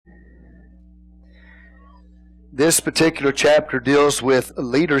This particular chapter deals with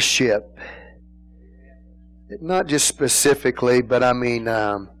leadership. Not just specifically, but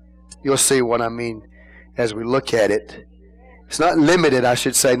you'll see what I mean as we look at it. It's not limited, I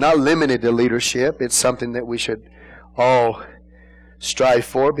should say, not limited to leadership. It's something that we should all strive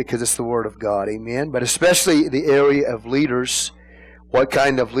for because it's the Word of God. Amen. But especially the area of leaders. What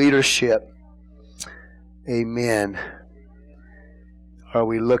kind of leadership, amen, are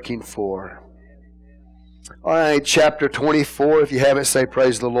we looking for? All right, chapter 24. If you haven't, say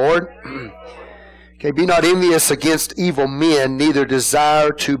praise the Lord. Okay, be not envious against evil men, neither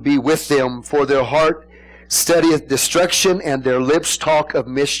desire to be with them, for their heart studieth destruction, and their lips talk of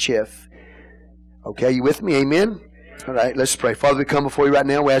mischief. Okay, you with me? Amen? All right, let's pray. Father, we come before you right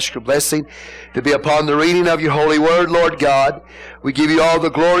now. We ask your blessing to be upon the reading of your holy word, Lord God. We give you all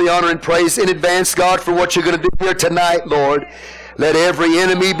the glory, honor, and praise in advance, God, for what you're going to do here tonight, Lord. Let every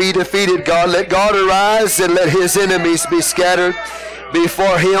enemy be defeated, God. Let God arise and let his enemies be scattered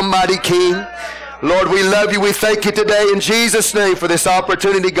before him, mighty King. Lord, we love you. We thank you today in Jesus' name for this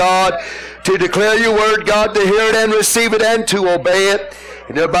opportunity, God, to declare your word, God, to hear it and receive it and to obey it.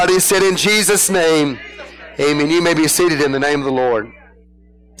 And everybody said in Jesus' name, amen. You may be seated in the name of the Lord.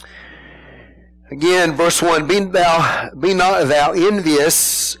 Again, verse 1, be not thou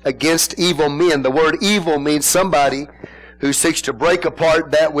envious against evil men. The word evil means somebody who seeks to break apart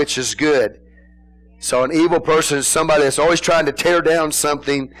that which is good. So an evil person is somebody that's always trying to tear down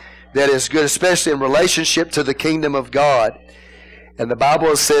something that is good, especially in relationship to the kingdom of God. And the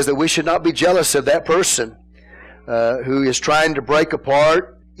Bible says that we should not be jealous of that person who is trying to break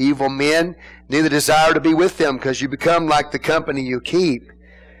apart evil men, neither desire to be with them, because you become like the company you keep.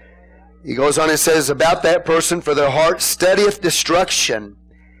 He goes on and says about that person, for their heart studieth destruction,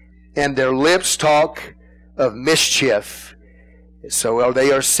 and their lips talk of mischief. So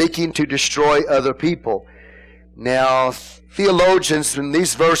they are seeking to destroy other people. Now, theologians in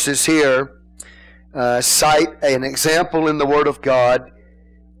these verses here cite an example in the Word of God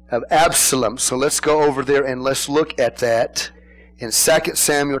of Absalom. So let's go over there and let's look at that in 2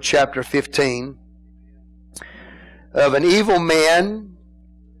 Samuel chapter 15 of an evil man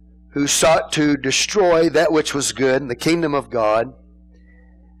who sought to destroy that which was good in the kingdom of God.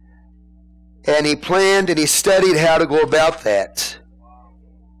 And he planned and he studied how to go about that.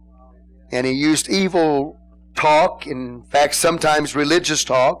 And he used evil talk, in fact sometimes religious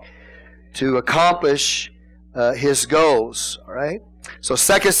talk, to accomplish his goals. All right? So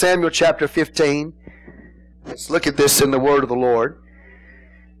 2 Samuel chapter 15, let's look at this in the Word of the Lord.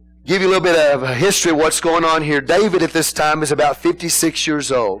 Give you a little bit of a history of what's going on here. David at this time is about 56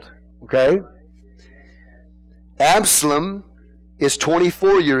 years old. Okay? Absalom is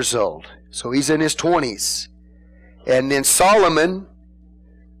 24 years old. So he's in his 20s. And then Solomon,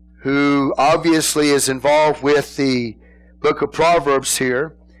 who obviously is involved with the book of Proverbs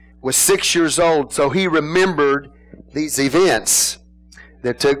here, was 6 years old. So he remembered these events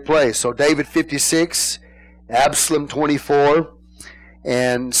that took place. So David 56, Absalom 24,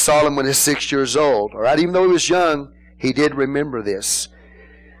 and Solomon is 6 years old. All right, even though he was young, he did remember this.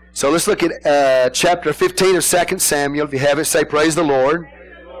 So let's look at chapter 15 of 2 Samuel. If you have it, say praise the Lord.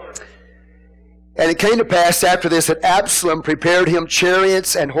 And it came to pass after this that Absalom prepared him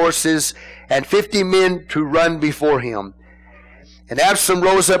chariots and horses and 50 men to run before him. And Absalom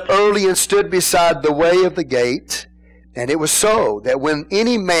rose up early and stood beside the way of the gate. And it was so that when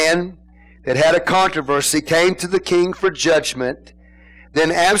any man that had a controversy came to the king for judgment,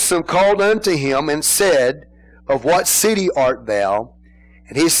 then Absalom called unto him and said, Of what city art thou?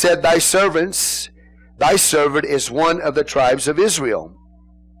 And he said, Thy servant is one of the tribes of Israel.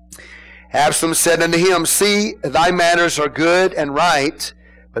 Absalom said unto him, See, thy manners are good and right,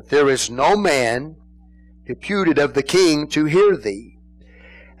 but there is no man deputed of the king to hear thee.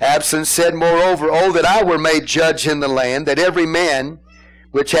 Absalom said, Moreover, oh, that I were made judge in the land, that every man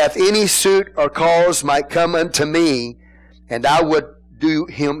which hath any suit or cause might come unto me, and I would do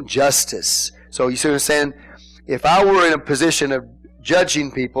him justice. So you see what I'm saying? If I were in a position of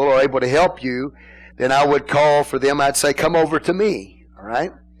judging people or able to help you, then I would call for them. I'd say, come over to me. All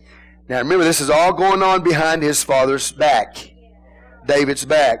right? Now remember, this is all going on behind his father's back. David's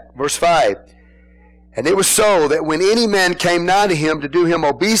back. Verse 5. And it was so that when any man came nigh to him to do him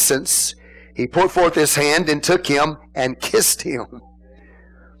obeisance, he put forth his hand and took him and kissed him.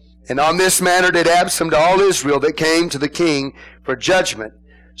 And on this manner did Absalom to all Israel that came to the king for judgment.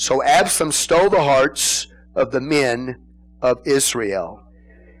 So Absalom stole the hearts of the men of Israel.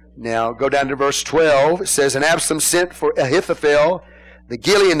 Now go down to verse 12. It says, And Absalom sent for Ahithophel, the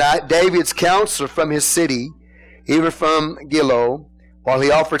Gileonite, David's counselor from his city, even from Gilo, while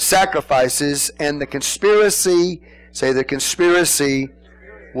he offered sacrifices, and the conspiracy,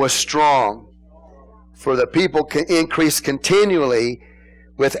 was strong. For the people increased continually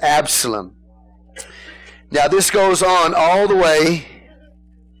with Absalom. Now this goes on all the way.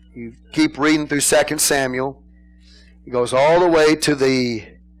 You keep reading through 2 Samuel. It goes all the way to the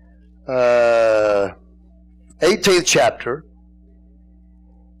 18th chapter,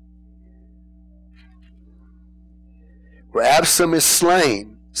 where Absalom is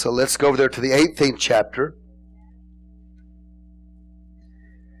slain. So let's go over there to the 18th chapter.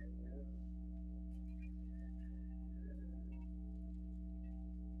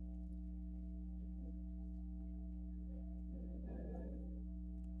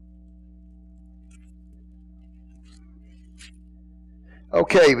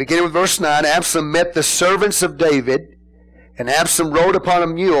 Okay, beginning with verse 9. Absalom met the servants of David, and Absalom rode upon a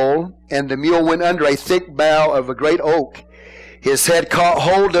mule, and the mule went under a thick bough of a great oak. His head caught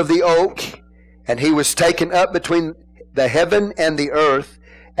hold of the oak, and he was taken up between the heaven and the earth,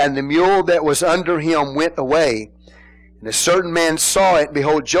 and the mule that was under him went away. And a certain man saw it,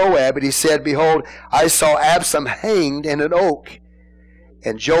 behold, Joab, and he said, Behold, I saw Absalom hanged in an oak.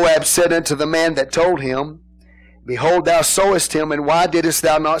 And Joab said unto the man that told him, Behold, thou sawest him, and why didst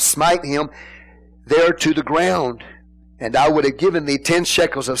thou not smite him there to the ground? And I would have given thee 10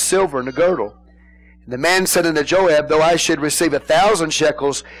 shekels of silver in a girdle. And the man said unto Joab, Though I should receive 1,000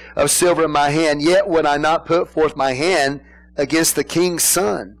 shekels of silver in my hand, yet would I not put forth my hand against the king's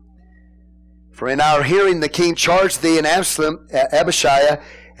son. For in our hearing the king charged thee and Absalom, Abishai,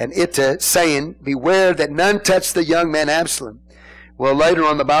 and Ittai, saying, Beware that none touch the young man Absalom. Well, later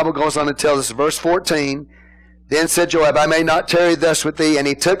on the Bible goes on and tells us, verse 14, Then said Joab, I may not tarry thus with thee. And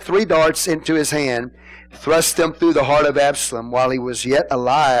he took 3 darts into his hand, thrust them through the heart of Absalom, while he was yet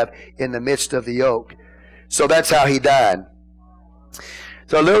alive in the midst of the oak. So that's how he died.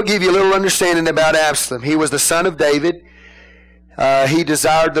 So I'll give you a little understanding about Absalom. He was the son of David. He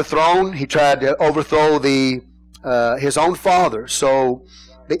desired the throne. He tried to overthrow his own father. So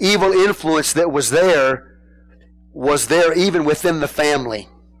the evil influence that was there even within the family.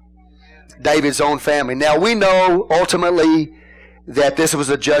 David's own family. Now we know ultimately that this was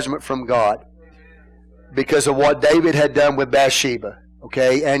a judgment from God because of what David had done with Bathsheba,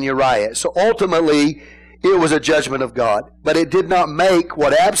 and Uriah. So ultimately it was a judgment of God, but it did not make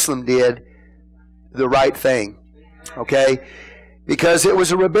what Absalom did the right thing, because it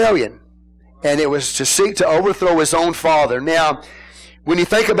was a rebellion, and it was to seek to overthrow his own father. Now, when you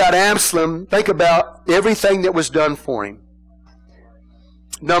think about Absalom, think about everything that was done for him.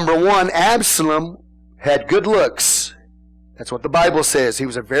 Number one, Absalom had good looks. That's what the Bible says. He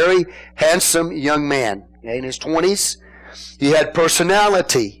was a very handsome young man. In his 20s, he had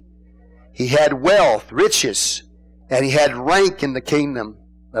personality. He had wealth, riches, and he had rank in the kingdom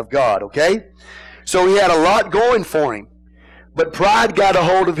of God. So he had a lot going for him. But pride got a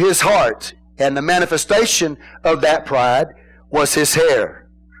hold of his heart, and the manifestation of that pride was his hair.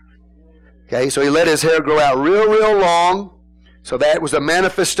 So he let his hair grow out real long. So that was a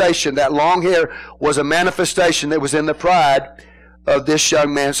manifestation. That long hair was a manifestation that was in the pride of this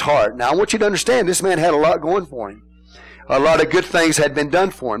young man's heart. Now I want you to understand, this man had a lot going for him. A lot of good things had been done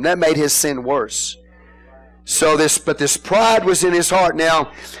for him. That made his sin worse. But this pride was in his heart.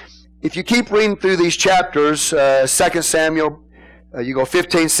 Now, if you keep reading through these chapters, 2 Samuel, you go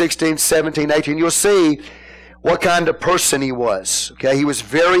 15, 16, 17, 18, you'll see what kind of person he was. He was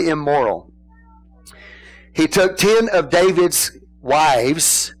very immoral. He took 10 of David's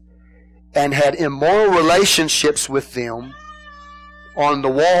wives and had immoral relationships with them on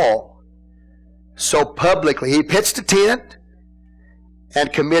the wall. So publicly, he pitched a tent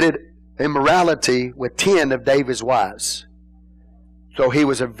and committed immorality with 10 of David's wives. So he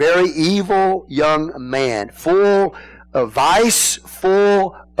was a very evil young man, full of vice,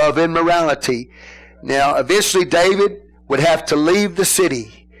 full of immorality. Now, eventually David would have to leave the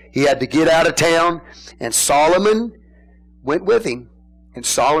city. He had to get out of town, and Solomon went with him. And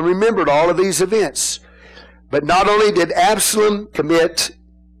Solomon remembered all of these events. But not only did Absalom commit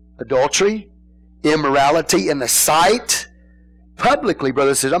adultery, immorality in the sight, publicly,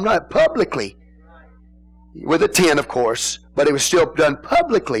 brother says, I'm not publicly, with a 10, of course, but it was still done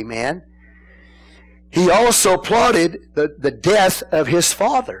publicly, man. He also plotted the death of his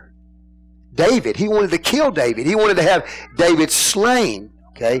father, David. He wanted to kill David. He wanted to have David slain.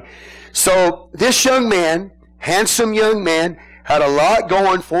 So this young man, handsome young man, had a lot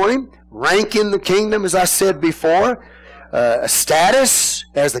going for him. Rank in the kingdom, as I said before. A status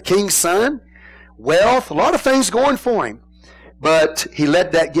as the king's son. Wealth, a lot of things going for him. But he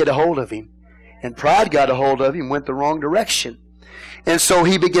let that get a hold of him. And pride got a hold of him, went the wrong direction. And so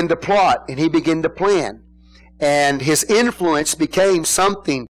he began to plot and he began to plan. And his influence became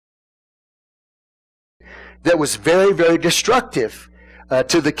something that was very, very destructive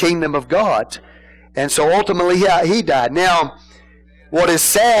to the kingdom of God. And so ultimately he died. Now, what is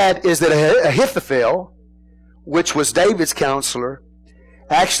sad is that Ahithophel, which was David's counselor,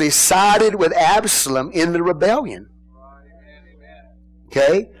 actually sided with Absalom in the rebellion.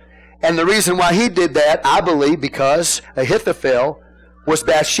 Okay? And the reason why he did that, I believe, because Ahithophel was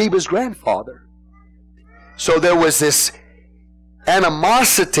Bathsheba's grandfather. So there was this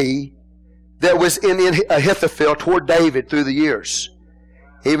animosity that was in Ahithophel toward David through the years.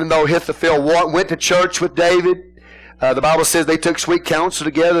 Even though Ahithophel went to church with David, the Bible says they took sweet counsel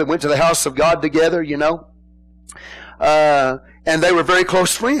together, went to the house of God together, you know. And they were very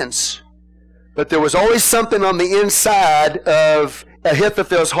close friends. But there was always something on the inside of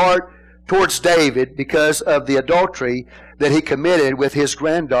Ahithophel's heart towards David because of the adultery that he committed with his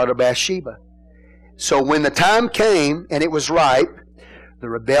granddaughter Bathsheba. So when the time came and it was ripe, the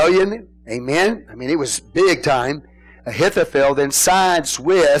rebellion, amen, I mean it was big time, Ahithophel then sides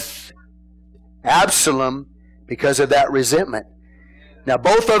with Absalom because of that resentment. Now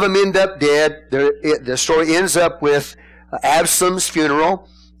both of them end up dead. The story ends up with Absalom's funeral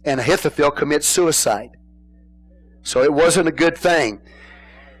and Ahithophel commits suicide. So it wasn't a good thing.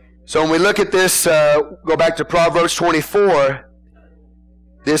 So when we look at this, go back to Proverbs 24,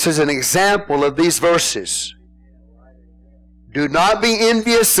 this is an example of these verses. Do not be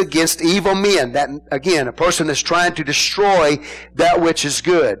envious against evil men. That, again, a person is trying to destroy that which is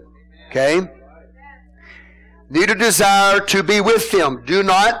good. Okay? Neither desire to be with them. Do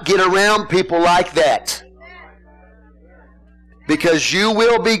not get around people like that. Because you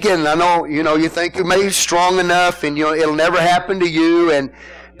will begin. I know, you think you may be strong enough and it'll never happen to you and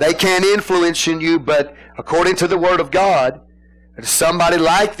they can't influence you, but according to the Word of God, somebody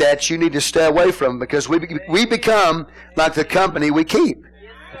like that you need to stay away from because we become like the company we keep.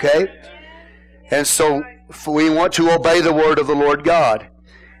 Okay? And so we want to obey the Word of the Lord God.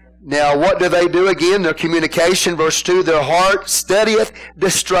 Now, what do they do again? Their communication, verse 2, their heart studieth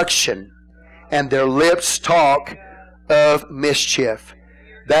destruction, and their lips talk of mischief.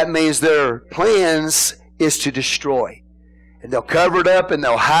 That means their plans is to destroy. And they'll cover it up and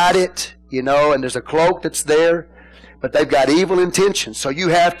they'll hide it, and there's a cloak that's there. But they've got evil intentions. So you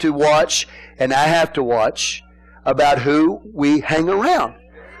have to watch, and I have to watch, about who we hang around.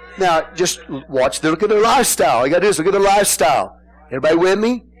 Now, just look at their lifestyle. All you got to do is look at their lifestyle. Everybody with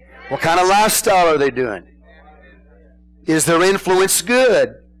me? What kind of lifestyle are they doing? Is their influence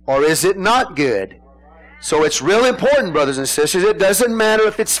good, or is it not good? So it's real important, brothers and sisters. It doesn't matter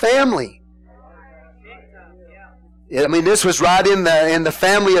if it's family. I mean, this was right in the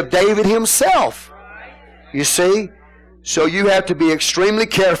family of David himself. You see? So you have to be extremely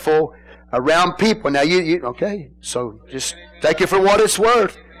careful around people. Now, okay, so just take it for what it's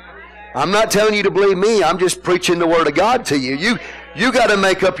worth. I'm not telling you to believe me. I'm just preaching the Word of God to you. You got to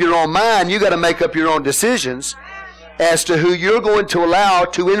make up your own mind. You got to make up your own decisions as to who you're going to allow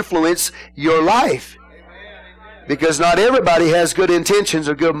to influence your life. Because not everybody has good intentions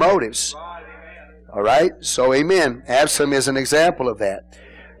or good motives. All right? So, amen. Absalom is an example of that.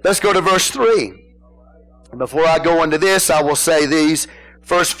 Let's go to verse 3. Before I go into this, I will say these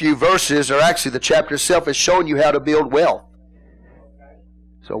first few verses, or actually the chapter itself, is showing you how to build wealth.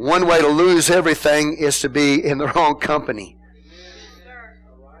 So one way to lose everything is to be in the wrong company.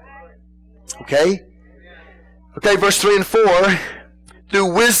 Okay? Okay, verse 3 and 4.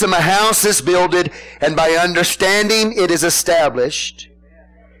 Through wisdom a house is builded, and by understanding it is established.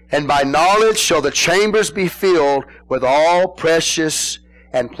 And by knowledge shall the chambers be filled with all precious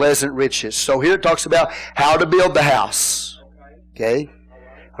and pleasant riches. So here it talks about how to build the house. Okay?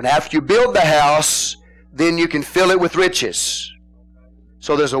 And after you build the house, then you can fill it with riches.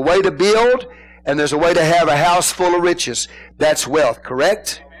 So there's a way to build, and there's a way to have a house full of riches. That's wealth,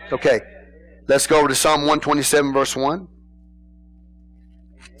 correct? Okay. Let's go over to Psalm 127, verse 1.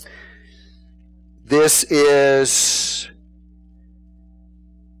 This is,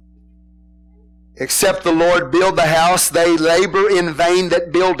 except the Lord build the house, they labor in vain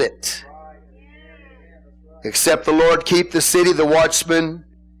that build it. Except the Lord keep the city, the watchman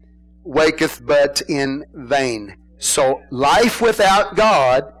waketh but in vain. So life without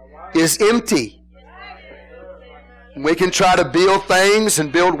God is empty. We can try to build things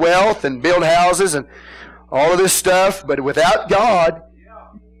and build wealth and build houses and all of this stuff, but without God,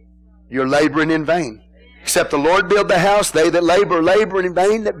 you're laboring in vain. Except the Lord build the house, they that labor in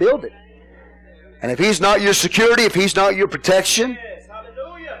vain that build it. And if He's not your security, if He's not your protection,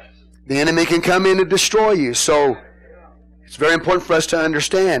 the enemy can come in and destroy you. So It's very important for us to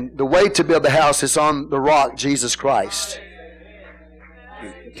understand the way to build the house is on the rock, Jesus Christ.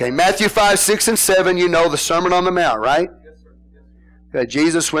 Okay, Matthew 5, 6, and 7, you know the Sermon on the Mount, right? Okay,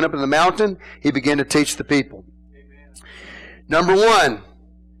 Jesus went up to the mountain. He began to teach the people. Number one,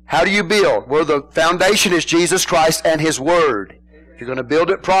 how do you build? Well, the foundation is Jesus Christ and His Word. If you're going to build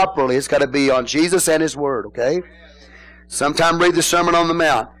it properly, it's got to be on Jesus and His Word, okay? Sometime read the Sermon on the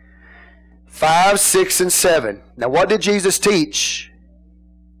Mount. 5, 6, and 7. Now, what did Jesus teach?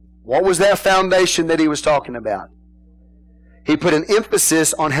 What was that foundation that He was talking about? He put an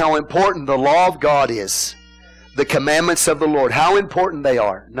emphasis on how important the law of God is. The commandments of the Lord. How important they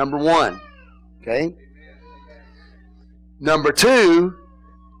are. Number one. Okay? Number two,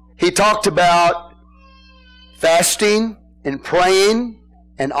 He talked about fasting and praying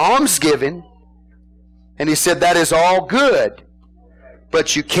and almsgiving. And He said that is all good.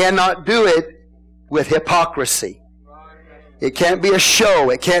 But you cannot do it with hypocrisy. It can't be a show.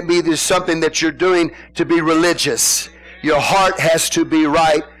 It can't be there's something that you're doing to be religious. Your heart has to be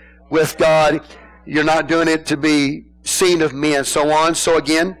right with God. You're not doing it to be seen of men, so on. So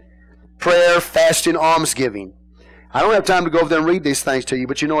again, prayer, fasting, almsgiving. I don't have time to go over there and read these things to you,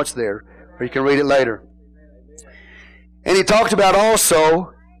 but you know it's there. Or you can read it later. And He talked about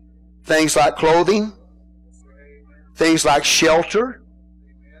also things like clothing, things like shelter.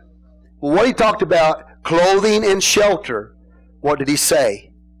 Well, what He talked about, clothing and shelter, what did He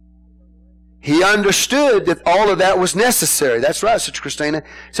say? He understood that all of that was necessary. That's right, Sister Christina.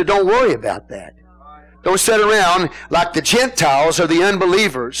 He said, don't worry about that. Don't sit around like the Gentiles or the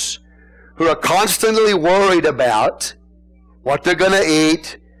unbelievers who are constantly worried about what they're going to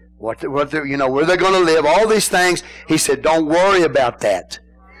eat, where they're going to live, all these things. He said, don't worry about that.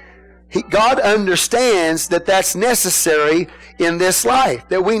 God understands that that's necessary in this life,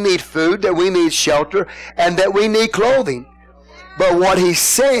 that we need food, that we need shelter, and that we need clothing. But what He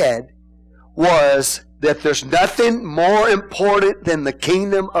said was that there's nothing more important than the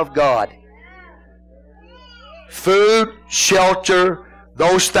kingdom of God. Food, shelter,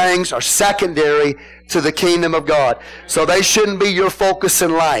 those things are secondary to the kingdom of God. So they shouldn't be your focus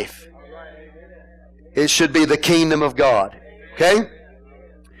in life. It should be the kingdom of God. Okay?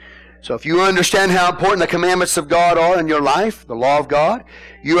 So if you understand how important the commandments of God are in your life, the law of God,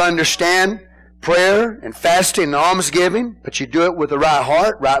 you understand prayer and fasting and almsgiving, but you do it with the right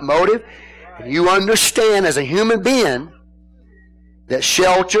heart, right motive, and you understand as a human being that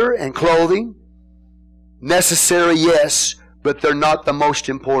shelter and clothing, necessary, yes, but they're not the most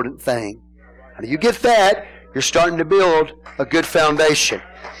important thing. Now, you get that, you're starting to build a good foundation.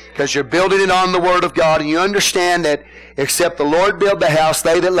 Because you're building it on the Word of God, and you understand that except the Lord build the house,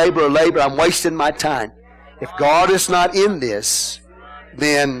 they that labor are labor. I'm wasting my time. If God is not in this,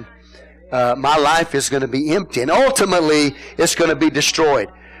 then my life is going to be empty. And ultimately, it's going to be destroyed.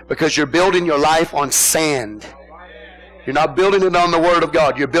 Because you're building your life on sand. You're not building it on the Word of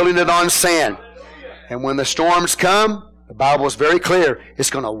God. You're building it on sand. And when the storms come, the Bible is very clear, it's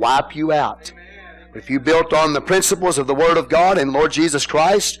going to wipe you out. If you built on the principles of the Word of God and Lord Jesus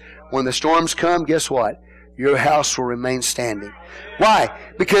Christ, when the storms come, guess what? Your house will remain standing. Why?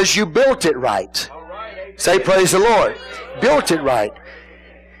 Because you built it right. Say praise the Lord. Built it right.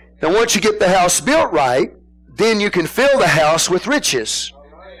 Now once you get the house built right, then you can fill the house with riches.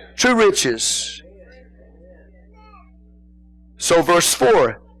 True riches. So verse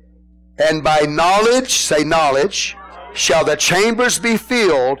 4. And by knowledge, say knowledge, shall the chambers be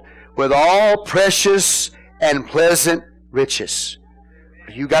filled with all precious and pleasant riches.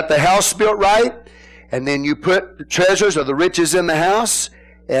 You got the house built right, and then you put the treasures or the riches in the house,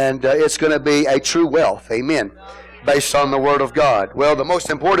 and it's going to be a true wealth. Amen. Based on the Word of God. Well, the most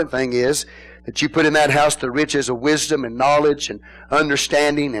important thing is that you put in that house the riches of wisdom and knowledge and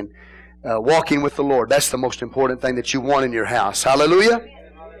understanding and walking with the Lord. That's the most important thing that you want in your house. Hallelujah.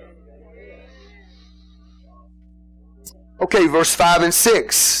 Okay, verse 5 and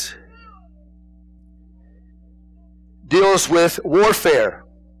 6 deals with warfare.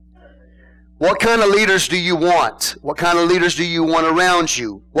 What kind of leaders do you want? What kind of leaders do you want around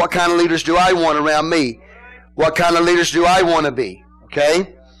you? What kind of leaders do I want around me? What kind of leaders do I want to be?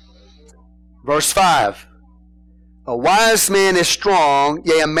 Okay? Verse 5. A wise man is strong,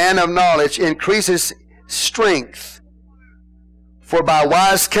 yea, a man of knowledge increases strength. For by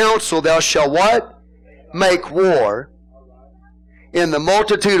wise counsel thou shalt what? Make war. In the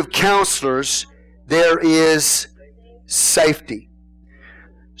multitude of counselors there is safety.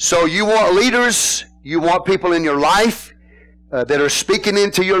 So you want leaders, you want people in your life that are speaking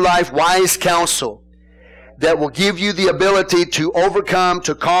into your life wise counsel that will give you the ability to overcome,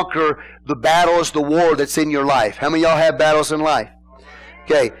 to conquer the battles, the war that's in your life. How many of y'all have battles in life?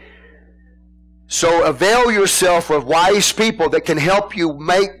 Okay. So avail yourself of wise people that can help you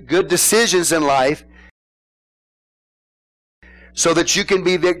make good decisions in life so that you can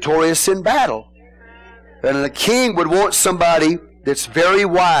be victorious in battle. And a king would want somebody that's very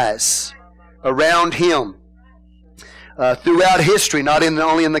wise around him. Throughout history, not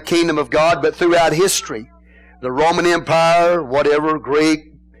only in the kingdom of God, but throughout history. The Roman Empire, whatever,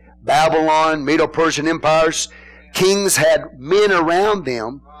 Greek, Babylon, Medo-Persian empires, kings had men around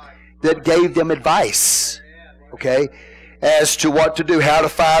them that gave them advice, okay, as to what to do, how to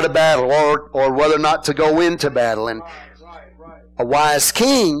fight a battle, or whether or not to go into battle. And a wise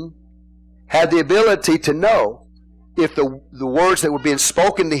king had the ability to know if the words that were being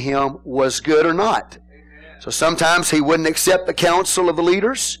spoken to him was good or not. So sometimes he wouldn't accept the counsel of the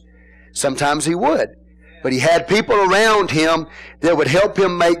leaders. Sometimes he would. But he had people around him that would help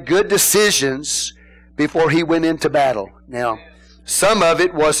him make good decisions before he went into battle. Now, some of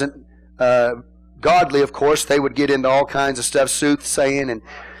it wasn't godly, of course. They would get into all kinds of stuff, soothsaying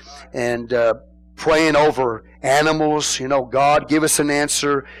and praying over animals. You know, God, give us an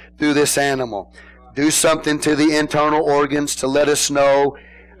answer through this animal. Do something to the internal organs to let us know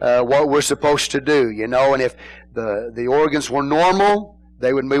what we're supposed to do. You know, and if the organs were normal,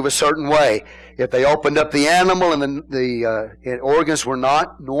 they would move a certain way. If they opened up the animal and the organs were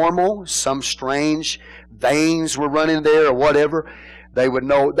not normal, some strange veins were running there or whatever, they would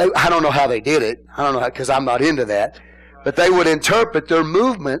know. I don't know how they did it. I don't know, because I'm not into that. But they would interpret their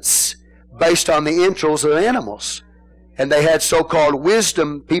movements based on the entrails of animals. And they had so-called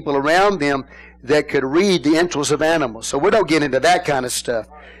wisdom people around them that could read the entrails of animals. So we don't get into that kind of stuff.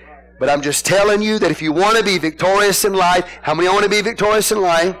 But I'm just telling you that if you want to be victorious in life, how many want to be victorious in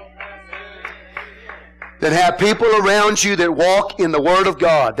life? Then have people around you that walk in the Word of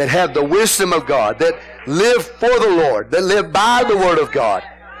God, that have the wisdom of God, that live for the Lord, that live by the Word of God.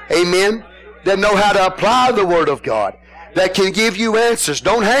 Amen? That know how to apply the Word of God, that can give you answers.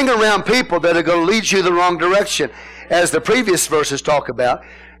 Don't hang around people that are going to lead you the wrong direction, as the previous verses talk about.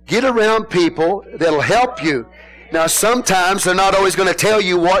 Get around people that will help you. Now, sometimes they're not always going to tell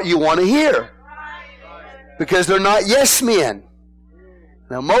you what you want to hear, because they're not yes men.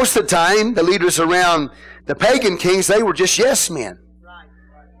 Now, most of the time, the leaders around the pagan kings, they were just yes men.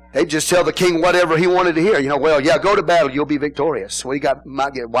 They'd just tell the king whatever he wanted to hear. You know, well, yeah, go to battle, you'll be victorious. Well,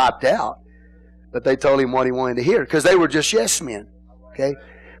 might get wiped out. But they told him what he wanted to hear, because they were just yes men. Okay?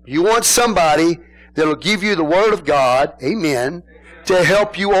 You want somebody that'll give you the Word of God, amen, to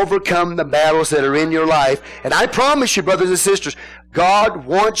help you overcome the battles that are in your life. And I promise you, brothers and sisters, God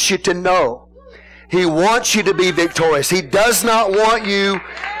wants you to know. He wants you to be victorious. He does not want you,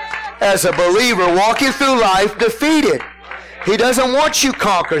 as a believer, walking through life defeated. He doesn't want you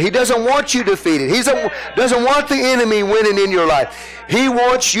conquered. He doesn't want you defeated. He doesn't want the enemy winning in your life. He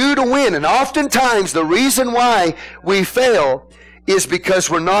wants you to win. And oftentimes, the reason why we fail is because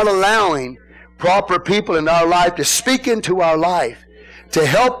we're not allowing proper people in our life to speak into our life, to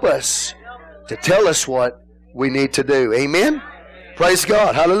help us, to tell us what we need to do. Amen? Praise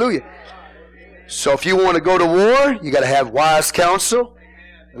God. Hallelujah. So if you want to go to war, you got to have wise counsel.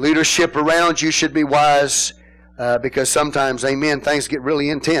 Leadership around you should be wise, because sometimes, amen, things get really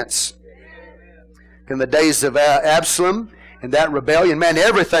intense. In the days of Absalom and that rebellion, man,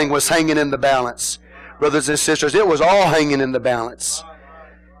 everything was hanging in the balance. Brothers and sisters, it was all hanging in the balance.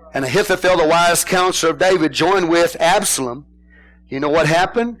 And Ahithophel, the wise counselor of David, joined with Absalom. You know what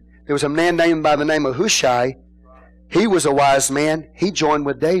happened? There was a man named by the name of Hushai. He was a wise man. He joined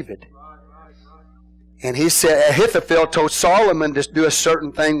with David. And he said, Ahithophel told Solomon to do a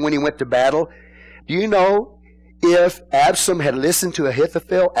certain thing when he went to battle. Do you know, if Absalom had listened to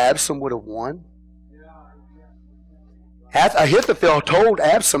Ahithophel, Absalom would have won? Ahithophel told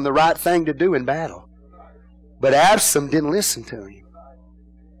Absalom the right thing to do in battle. But Absalom didn't listen to him.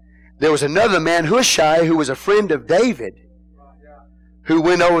 There was another man, Hushai, who was a friend of David, who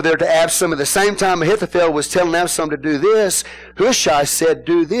went over there to Absalom. At the same time Ahithophel was telling Absalom to do this, Hushai said,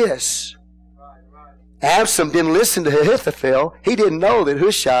 do this. Absalom didn't listen to Ahithophel. He didn't know that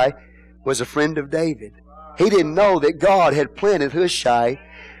Hushai was a friend of David. He didn't know that God had planted Hushai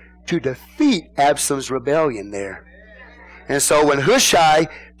to defeat Absalom's rebellion there. And so when Hushai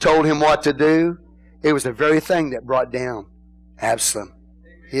told him what to do, it was the very thing that brought down Absalom.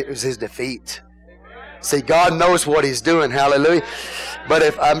 It was his defeat. See, God knows what He's doing. Hallelujah. But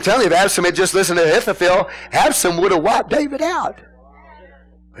if I'm telling you, if Absalom had just listened to Ahithophel, Absalom would have wiped David out.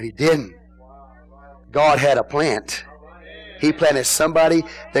 But he didn't. God had a plant. He planted somebody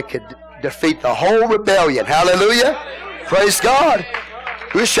that could defeat the whole rebellion. Hallelujah. Praise God.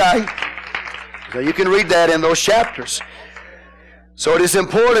 Hushai So you can read that in those chapters. So it is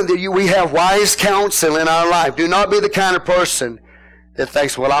important that we have wise counsel in our life. Do not be the kind of person that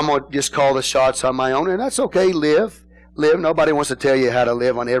thinks, well, I'm going to just call the shots on my own. And that's okay. Live. Nobody wants to tell you how to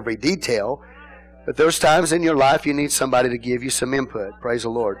live on every detail. But there's times in your life you need somebody to give you some input. Praise the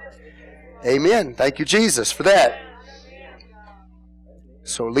Lord. Amen. Thank you, Jesus, for that.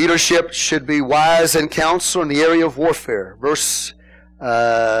 So leadership should be wise and counsel in the area of warfare. Verse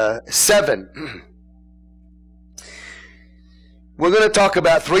 7. We're going to talk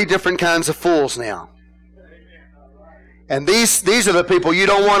about 3 different kinds of fools now. And these are the people you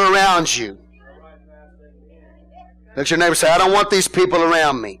don't want around you. Look at your neighbor and say, I don't want these people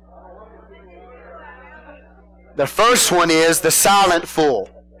around me. The first one is the silent fool.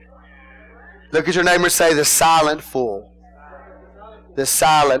 Look at your neighbor and say, the silent fool. The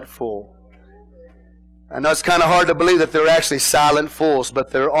silent fool. I know it's kind of hard to believe that there are actually silent fools,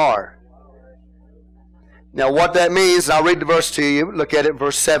 but there are. Now what that means, I'll read the verse to you. Look at it,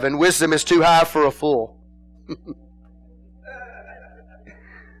 verse 7. Wisdom is too high for a fool.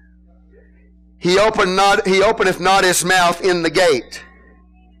 He openeth not his mouth in the gate.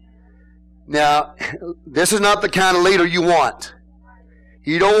 Now, this is not the kind of leader you want.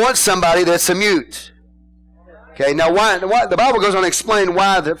 You don't want somebody that's a mute. Okay, now why the Bible goes on to explain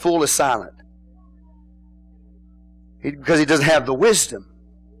why the fool is silent. Because he doesn't have the wisdom.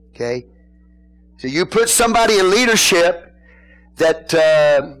 Okay? So you put somebody in leadership that,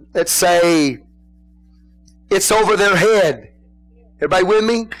 let's say, it's over their head. Everybody with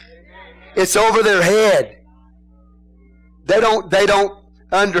me? It's over their head. They don't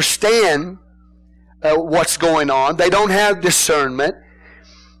understand what's going on. They don't have discernment.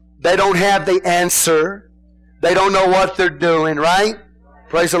 They don't have the answer. They don't know what they're doing, right?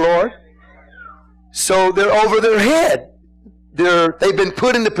 Praise the Lord. So they're over their head. They've been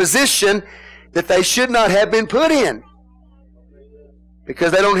put in the position that they should not have been put in.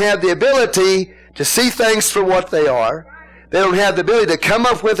 Because they don't have the ability to see things for what they are. They don't have the ability to come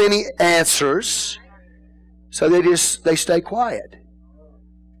up with any answers. So they stay quiet.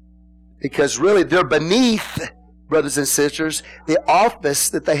 Because really they're beneath, brothers and sisters, the office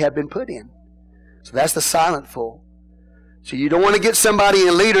that they have been put in. So that's the silent fool. So you don't want to get somebody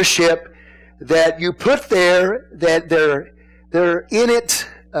in leadership that you put there that they're in it.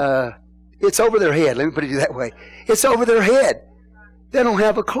 It's over their head. Let me put it that way. It's over their head. They don't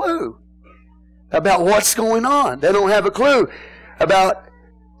have a clue about what's going on. They don't have a clue about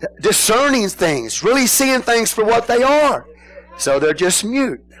discerning things, really seeing things for what they are. So they're just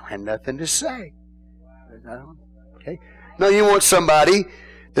mute. They don't have nothing to say. Okay? No, you want somebody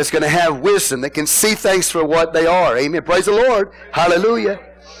that's going to have wisdom, that can see things for what they are. Amen. Praise the Lord. Hallelujah.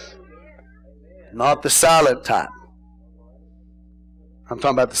 Not the silent type. I'm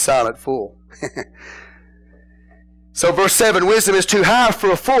talking about the silent fool. So verse 7, wisdom is too high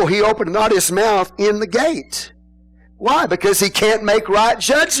for a fool. He opened not his mouth in the gate. Why? Because he can't make right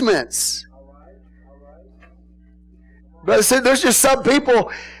judgments. But there's just some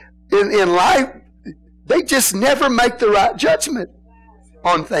people in life, they just never make the right judgment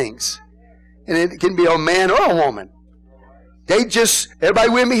on things. And it can be a man or a woman. Everybody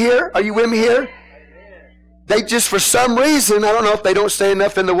with me here? Are you with me here? They just, for some reason, I don't know if they don't stay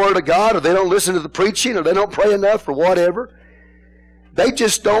enough in the Word of God, or they don't listen to the preaching, or they don't pray enough, or whatever. They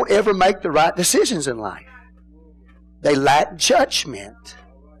just don't ever make the right decisions in life. They lack judgment.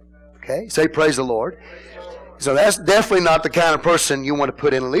 Okay? Say praise the Lord. So that's definitely not the kind of person you want to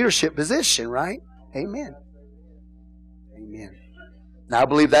put in a leadership position, right? Amen. Amen. Now I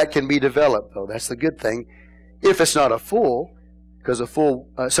believe that can be developed, though. That's the good thing. If it's not a fool, because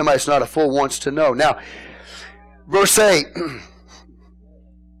somebody that's not a fool wants to know. Now, verse 8. Are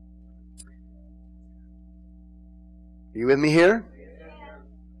you with me here?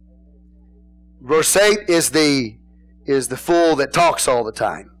 Verse 8 is the fool that talks all the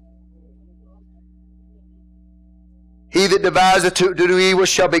time. He that deviseth to do evil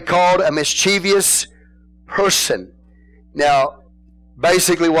shall be called a mischievous person. Now,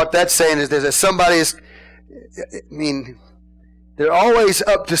 basically what that's saying is that somebody is, they're always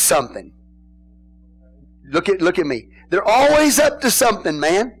up to something. Look at me. They're always up to something,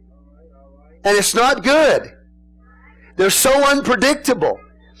 man. And it's not good. They're so unpredictable.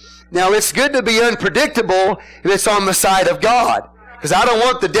 Now, it's good to be unpredictable if it's on the side of God. Because I don't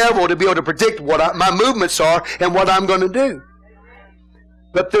want the devil to be able to predict what my movements are and what I'm going to do.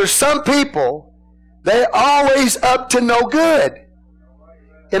 But there's some people, they're always up to no good.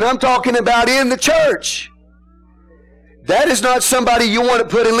 And I'm talking about in the church. That is not somebody you want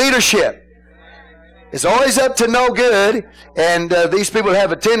to put in leadership. It's always up to no good. And these people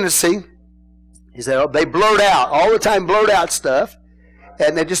have a tendency He said, they blurt out, all the time blurt out stuff,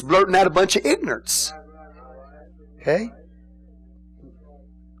 and they're just blurting out a bunch of ignorance. Okay?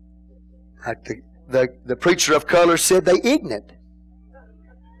 Like the preacher of color said, they ignorant.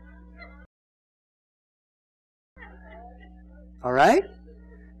 All right?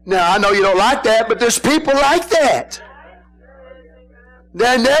 Now, I know you don't like that, but there's people like that.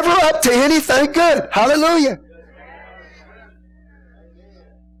 They're never up to anything good. Hallelujah.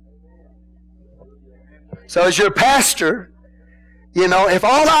 So as your pastor, if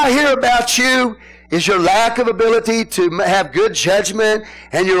all I hear about you is your lack of ability to have good judgment,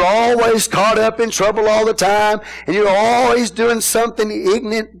 and you're always caught up in trouble all the time, and you're always doing something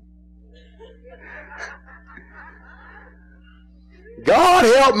ignorant, God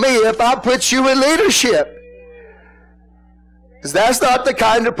help me if I put you in leadership. Because that's not the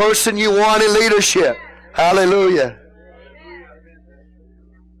kind of person you want in leadership. Hallelujah.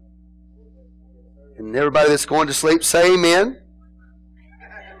 And everybody that's going to sleep, say amen.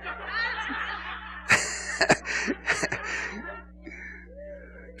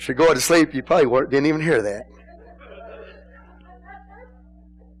 If you're going to sleep, you probably didn't even hear that.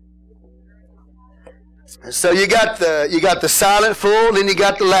 So you got the silent fool, then you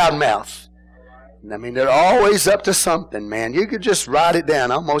got the loudmouth. I mean, they're always up to something, man. You could just write it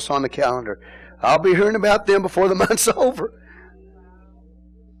down almost on the calendar. I'll be hearing about them before the month's over.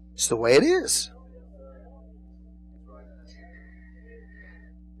 It's the way it is.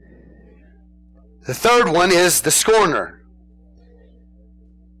 The third one is the scorner.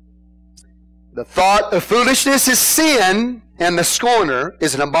 The thought of foolishness is sin, and the scorner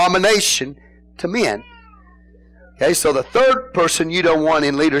is an abomination to men. Okay, so the third person you don't want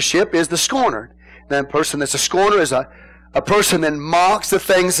in leadership is the scorner. That person that's a scorner is a person that mocks the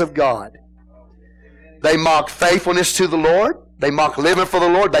things of God. They mock faithfulness to the Lord. They mock living for the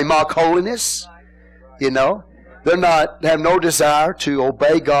Lord. They mock holiness. They have no desire to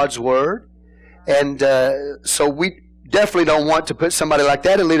obey God's word. And so we definitely don't want to put somebody like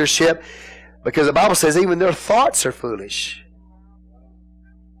that in leadership, because the Bible says even their thoughts are foolish.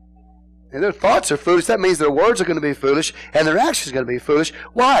 And their thoughts are foolish. That means their words are going to be foolish and their actions are going to be foolish.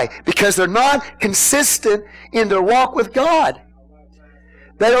 Why? Because they're not consistent in their walk with God.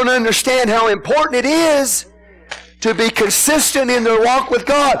 They don't understand how important it is to be consistent in their walk with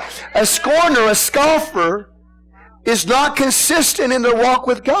God. A scorner, a scoffer, is not consistent in their walk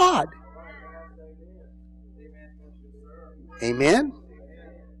with God. Amen?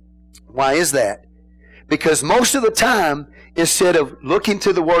 Why is that? Because most of the time, instead of looking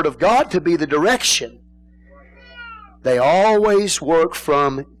to the Word of God to be the direction, they always work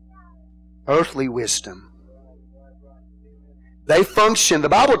from earthly wisdom. They function. The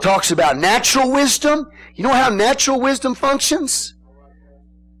Bible talks about natural wisdom. You know how natural wisdom functions?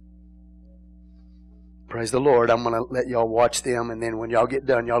 Praise the Lord. I'm going to let y'all watch them, and then when y'all get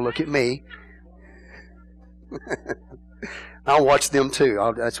done, y'all look at me. I'll watch them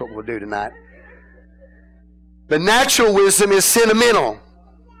too. That's what we'll do tonight. The natural wisdom is sentimental.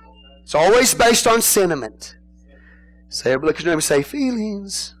 It's always based on sentiment. Say, look at them and say,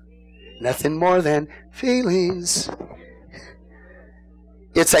 feelings. Nothing more than feelings.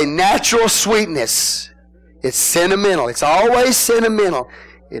 It's a natural sweetness. It's sentimental. It's always sentimental.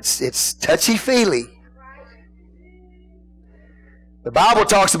 It's touchy-feely. The Bible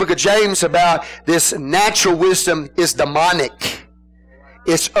talks in the book of James about this natural wisdom is demonic.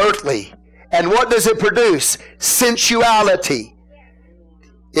 It's earthly. And what does it produce? Sensuality.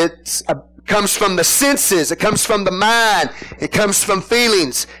 It comes from the senses. It comes from the mind. It comes from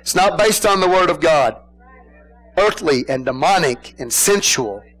feelings. It's not based on the Word of God. Earthly and demonic and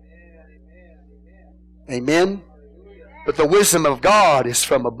sensual. Amen? But the wisdom of God is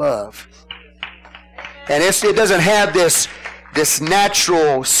from above. And it doesn't have this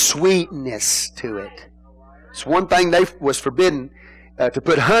natural sweetness to it. It's one thing they was forbidden to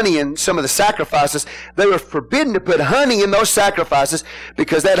put honey in some of the sacrifices. They were forbidden to put honey in those sacrifices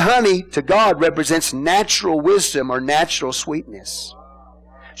because that honey to God represents natural wisdom or natural sweetness.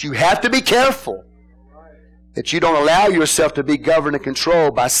 So you have to be careful that you don't allow yourself to be governed and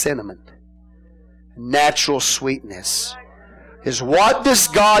controlled by sentiment. Natural sweetness is what does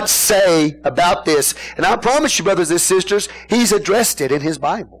God say about this? And I promise you, brothers and sisters, He's addressed it in His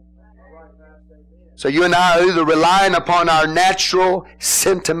Bible. So you and I are either relying upon our natural,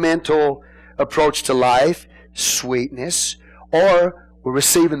 sentimental approach to life, sweetness, or we're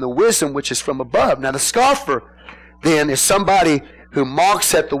receiving the wisdom which is from above. Now the scoffer, then, is somebody who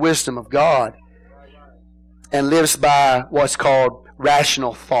mocks at the wisdom of God and lives by what's called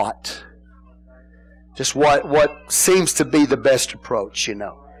rational thought. Just what seems to be the best approach,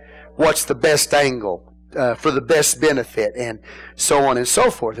 what's the best angle for the best benefit, and so on and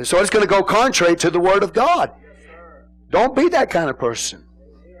so forth. And so it's going to go contrary to the Word of God. Don't be that kind of person.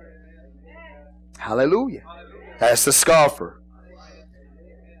 Hallelujah. That's the scoffer.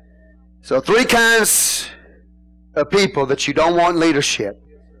 So 3 kinds of people that you don't want in leadership.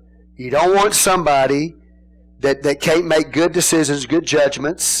 You don't want somebody that can't make good decisions, good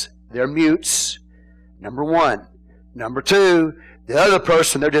judgments. They're mutes. Number 1. Number 2, the other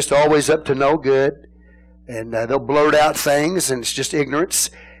person, they're just always up to no good. And they'll blurt out things, and it's just ignorance.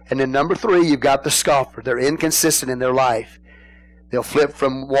 And then number 3, you've got the scoffer. They're inconsistent in their life. They'll flip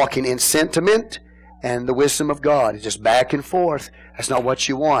from walking in sentiment and the wisdom of God. It's just back and forth. That's not what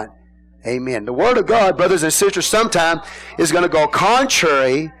you want. Amen. The Word of God, brothers and sisters, sometimes is going to go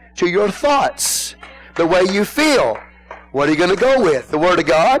contrary to your thoughts, the way you feel. What are you going to go with? The Word of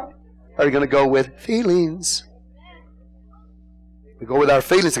God? Or are you going to go with feelings? We go with our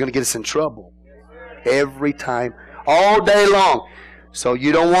feelings, it's going to get us in trouble. Every time. All day long. So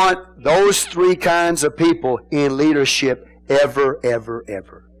you don't want those 3 kinds of people in leadership ever, ever,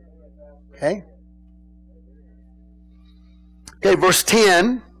 ever. Okay? Okay, verse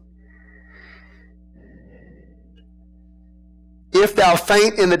 10. If thou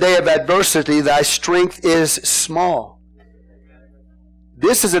faint in the day of adversity, thy strength is small.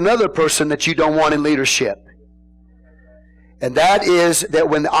 This is another person that you don't want in leadership. And that is that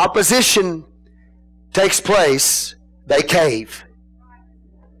when the opposition takes place, they cave.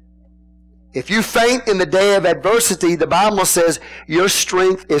 If you faint in the day of adversity, the Bible says your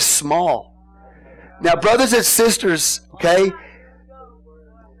strength is small. Now, brothers and sisters, okay,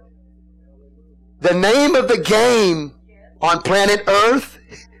 the name of the game on planet Earth,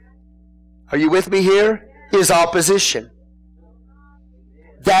 are you with me here? Is opposition.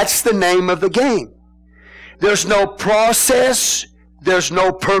 That's the name of the game. There's no process. There's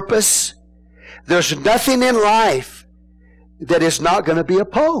no purpose. There's nothing in life that is not going to be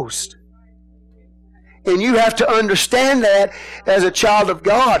opposed. And you have to understand that as a child of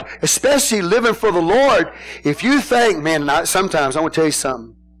God, especially living for the Lord. If you think, man, sometimes I want to tell you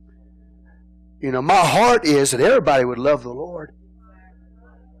something. You know, my heart is that everybody would love the Lord.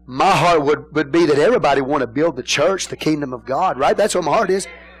 My heart would be that everybody want to build the church, the kingdom of God, right? That's what my heart is.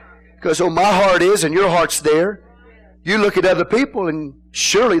 Because my heart is and your heart's there. You look at other people and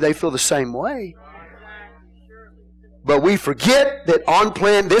surely they feel the same way. But we forget that on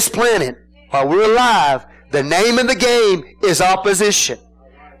this planet, while we're alive, the name of the game is opposition.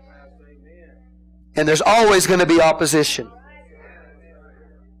 And there's always going to be opposition.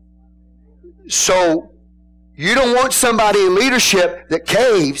 So, you don't want somebody in leadership that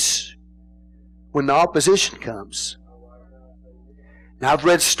caves when the opposition comes. Now, I've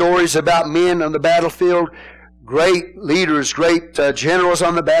read stories about men on the battlefield, great leaders, great generals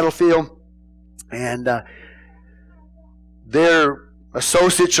on the battlefield, and their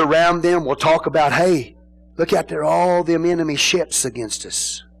associates around them will talk about, hey, look out there, all them enemy ships against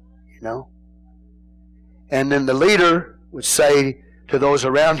us, you know. And then the leader would say to those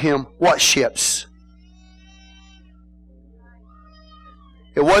around him, what ships?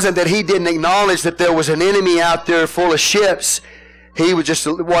 It wasn't that he didn't acknowledge that there was an enemy out there full of ships. He was just,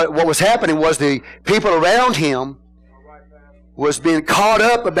 what was happening was the people around him was being caught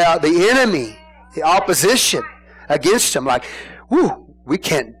up about the enemy, the opposition against him. Like, whoo, we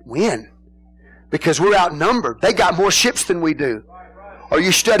can't win because we're outnumbered. They got more ships than we do. Or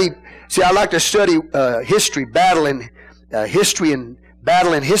you study, see, I like to study history, battle and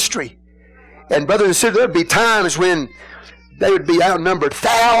history. And brothers and sisters, there would be times when they would be outnumbered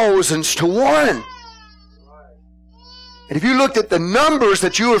thousands to 1. And if you looked at the numbers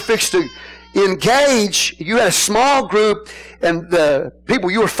that you were fixed to engage, you had a small group, and the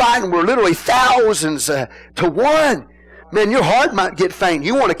people you were fighting were literally thousands to 1. Man, your heart might get faint.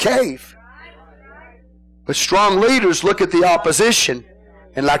 You want to cave. But strong leaders look at the opposition.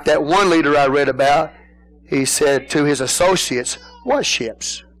 And like that one leader I read about, he said to his associates, what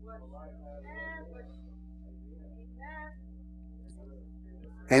ships?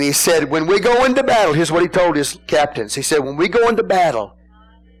 And he said, when we go into battle, here's what he told his captains. He said, when we go into battle,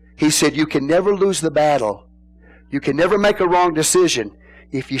 he said, you can never lose the battle. You can never make a wrong decision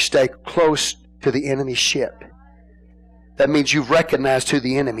if you stay close to the enemy's ship. That means you've recognized who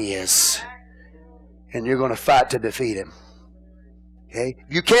the enemy is. And you're going to fight to defeat him. Okay?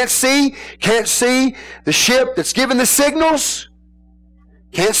 If you can't see the ship that's giving the signals,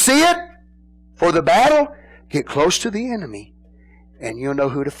 can't see it for the battle, get close to the enemy. And you'll know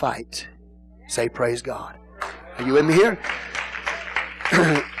who to fight. Say, praise God. Are you with me here?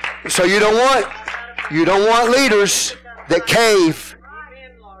 So you don't want leaders that cave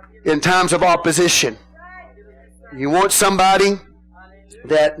in times of opposition. You want somebody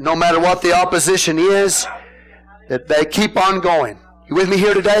that no matter what the opposition is, that they keep on going. You with me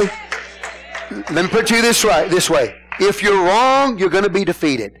here today? Let me put you this way. If you're wrong, you're going to be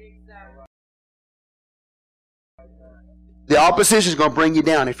defeated. The opposition is going to bring you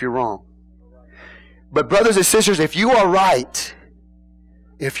down if you're wrong. But brothers and sisters, if you are right,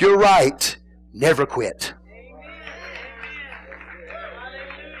 never quit.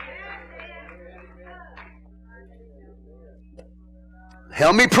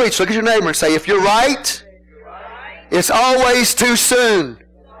 Help me preach. Look at your neighbor and say, if you're right, it's always too soon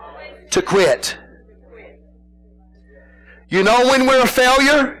to quit. You know when we're a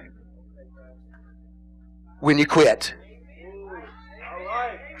failure? When you quit.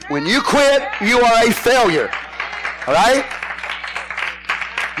 When you quit, you are a failure. All right?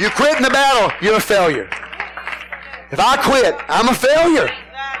 You quit in the battle, you're a failure. If I quit, I'm a failure.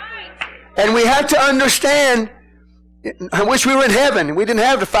 And we have to understand, I wish we were in heaven and we didn't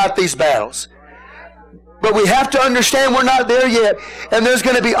have to fight these battles. But we have to understand we're not there yet. And there's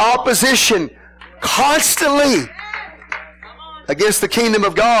going to be opposition constantly against the kingdom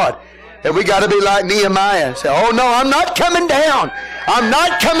of God. And we got to be like Nehemiah. Say, oh no, I'm not coming down. I'm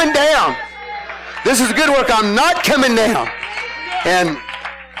not coming down. This is good work. I'm not coming down. And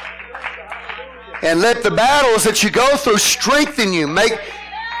let the battles that you go through strengthen you,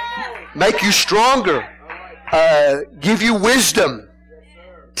 make you stronger, give you wisdom,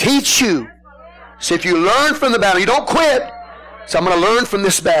 teach you. So if you learn from the battle, you don't quit. So I'm going to learn from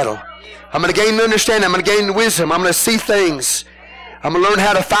this battle. I'm going to gain understanding. I'm going to gain wisdom. I'm going to see things. I'm going to learn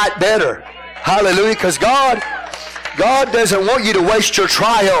how to fight better. Hallelujah. Because God doesn't want you to waste your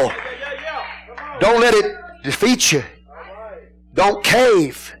trial. Don't let it defeat you. Don't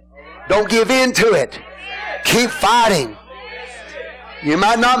cave. Don't give in to it. Keep fighting. You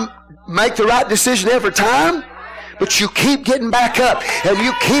might not make the right decision every time, but you keep getting back up. And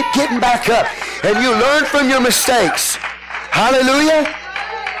you keep getting back up. And you learn from your mistakes. Hallelujah.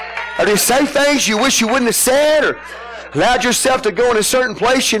 Or do you say things you wish you wouldn't have said, or allowed yourself to go in a certain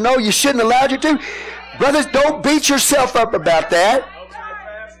place you know you shouldn't have allowed you to? Brothers, don't beat yourself up about that,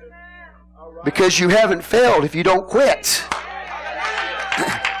 because you haven't failed if you don't quit.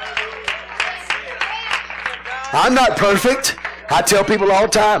 I'm not perfect. I tell people all the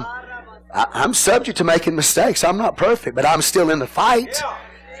time, I'm subject to making mistakes. I'm not perfect, but I'm still in the fight.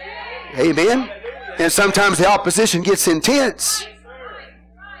 Amen. And sometimes the opposition gets intense.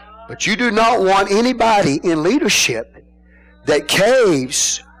 But you do not want anybody in leadership that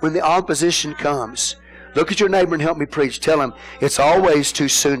caves when the opposition comes. Look at your neighbor and help me preach. Tell him it's always too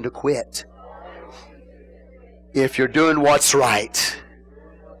soon to quit if you're doing what's right.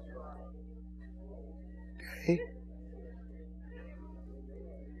 Okay?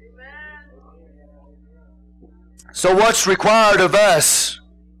 So what's required of us?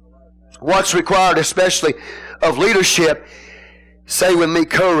 What's required especially of leadership? Say with me,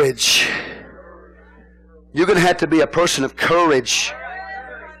 courage. You're going to have to be a person of courage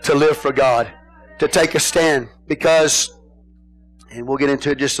to live for God, to take a stand. Because, and we'll get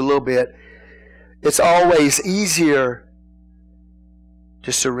into it just a little bit, it's always easier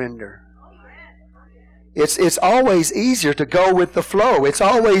to surrender. It's always easier to go with the flow. It's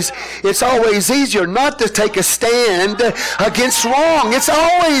always easier not to take a stand against wrong. It's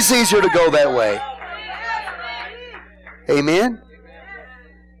always easier to go that way. Amen?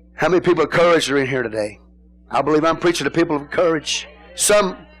 How many people of courage are in here today? I believe I'm preaching to people of courage.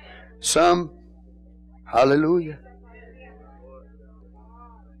 Some, hallelujah.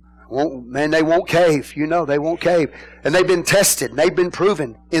 They won't cave. You know, they won't cave. And they've been tested. And they've been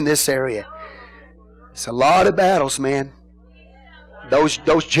proven in this area. It's a lot of battles, man. Those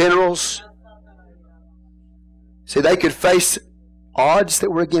generals, see, they could face odds that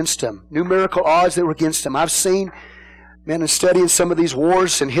were against them. Numerical odds that were against them. I've seen, man, in studying some of these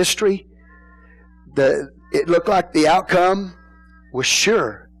wars in history, it looked like the outcome was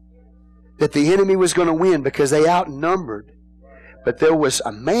sure that the enemy was going to win because they outnumbered. But there was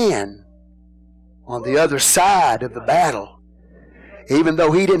a man on the other side of the battle. Even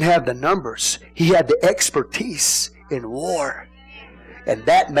though he didn't have the numbers, he had the expertise in war. And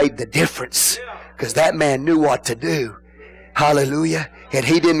that made the difference, because that man knew what to do. Hallelujah. And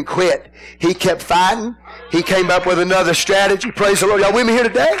he didn't quit. He kept fighting. He came up with another strategy. Praise the Lord. Y'all with me here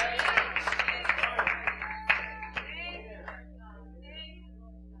today?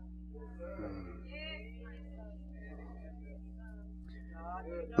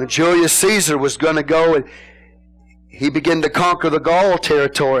 When Julius Caesar was going to go and he began to conquer the Gaul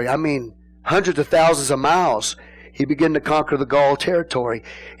territory, I mean, hundreds of thousands of miles, he began to conquer the Gaul territory.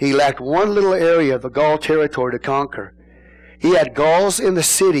 He lacked one little area of the Gaul territory to conquer. He had Gauls in the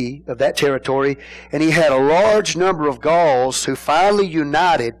city of that territory, and he had a large number of Gauls who finally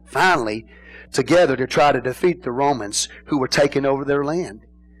united, together to try to defeat the Romans who were taking over their land.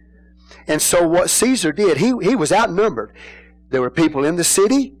 And so what Caesar did, he was outnumbered. There were people in the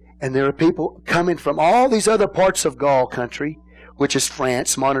city, and there were people coming from all these other parts of Gaul country, which is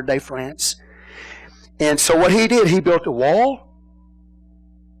France, modern-day France. And so what he did, he built a wall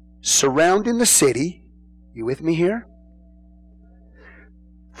surrounding the city. You with me here?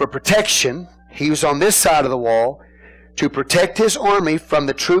 For protection, he was on this side of the wall to protect his army from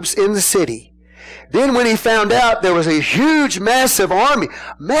the troops in the city. Then when he found out there was a huge, massive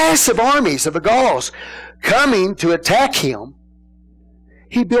armies of the Gauls coming to attack him,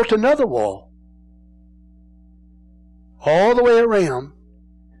 he built another wall all the way around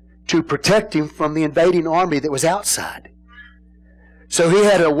to protect him from the invading army that was outside. So he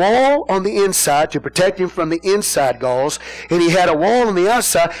had a wall on the inside to protect him from the inside Gauls, and he had a wall on the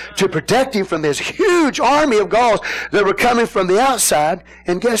outside to protect him from this huge army of Gauls that were coming from the outside.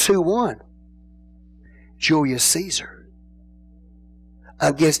 And guess who won? Julius Caesar.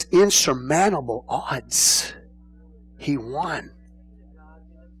 Against insurmountable odds, he won.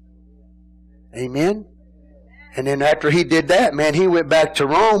 Amen? And then after he did that, man, he went back to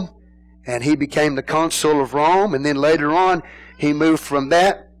Rome, and he became the consul of Rome, and then later on, he moved from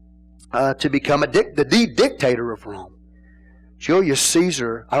that to become the dictator of Rome. Julius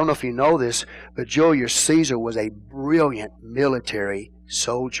Caesar, I don't know if you know this, but Julius Caesar was a brilliant military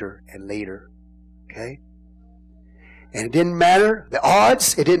soldier and leader. Okay? And it didn't matter the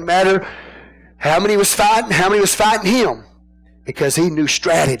odds. It didn't matter how many was fighting him. Because he knew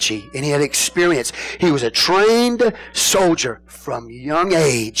strategy and he had experience. He was a trained soldier from young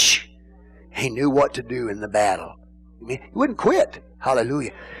age. He knew what to do in the battle. He wouldn't quit.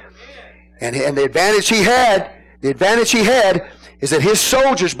 Hallelujah. And the advantage he had is that his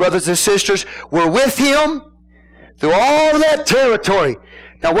soldiers, brothers and sisters, were with him through all of that territory.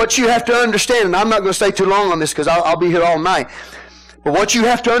 Now what you have to understand, and I'm not going to stay too long on this because I'll be here all night. But what you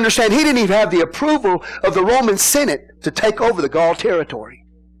have to understand, he didn't even have the approval of the Roman Senate to take over the Gaul territory.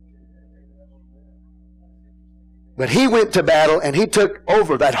 But he went to battle and he took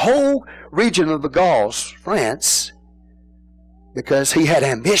over that whole region of the Gauls, France, because he had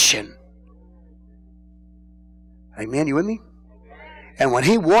ambition. Amen, you with me? And when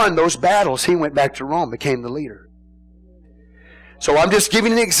he won those battles, he went back to Rome, became the leader. So I'm just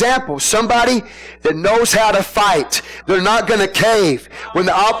giving an example. Somebody that knows how to fight. They're not going to cave. When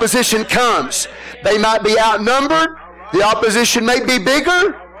the opposition comes, they might be outnumbered. The opposition may be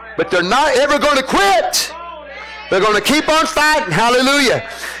bigger, but they're not ever going to quit. They're going to keep on fighting. Hallelujah.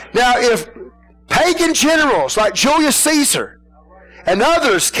 Now, if pagan generals like Julius Caesar and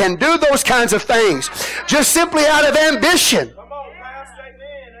others can do those kinds of things just simply out of ambition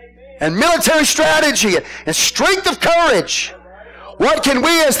and military strategy and strength of courage, what can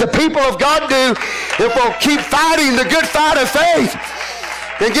we as the people of God do if we'll keep fighting the good fight of faith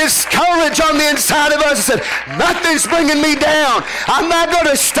and get courage on the inside of us and say, nothing's bringing me down. I'm not going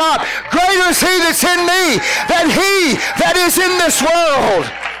to stop. Greater is He that's in me than he that is in this world.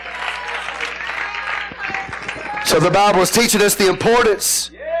 So the Bible is teaching us the importance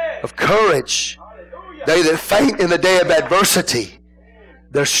of courage. They that faint in the day of adversity,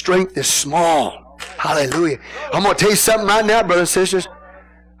 their strength is small. Hallelujah. I'm going to tell you something right now, brothers and sisters.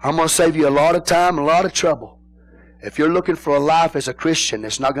 I'm going to save you a lot of time, a lot of trouble. If you're looking for a life as a Christian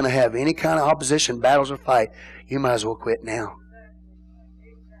that's not going to have any kind of opposition, battles, or fight, you might as well quit now.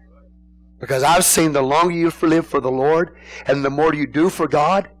 Because I've seen the longer you live for the Lord and the more you do for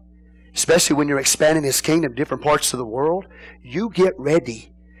God, especially when you're expanding His kingdom in different parts of the world, you get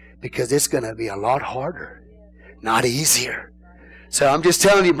ready because it's going to be a lot harder, not easier. So I'm just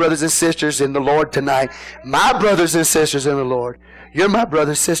telling you, brothers and sisters in the Lord tonight, my brothers and sisters in the Lord, you're my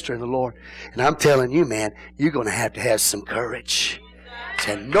brother and sister in the Lord. And I'm telling you, man, you're going to have some courage.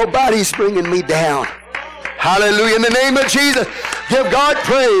 Say, nobody's bringing me down. Hallelujah. In the name of Jesus, give God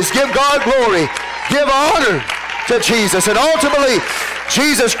praise, give God glory, give honor to Jesus. And ultimately,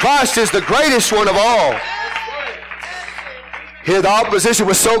 Jesus Christ is the greatest one of all. Here, the opposition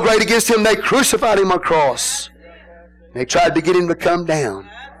was so great against Him, they crucified Him on a cross. They tried to get Him to come down.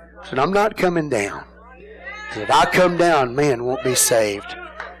 He said, I'm not coming down. If I come down, man won't be saved.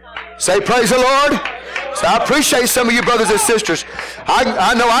 Say, praise the Lord. So I appreciate some of you brothers and sisters.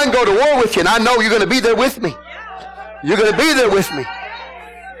 I know I can go to war with you, and I know you're going to be there with me. You're going to be there with me.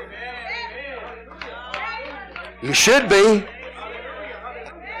 You should be.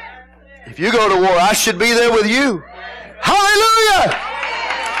 If you go to war, I should be there with you. Hallelujah!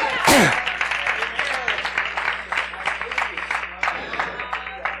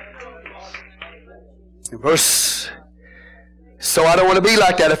 Verse, so I don't want to be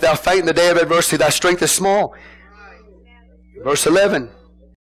like that. If thou faint in the day of adversity, thy strength is small. Verse 11.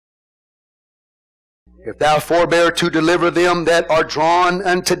 If thou forbear to deliver them that are drawn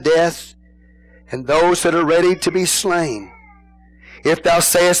unto death, and those that are ready to be slain. If thou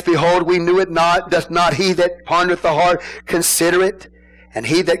sayest, Behold, we knew it not, doth not he that pondereth the heart consider it? And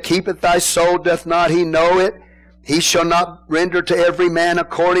he that keepeth thy soul, doth not he know it? He shall not render to every man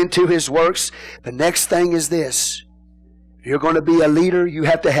according to his works. The next thing is this. If you're going to be a leader, you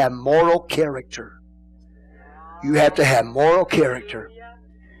have to have moral character. You have to have moral character.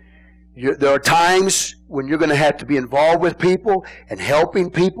 There are times when you're going to have to be involved with people and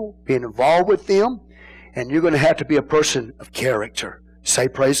helping people, being involved with them, and you're going to have to be a person of character. Say,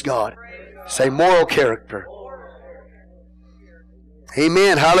 praise God. Say, moral character.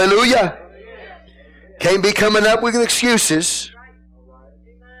 Amen. Hallelujah. Can't be coming up with excuses.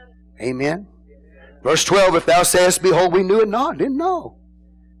 Amen. Verse 12, if thou sayest, Behold, we knew it not. Didn't know.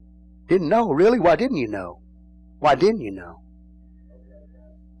 Didn't know. Really? Why didn't you know? Why didn't you know?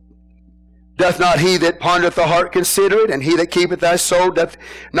 Doth not he that pondereth the heart consider it? And he that keepeth thy soul, doth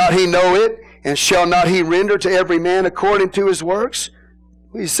not he know it? And shall not he render to every man according to his works?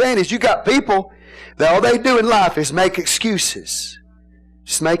 What he's saying is, you got people that all they do in life is make excuses.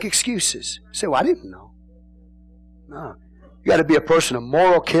 Just make excuses. You say, well, I didn't know. No. You got to be a person of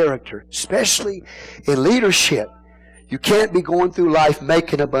moral character, especially in leadership. You can't be going through life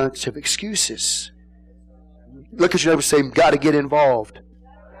making a bunch of excuses. Look at your neighbor and say, you've got to get involved.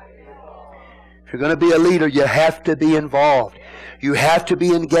 If you're going to be a leader, you have to be involved. You have to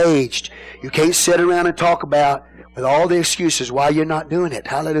be engaged. You can't sit around and talk about with all the excuses why you're not doing it.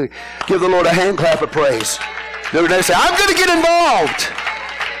 Hallelujah. Give the Lord a hand clap of praise. The other day say, I'm going to get involved.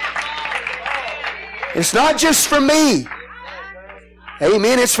 It's not just for me.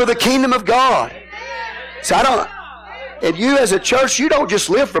 Amen. It's for the kingdom of God. So and you as a church, you don't just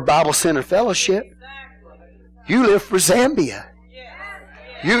live for Bible Center Fellowship. You live for Zambia.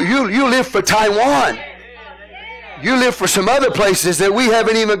 You live for Taiwan. You live for some other places that we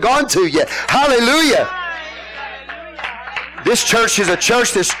haven't even gone to yet. Hallelujah. This church is a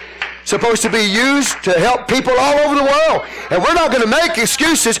church that's supposed to be used to help people all over the world. And we're not going to make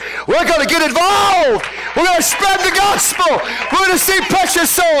excuses. We're going to get involved. We're going to spread the gospel. We're going to see precious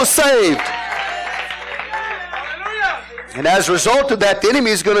souls saved. And as a result of that, the enemy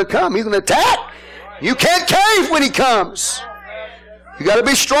is going to come. He's going to attack. You can't cave when he comes. You got to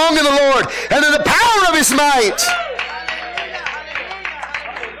be strong in the Lord and in the power of his might.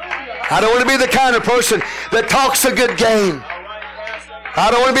 I don't want to be the kind of person that talks a good game. I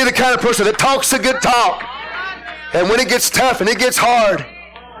don't want to be the kind of person that talks a good talk. And when it gets tough and it gets hard,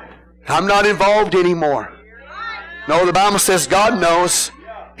 I'm not involved anymore. No, the Bible says God knows.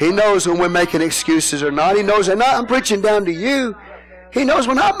 He knows when we're making excuses or not. He knows, and I'm preaching down to you. He knows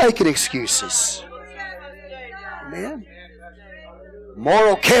we're not making excuses. Amen.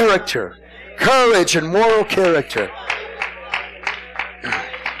 Moral character. Courage and moral character.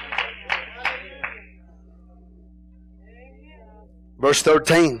 Verse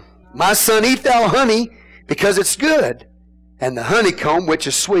 13. My son, eat thou honey, because it's good, and the honeycomb which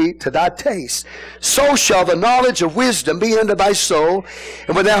is sweet to thy taste. So shall the knowledge of wisdom be unto thy soul,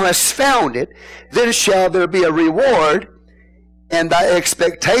 and when thou hast found it, then shall there be a reward, and thy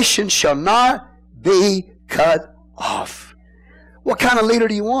expectation shall not be cut off. What kind of leader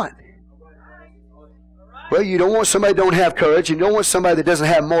do you want? Well, you don't want somebody that don't have courage. You don't want somebody that doesn't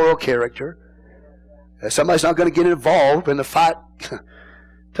have moral character. Somebody's not going to get involved when the fight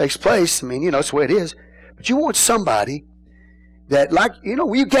takes place. I mean, it's the way it is. But you want somebody that,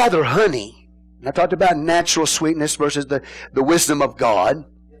 when you gather honey, and I talked about natural sweetness versus the wisdom of God.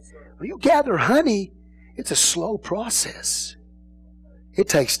 When you gather honey, it's a slow process. It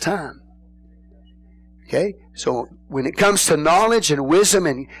takes time. Okay? So when it comes to knowledge and wisdom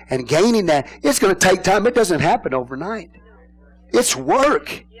and gaining that, it's going to take time. It doesn't happen overnight. It's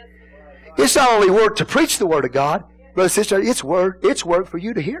work. It's not only work to preach the Word of God, brother, sister, it's work for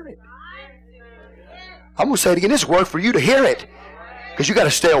you to hear it. I'm going to say it again. It's work for you to hear it. Because you got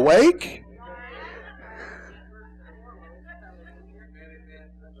to stay awake.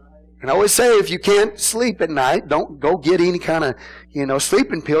 And I always say, if you can't sleep at night, don't go get any kind of,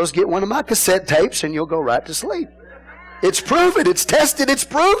 sleeping pills. Get one of my cassette tapes and you'll go right to sleep. It's proven. It's tested. It's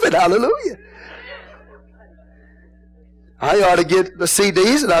proven. Hallelujah. I ought to get the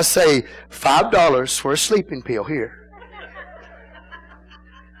CDs and I say, $5 for a sleeping pill here.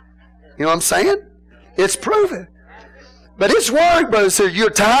 You know what I'm saying? It's proven. But it's work, brother. So you're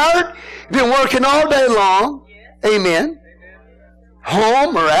tired. You've been working all day long. Amen.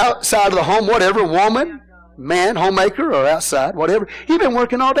 Home or outside of the home, whatever, woman, man, homemaker, or outside, whatever. You've been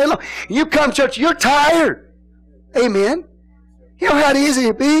working all day long. You come to church, you're tired. Amen. You know how easy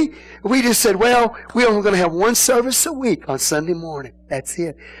it'd be? We just said, well, we're only going to have one service a week on Sunday morning. That's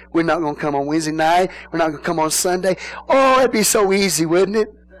it. We're not going to come on Wednesday night. We're not going to come on Sunday. Oh, it'd be so easy, wouldn't it?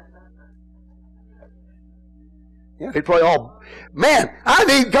 Yeah, they'd probably all, man, I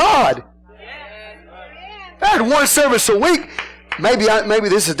need God. If I had one service a week, maybe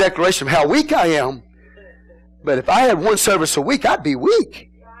this is a declaration of how weak I am. But if I had one service a week, I'd be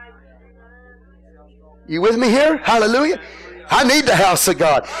weak. You with me here? Hallelujah. I need the house of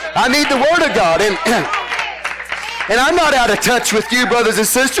God. I need the Word of God. And I'm not out of touch with you, brothers and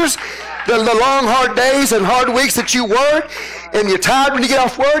sisters. The long, hard days and hard weeks that you work, and you're tired when you get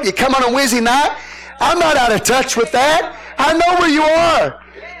off work, you come on a Wednesday night. I'm not out of touch with that. I know where you are.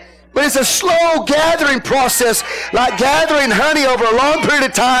 But it's a slow gathering process, like gathering honey over a long period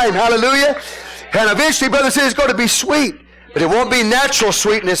of time. Hallelujah. And eventually, brothers and sisters, it's going to be sweet. But it won't be natural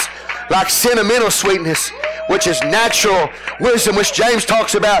sweetness like sentimental sweetness, which is natural wisdom, which James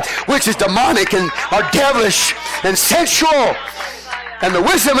talks about, which is demonic and or devilish and sensual. And the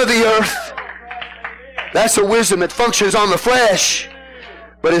wisdom of the earth, that's a wisdom that functions on the flesh.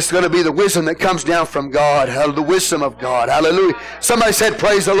 But it's going to be the wisdom that comes down from God. The wisdom of God. Hallelujah. Somebody said,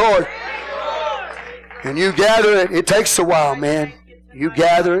 praise the Lord. And you gather it. It takes a while, man. You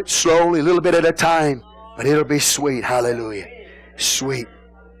gather it slowly, a little bit at a time. But it'll be sweet. Hallelujah. Sweet.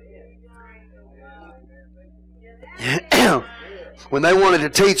 When they wanted to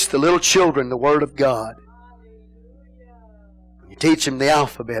teach the little children the Word of God, you teach them the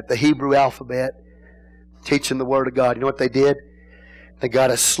alphabet, the Hebrew alphabet, teach them the Word of God. You know what they did? They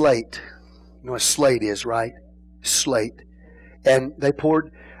got a slate. You know what a slate is, right? Slate. And they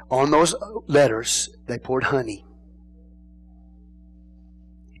poured, on those letters, they poured honey.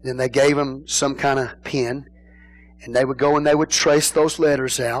 Then they gave them some kind of pen, and they would go and they would trace those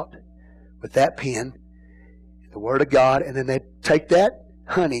letters out with that pen, the Word of God, and then they'd take that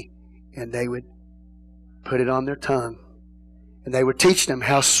honey and they would put it on their tongue. And they would teach them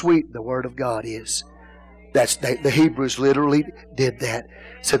how sweet the Word of God is. The Hebrews literally did that.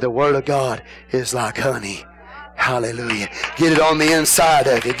 Said the Word of God is like honey. Hallelujah. Get it on the inside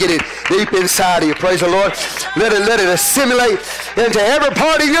of you. Get it deep inside of you. Praise the Lord. Let it assimilate into every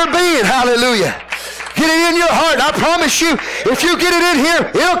part of your being. Hallelujah. Get it in your heart. I promise you, if you get it in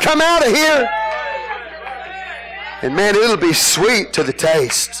here, it'll come out of here. And man, it'll be sweet to the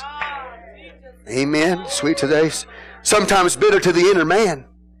taste. Amen. Sweet to the taste. Sometimes bitter to the inner man.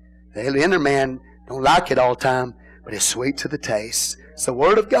 The inner man don't like it all the time, but it's sweet to the taste. It's the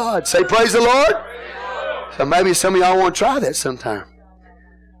Word of God. Say, praise the Lord. So maybe some of y'all want to try that sometime.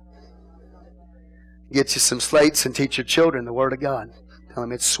 Get you some slates and teach your children the Word of God. Tell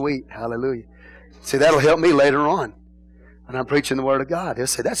them it's sweet. Hallelujah. See, that'll help me later on when I'm preaching the Word of God. They'll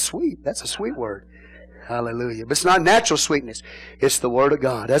say, that's sweet. That's a sweet word. Hallelujah. But it's not natural sweetness. It's the Word of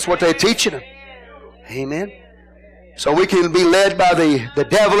God. That's what they're teaching them. Amen. So we can be led by the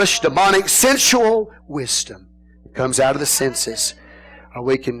devilish, demonic, sensual wisdom that comes out of the senses. Or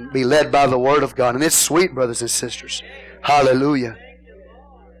we can be led by the Word of God. And it's sweet, brothers and sisters. Hallelujah.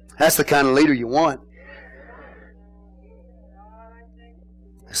 That's the kind of leader you want.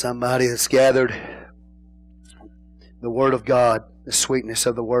 Somebody that's gathered the Word of God, the sweetness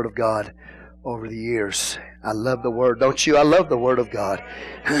of the Word of God over the years. I love the Word. Don't you? I love the Word of God.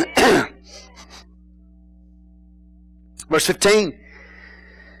 Verse 15.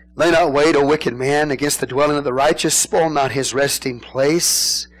 Lay not wait, O wicked man, against the dwelling of the righteous. Spoil not his resting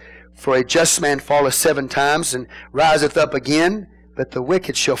place. For a just man falleth 7 times and riseth up again, but the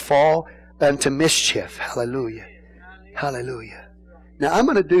wicked shall fall unto mischief. Hallelujah. Hallelujah. Now I'm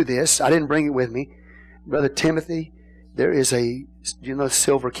going to do this. I didn't bring it with me. Brother Timothy, there is a,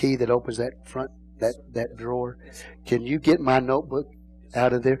 silver key that opens that front, that drawer. Can you get my notebook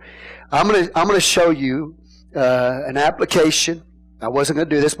out of there? I'm going to show you an application. I wasn't going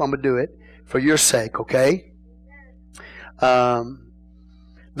to do this, but I'm going to do it for your sake, okay?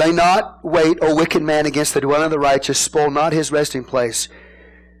 Lay not wait, O wicked man, against the dwelling of the righteous. Spoil not his resting place.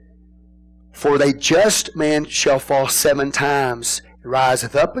 For the just man shall fall 7 times,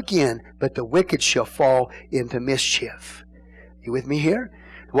 riseth up again, but the wicked shall fall into mischief. You with me here?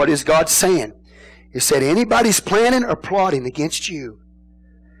 What is God saying? He said, anybody's planning or plotting against you,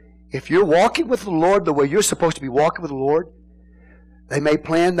 if you're walking with the Lord the way you're supposed to be walking with the Lord, they may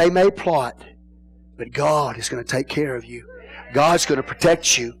plan, they may plot, but God is going to take care of you. God's going to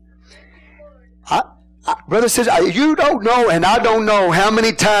protect you. Brother says, you don't know, and I don't know how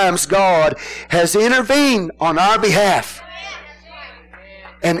many times God has intervened on our behalf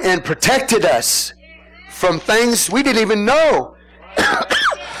and protected us from things we didn't even know.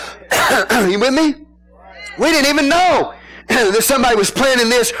 Are you with me? We didn't even know that somebody was planning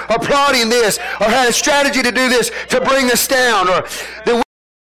this or plotting this or had a strategy to do this to bring us down, or the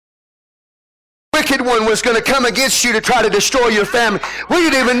wicked one was going to come against you to try to destroy your family. We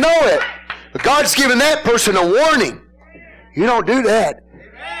didn't even know it. But God's given that person a warning. You don't do that.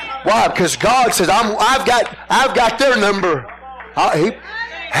 Why? Because God says, I've got their number.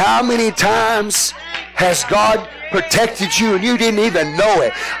 How many times has God protected you and you didn't even know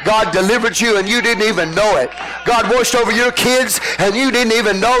it? God delivered you and you didn't even know it. God watched over your kids and you didn't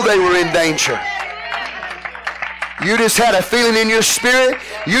even know they were in danger. You just had a feeling in your spirit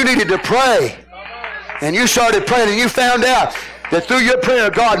you needed to pray. And you started praying and you found out that through your prayer,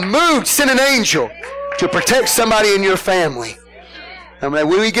 God moved, sent an angel to protect somebody in your family. I mean,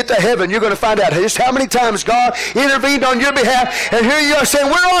 when we get to heaven, you're going to find out just how many times God intervened on your behalf. And here you are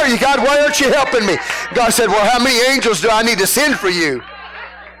saying, where are you, God? Why aren't you helping me? God said, well, how many angels do I need to send for you?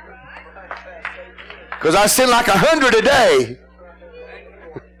 Because I send like 100 a day.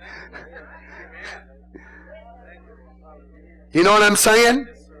 You know what I'm saying?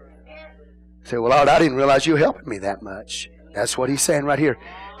 Say, well, Lord, I didn't realize you were helping me that much. That's what he's saying right here.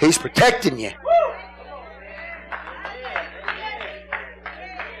 He's protecting you.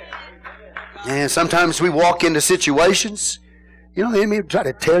 And sometimes we walk into situations, you know, the enemy will try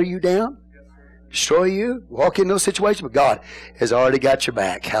to tear you down, destroy you, walk in those situations, but God has already got your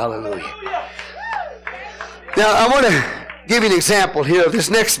back. Hallelujah. Now, I want to give you an example here of this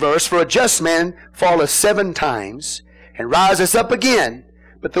next verse. For a just man falleth 7 times and riseth up again,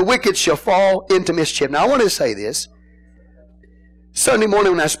 but the wicked shall fall into mischief. Now, I want to say this. Sunday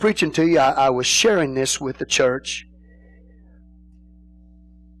morning when I was preaching to you, I was sharing this with the church.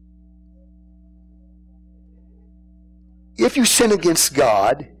 If you sin against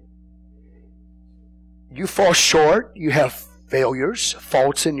God, you fall short, you have failures,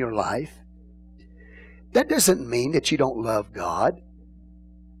 faults in your life. That doesn't mean that you don't love God.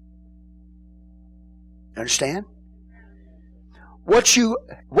 Understand? What you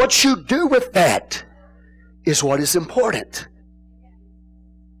do with that is what is important.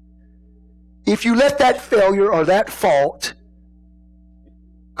 If you let that failure or that fault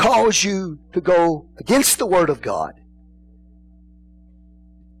cause you to go against the Word of God,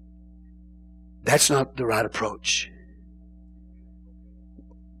 that's not the right approach.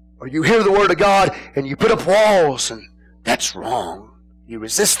 Or you hear the Word of God and you put up walls, and that's wrong. You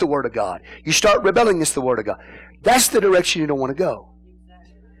resist the Word of God. You start rebelling against the Word of God. That's the direction you don't want to go.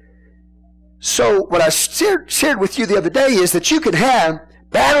 So what I shared with you the other day is that you can have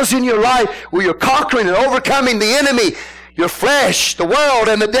battles in your life where you're conquering and overcoming the enemy, your flesh, the world,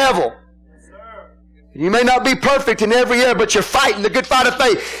 and the devil. You may not be perfect in every area, but you're fighting the good fight of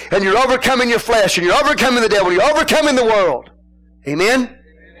faith, and you're overcoming your flesh, and you're overcoming the devil, and you're overcoming the world. Amen? Amen.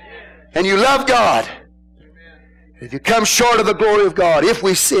 And you love God. Amen. If you come short of the glory of God, if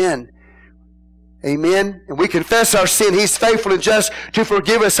we sin, amen, and we confess our sin, He's faithful and just to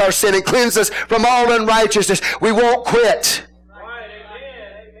forgive us our sin and cleanse us from all unrighteousness. We won't quit.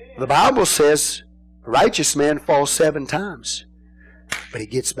 The Bible says a righteous man falls 7 times, but he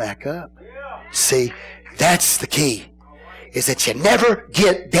gets back up. See, that's the key, is that you never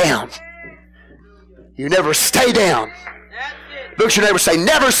get down. You never stay down. Look at your neighbor, say,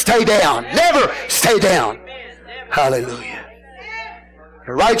 never stay down. Never stay down. Hallelujah.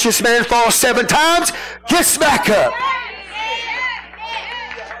 A righteous man falls 7 times, gets back up.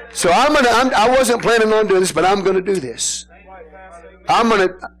 So I wasn't planning on doing this, but I'm going to do this.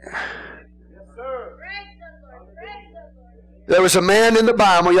 There was a man in the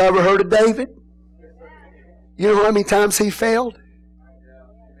Bible, you ever heard of David? You know how many times he failed?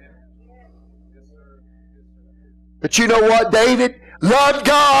 But you know what? David loved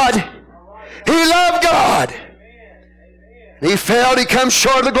God. He loved God. He failed. He comes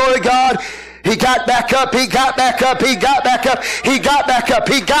short of the glory of God. He got back up. He got back up. He got back up. He got back up.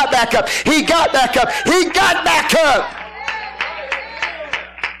 He got back up. He got back up. He got back up.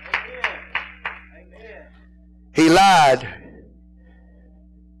 He lied.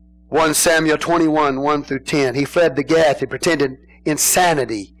 1 Samuel 21, 1 through 10. He fled to Gath. He pretended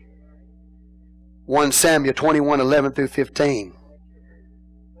insanity. 1 Samuel 21, 11 through 15.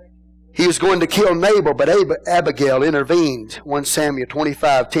 He was going to kill Nabal, but Abigail intervened. 1 Samuel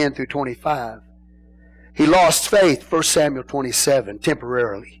 25, 10 through 25. He lost faith. 1 Samuel 27,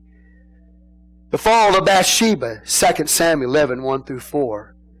 temporarily. The fall of Bathsheba. 2 Samuel 11, 1 through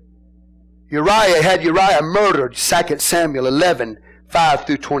 4. Uriah had Uriah murdered, 2 Samuel 11, 5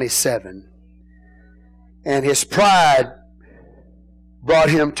 through 27. And his pride brought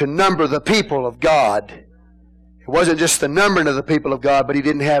him to number the people of God. It wasn't just the numbering of the people of God, but he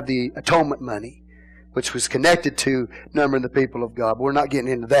didn't have the atonement money, which was connected to numbering the people of God. But we're not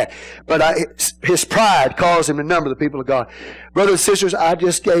getting into that. But his pride caused him to number the people of God. Brothers and sisters, I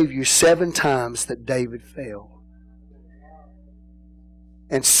just gave you 7 times that David failed.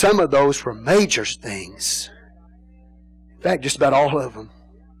 And some of those were major things. In fact, just about all of them.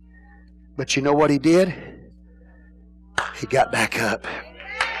 But you know what he did? He got back up.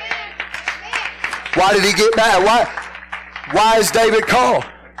 Why did he get back? Why is David called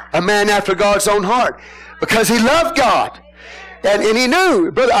a man after God's own heart? Because he loved God. And he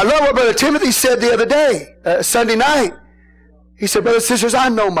knew. I love what Brother Timothy said the other day, Sunday night. He said, brothers and sisters, I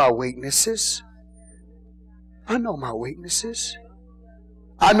know my weaknesses. I know my weaknesses.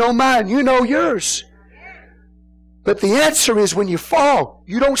 I know mine. You know yours. But the answer is when you fall,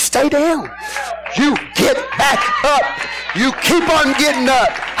 you don't stay down. You get back up. You keep on getting up.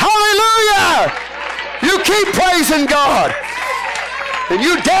 Hallelujah! You keep praising God. And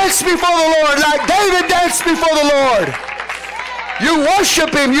you dance before the Lord like David danced before the Lord. You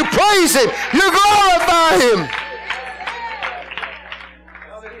worship Him. You praise Him. You glorify Him.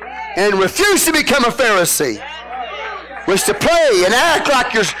 And refuse to become a Pharisee. Was to pray and act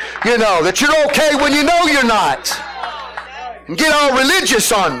like that you're okay when you know you're not. And get all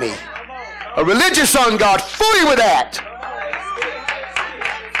religious on me. Or religious on God. Fully with that.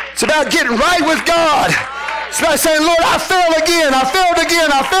 It's about getting right with God. It's about saying, Lord, I failed again. I failed again.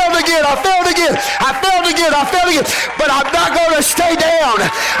 I failed again. I failed again. I failed again. I failed again. But I'm not going to stay down.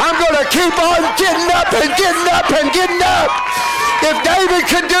 I'm going to keep on getting up and getting up and getting up. If David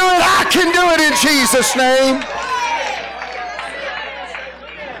can do it, I can do it in Jesus' name.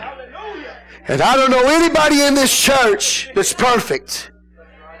 And I don't know anybody in this church that's perfect.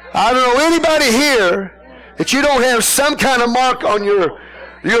 I don't know anybody here that you don't have some kind of mark on your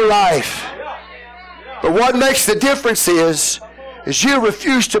life. But what makes the difference is you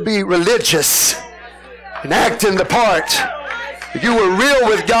refuse to be religious and act in the part. You were real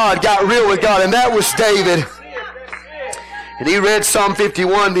with God, got real with God, and that was David. And he read Psalm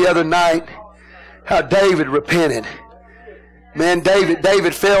 51 the other night, how David repented. Man,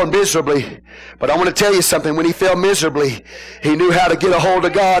 David failed miserably. But I want to tell you something. When he failed miserably, he knew how to get a hold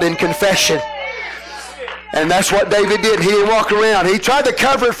of God in confession. And that's what David did. He didn't walk around. He tried to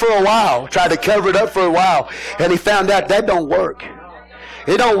cover it for a while. Tried to cover it up for a while. And he found out that don't work.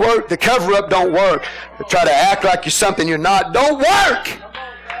 It don't work. The cover up don't work. To try to act like you're something you're not don't work.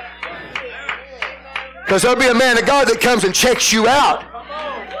 Because there'll be a man of God that comes and checks you out.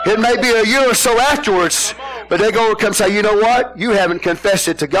 It may be a year or so afterwards. But they're going to come say, you know what? You haven't confessed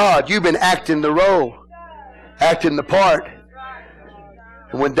it to God. You've been acting the role. Acting the part.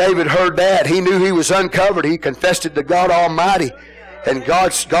 And when David heard that, he knew he was uncovered. He confessed it to God Almighty. And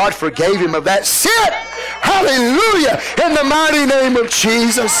God forgave him of that sin. Hallelujah! In the mighty name of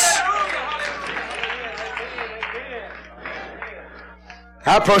Jesus.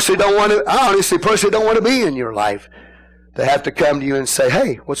 I honestly don't want to be in your life. To have to come to you and say,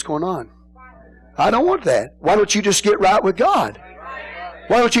 hey, what's going on? I don't want that. Why don't you just get right with God?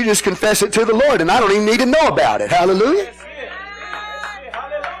 Why don't you just confess it to the Lord? And I don't even need to know about it. Hallelujah.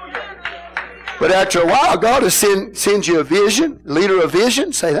 But after a while, God will send you a vision, leader of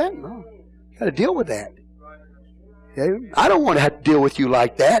vision. Say that. No, you got to deal with that. I don't want to have to deal with you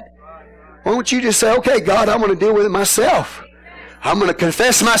like that. Why don't you just say, okay, God, I'm going to deal with it myself. I'm going to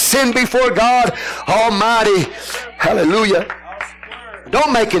confess my sin before God Almighty. Hallelujah.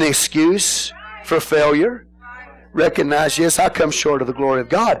 Don't make an excuse for failure. Recognize, yes, I come short of the glory of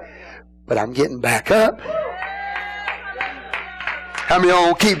God, but I'm getting back up. How many of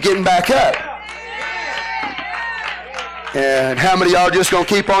y'all keep getting back up? And how many of y'all just going to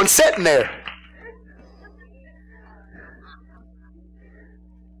keep on sitting there?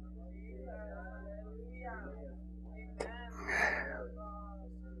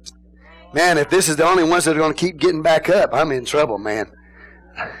 Man, if this is the only ones that are going to keep getting back up, I'm in trouble, man.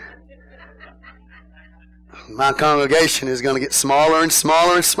 My congregation is going to get smaller and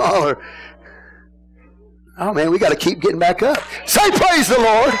smaller and smaller. Oh, man, we got to keep getting back up. Say praise the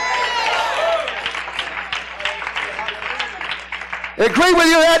Lord. Agree with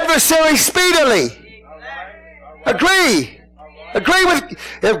your adversary speedily. Agree. Agree with,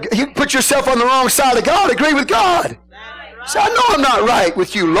 if you put yourself on the wrong side of God, agree with God. Say, I know I'm not right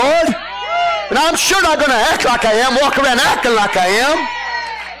with you, Lord. And I'm sure not going to act like I am, walk around acting like I am.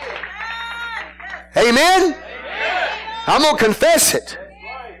 Amen? I'm going to confess it.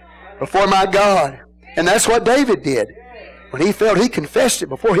 before my God. And that's what David did. When he felt, he confessed it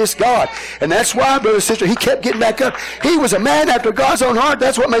before his God. And that's why, brother and sister, he kept getting back up. He was a man after God's own heart.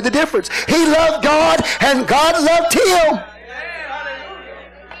 That's what made the difference. He loved God, and God loved him.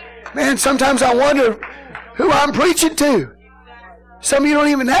 Man, sometimes I wonder who I'm preaching to. Some of you don't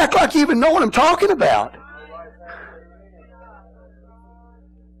even act like you even know what I'm talking about.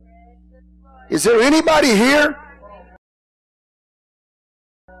 Is there anybody here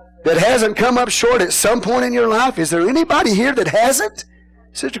that hasn't come up short at some point in your life? Is there anybody here that hasn't?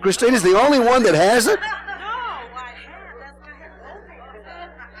 Sister Christine is the only one that hasn't.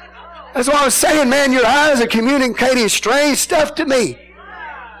 That's why I was saying, man, your eyes are communicating strange stuff to me.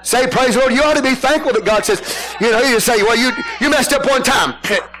 Say, praise the Lord. You ought to be thankful that God says, you just say, well, you messed up one time.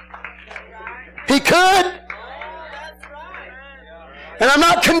 He could. And I'm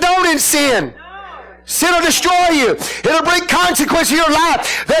not condoning sin. Sin will destroy you. It'll bring consequences in your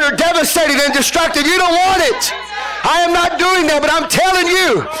life that are devastating and destructive. You don't want it. I am not doing that, but I'm telling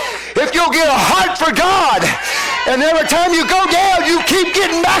you, if you'll get a heart for God, and every time you go down, you keep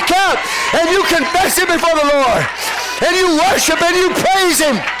getting back up, and you confess it before the Lord, and you worship and you praise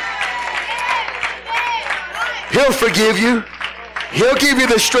Him, He'll forgive you. He'll give you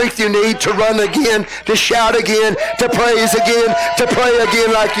the strength you need to run again, to shout again, to praise again, to pray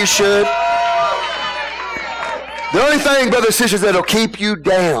again like you should. The only thing, brothers and sisters, that'll keep you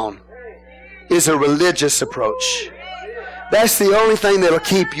down is a religious approach. That's the only thing that'll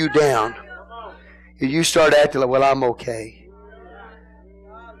keep you down. If you start acting like, well, I'm okay.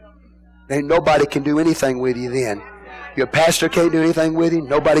 Ain't nobody can do anything with you then. Your pastor can't do anything with you.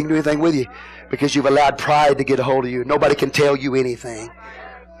 Nobody can do anything with you because you've allowed pride to get a hold of you. Nobody can tell you anything.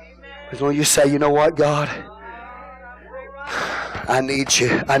 Because when you say, you know what, God? I need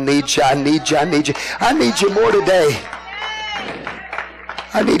you. I need you. I need you. I need you. I need you more today.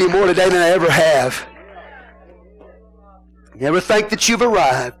 I need you more today than I ever have. You ever think that you've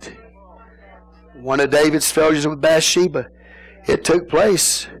arrived? One of David's failures with Bathsheba, it took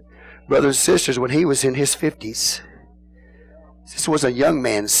place, brothers and sisters, when he was in his 50s. This was a young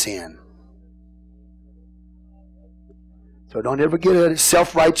man's sin. So don't ever get a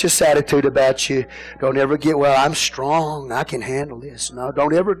self-righteous attitude about you. Don't ever get, well, I'm strong. I can handle this. No,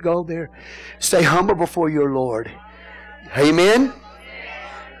 don't ever go there. Stay humble before your Lord. Amen?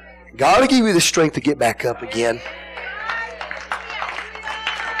 God will give you the strength to get back up again.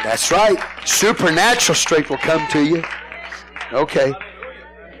 That's right. Supernatural strength will come to you. Okay.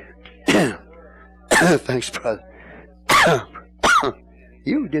 Thanks, brother.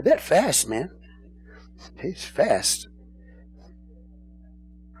 You did that fast, man. It's fast.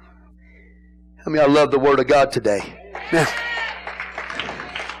 How many of y'all love the Word of God today? Now,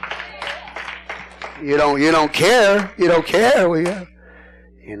 you don't care. You don't care.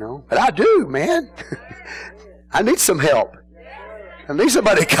 But I do, man. I need some help. I need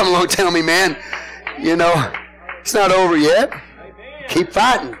somebody to come along and tell me, man, it's not over yet. Keep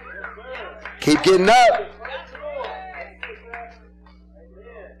fighting. Keep getting up.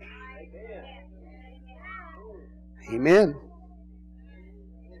 Amen.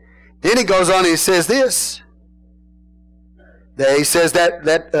 Then he goes on and he says this. He says that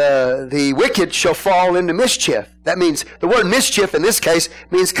the wicked shall fall into mischief. That means, the word mischief in this case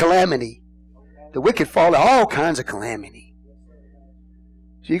means calamity. The wicked fall into all kinds of calamity.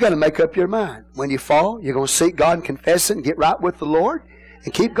 So you got to make up your mind. When you fall, you're going to seek God and confess it and get right with the Lord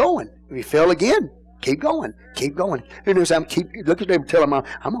and keep going. If you fail again, keep going. Keep going. Look at them, tell them, I'm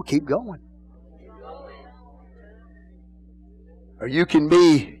going to keep going. Or you can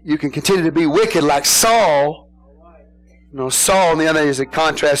continue to be wicked like Saul. Saul, on the other hand, is a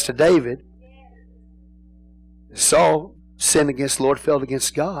contrast to David. Saul sinned against the Lord, failed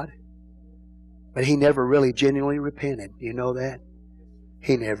against God. But he never really genuinely repented. Do you know that?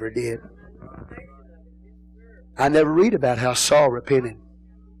 He never did. I never read about how Saul repented.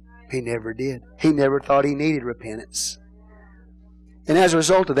 He never did. He never thought he needed repentance. And as a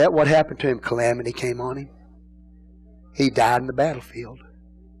result of that, what happened to him? Calamity came on him. He died in the battlefield.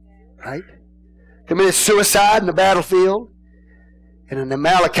 Right? Committed suicide in the battlefield. And an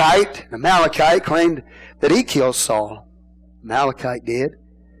Amalekite claimed that he killed Saul. Amalekite did.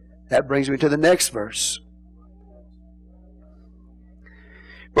 That brings me to the next verse.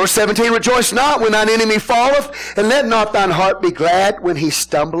 Verse 17, rejoice not when thine enemy falleth, and let not thine heart be glad when he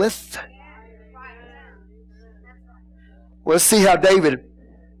stumbleth. Well, let's see how David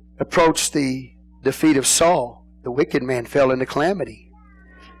approached the defeat of Saul. The wicked man fell into calamity.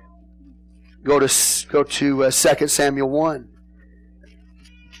 Go to 2 Samuel 1.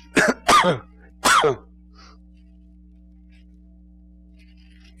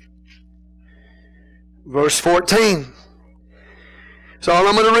 Verse 14. So all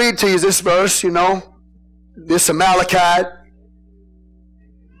I'm going to read to you is this verse, This Amalekite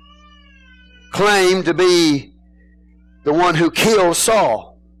claimed to be the one who killed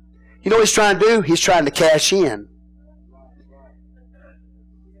Saul. You know what he's trying to do? He's trying to cash in.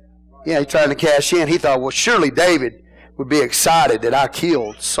 Yeah, he's trying to cash in. He thought, well, surely David would be excited that I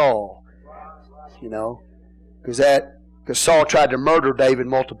killed Saul. Because Saul tried to murder David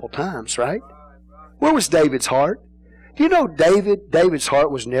multiple times, right? Where was David's heart? Do you know David's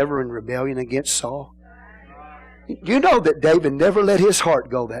heart was never in rebellion against Saul? Do you know that David never let his heart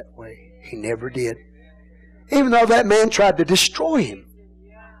go that way? He never did. Even though that man tried to destroy him.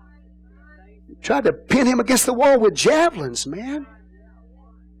 Tried to pin him against the wall with javelins, man.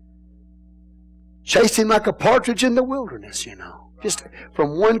 Chased him like a partridge in the wilderness, Just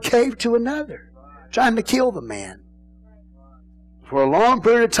from one cave to another. Trying to kill the man. For a long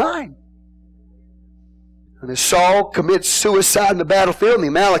period of time. And as Saul commits suicide in the battlefield, and the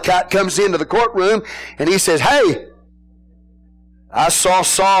Amalekite comes into the courtroom, and he says, hey, I saw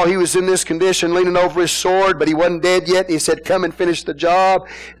Saul. He was in this condition, leaning over his sword, but he wasn't dead yet. And he said, come and finish the job.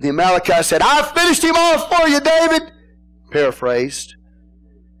 The Amalekite said, I finished him off for you, David. Paraphrased.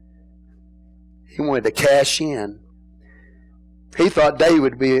 He wanted to cash in. He thought David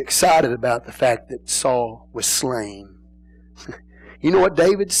would be excited about the fact that Saul was slain. You know what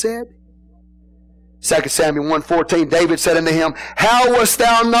David said? 2 Samuel 1:14, David said unto him, how wast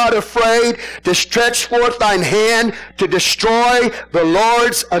thou not afraid to stretch forth thine hand to destroy the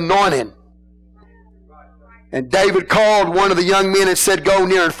Lord's anointed? And David called one of the young men and said, go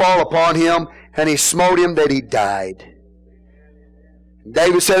near and fall upon him. And he smote him that he died.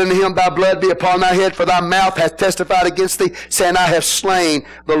 David said unto him, thy blood be upon thy head, for thy mouth hath testified against thee, saying, I have slain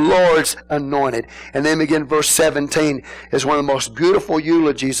the Lord's anointed. And then again, verse 17 is one of the most beautiful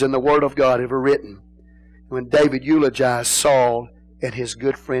eulogies in the Word of God ever written. When David eulogized Saul and his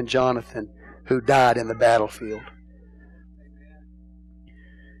good friend Jonathan, who died in the battlefield.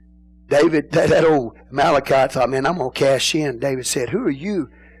 David, that old Amalekite thought, man, I'm going to cash in. David said, who are you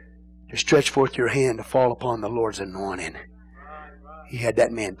to stretch forth your hand to fall upon the Lord's anointing? He had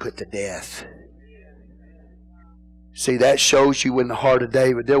that man put to death. See, that shows you in the heart of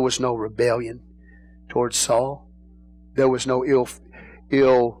David, there was no rebellion towards Saul. There was no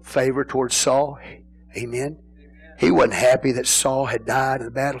ill favor towards Saul. Amen. He wasn't happy that Saul had died in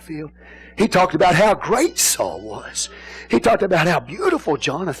the battlefield. He talked about how great Saul was. He talked about how beautiful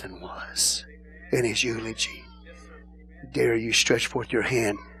Jonathan was in his eulogy. Dare you stretch forth your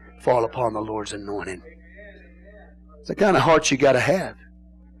hand, fall upon the Lord's anointing. It's the kind of heart you got to have.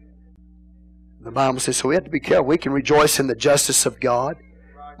 The Bible says, so we have to be careful. We can rejoice in the justice of God.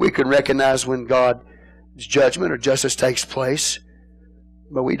 We can recognize when God's judgment or justice takes place.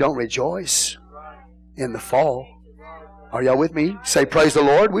 But we don't rejoice in the fall. Are y'all with me? Say, praise the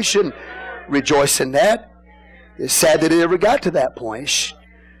Lord. We shouldn't rejoice in that. It's sad that it ever got to that point. It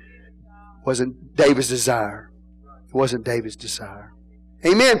wasn't David's desire. It wasn't David's desire.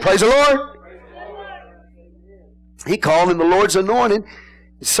 Amen. Praise the Lord. He called him the Lord's anointed.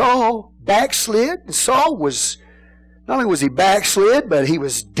 Saul backslid. And Saul was, not only was he backslid, but he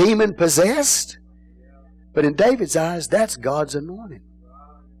was demon possessed. But in David's eyes, that's God's anointed.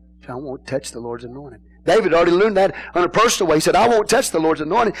 I won't touch the Lord's anointed. David already learned that on a personal way. He said, I won't touch the Lord's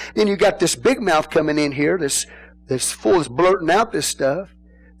anointed. Then you got this big mouth coming in here, this fool that's blurting out this stuff,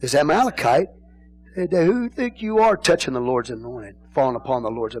 this Amalekite. Said, who think you are touching the Lord's anointed, falling upon the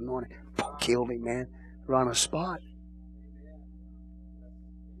Lord's anointed? Killed him, man. Right on the spot.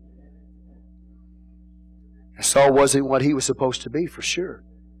 Saul wasn't what he was supposed to be, for sure.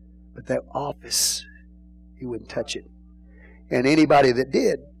 But that office, he wouldn't touch it. And anybody that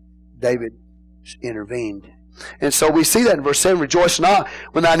did, David intervened. And so we see that in verse 7, rejoice not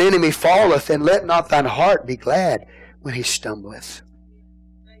when thine enemy falleth, and let not thine heart be glad when he stumbleth.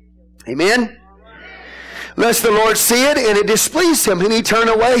 Amen? Lest the Lord see it, and it displease him, and he turn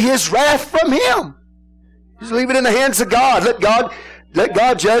away his wrath from him. Just leave it in the hands of God. Let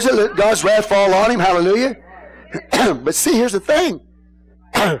God judge it. Let God's wrath fall on him. Hallelujah. But see, here's the thing.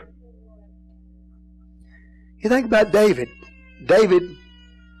 You think about David. David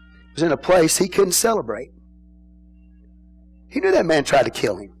was in a place he couldn't celebrate. He knew that man tried to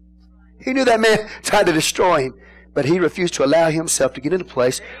kill him. He knew that man tried to destroy him. But he refused to allow himself to get in a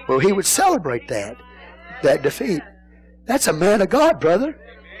place where he would celebrate that defeat. That's a man of God, brother.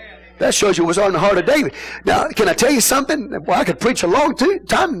 That shows you what was on the heart of David. Now, can I tell you something? Well, I could preach a long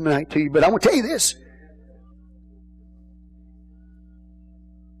time tonight to you, but I want to tell you this.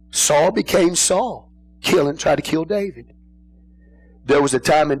 Saul became Saul. Tried to kill David. There was a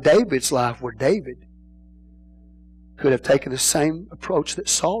time in David's life where David could have taken the same approach that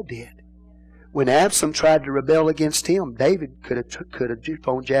Saul did. When Absalom tried to rebel against him, David could have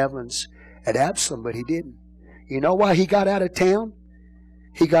thrown javelins at Absalom, but he didn't. You know why he got out of town?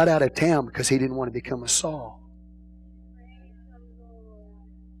 He got out of town because he didn't want to become a Saul.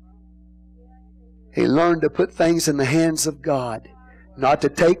 He learned to put things in the hands of God, not to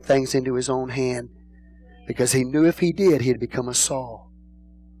take things into his own hand, because he knew if he did, he'd become a Saul.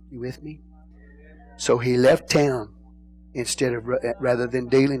 You with me? So he left town rather than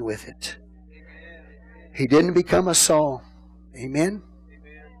dealing with it. He didn't become a Saul. Amen?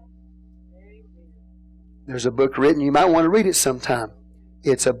 There's a book written, you might want to read it sometime.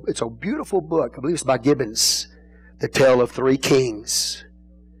 It's a beautiful book. I believe it's by Gibbons. The Tale of Three Kings.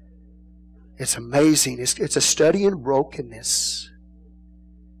 It's amazing. It's a study in brokenness.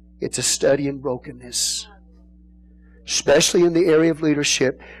 It's a study in brokenness. Especially in the area of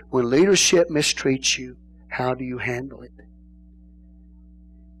leadership. When leadership mistreats you, how do you handle it?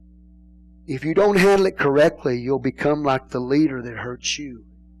 If you don't handle it correctly, you'll become like the leader that hurts you.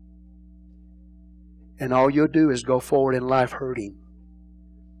 And all you'll do is go forward in life hurting.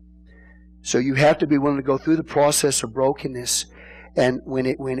 So you have to be willing to go through the process of brokenness. And when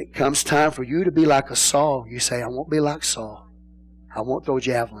it comes time for you to be like a Saul, you say, I won't be like Saul. I won't throw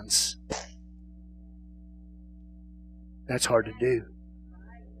javelins. That's hard to do.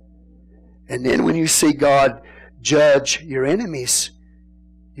 And then when you see God judge your enemies,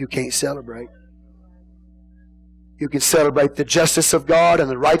 you can't celebrate. You can celebrate the justice of God and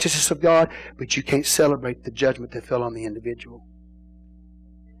the righteousness of God, but you can't celebrate the judgment that fell on the individual.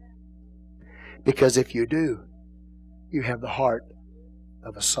 Because if you do, you have the heart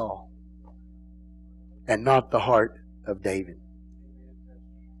of a Saul and not the heart of David.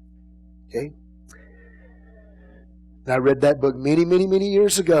 Okay? And I read that book many, many, many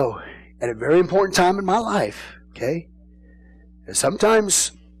years ago at a very important time in my life. Okay? And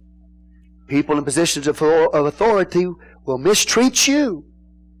sometimes people in positions of authority will mistreat you.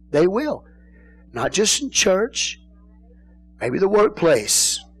 They will. Not just in church. Maybe the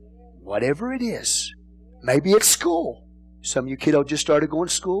workplace. Whatever it is. Maybe at school. Some of you kiddos just started going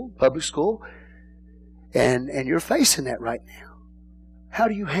to school, public school. And you're facing that right now. How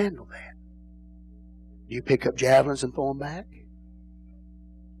do you handle that? Do you pick up javelins and throw them back?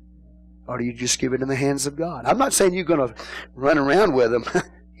 Or do you just give it in the hands of God? I'm not saying you're going to run around with them.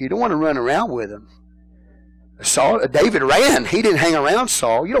 You don't want to run around with them. David ran. He didn't hang around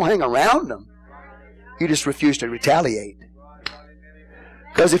Saul. You don't hang around him. You just refuse to retaliate.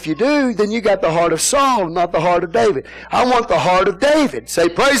 Because if you do, then you got the heart of Saul, not the heart of David. I want the heart of David. Say,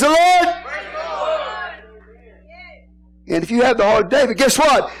 praise the Lord! Praise the Lord! And if you have the heart of David, guess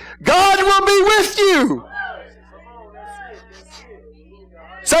what? God will be with you.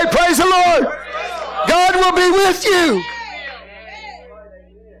 Say, praise the Lord! God will be with you.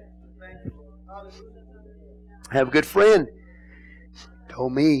 I have a good friend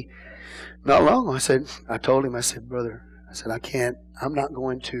told me not long ago, I told him, brother, I'm not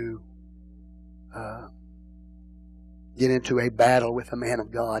going to get into a battle with a man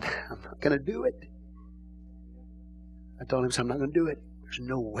of God. I'm not going to do it. I told him, I'm not going to do it. There's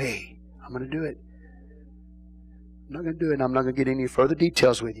no way I'm going to do it. I'm not going to do it, and I'm not going to get any further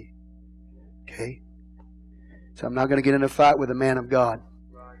details with you. Okay? So I'm not going to get in a fight with a man of God.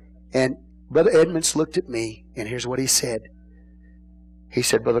 And Brother Edmonds looked at me, and here's what he said. He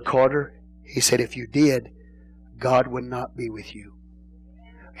said, Brother Carter, he said, if you did, God would not be with you.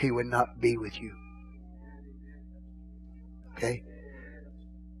 He would not be with you. Okay?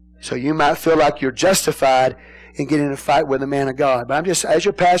 So you might feel like you're justified in getting in a fight with a man of God. But as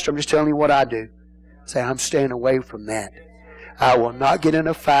your pastor, I'm just telling you what I do. Say, I'm staying away from that. I will not get in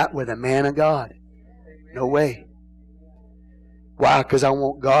a fight with a man of God. No way. Why? Because I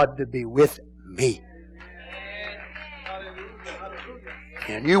want God to be with me.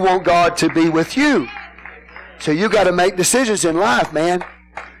 And you want God to be with you. So you got to make decisions in life, man.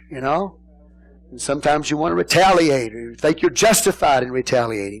 You know? And sometimes you want to retaliate, or you think you're justified in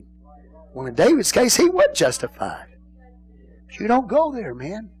retaliating. Well, in David's case, he was justified. But you don't go there,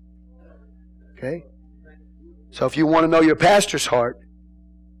 man. Okay? So if you want to know your pastor's heart,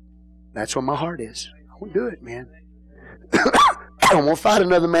 that's where my heart is. I won't do it, man. I don't want to fight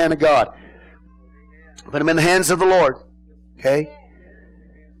another man of God. Put him in the hands of the Lord. Okay?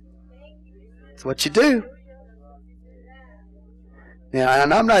 That's what you do. Now,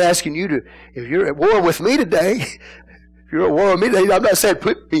 and I'm not asking you to, if you're at war with me today, if you're at war with me today, I'm not saying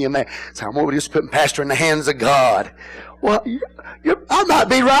put me in there. So I'm over just putting pastor in the hands of God. Well, I might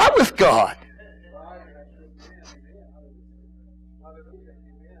be right with God.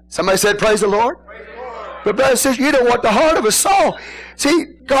 Somebody said, praise the Lord. Praise the Lord. But brother says, you know what the heart of a soul. See,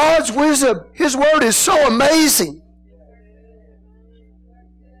 God's wisdom, His Word is so amazing.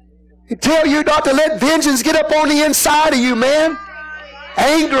 He tell you not to let vengeance get up on the inside of you, man.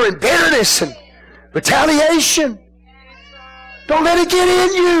 Anger and bitterness and retaliation. Don't let it get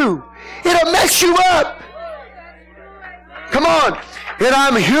in you. It'll mess you up. Come on. And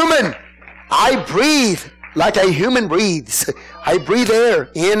I'm human. I breathe like a human breathes. I breathe air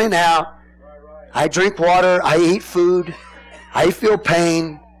in and out. I drink water. I eat food. I feel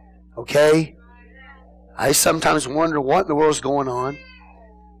pain. Okay? I sometimes wonder what in the world's going on.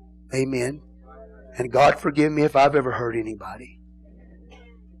 Amen. And God forgive me if I've ever hurt anybody.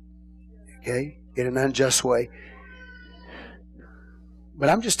 Okay? In an unjust way. But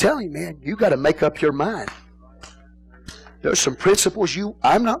I'm just telling you, man, you got to make up your mind. There's some principles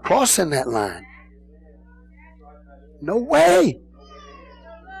I'm not crossing that line. No way.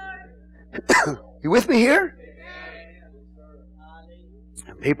 You with me here?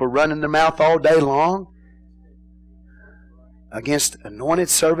 And people running their mouth all day long against anointed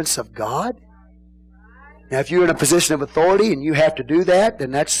servants of God. Now, if you're in a position of authority and you have to do that,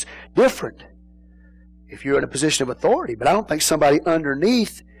 then that's different. If you're in a position of authority. But I don't think somebody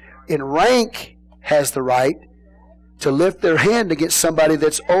underneath in rank has the right to lift their hand against somebody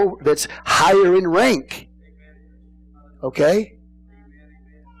that's higher in rank. Okay?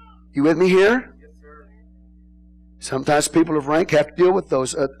 You with me here? Sometimes people of rank have to deal with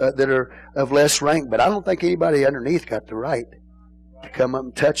those that are of less rank, but I don't think anybody underneath got the right to come up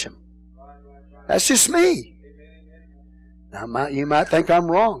and touch them. That's just me. Now, you might think I'm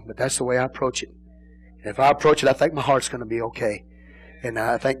wrong, but that's the way I approach it. And if I approach it, I think my heart's going to be okay. And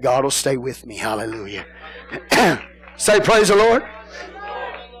I think God will stay with me. Hallelujah. Say praise the Lord.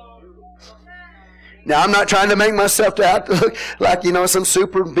 Now, I'm not trying to make myself out to look like, some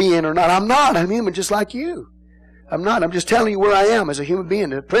super being or not. I'm not. I'm human just like you. I'm not. I'm just telling you where I am as a human being.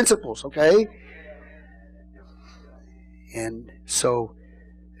 The principles, okay? And so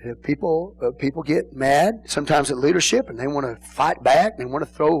people get mad sometimes at leadership, and they want to fight back. They want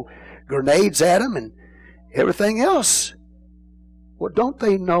to throw grenades at them and everything else. Well, don't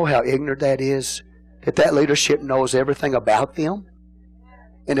they know how ignorant that is? That leadership knows everything about them?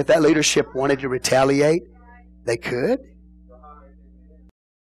 And if that leadership wanted to retaliate, they could.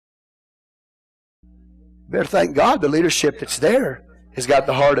 Better thank God the leadership that's there has got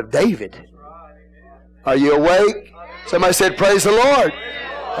the heart of David. Are you awake? Somebody said, praise the Lord.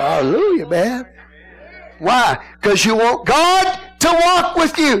 Hallelujah, man. Why? Because you want God to walk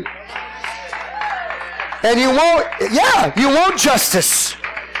with you. And you want justice.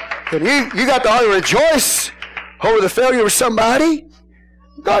 And you got the heart to rejoice over the failure of somebody.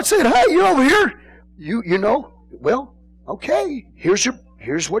 God said, hey, you're over here. Well, okay,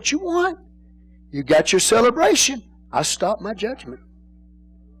 here's what you want. You got your celebration. I stopped my judgment.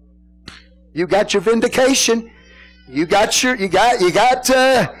 You got your vindication. You got the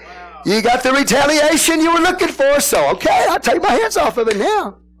retaliation you were looking for. So, okay, I'll take my hands off of it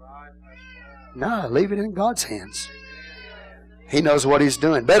now. No, leave it in God's hands. He knows what He's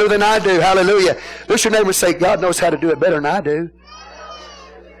doing. Better than I do. Hallelujah. Look your neighbor and say, God knows how to do it better than I do.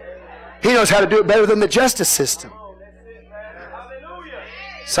 He knows how to do it better than the justice system.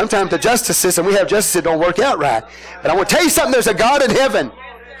 Sometimes the justice system, we have justice that don't work out right. But I want to tell you something, there's a God in heaven.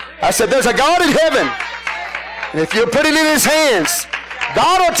 I said, there's a God in heaven. And if you put it in His hands,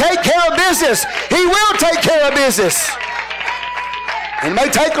 God will take care of business. He will take care of business. It may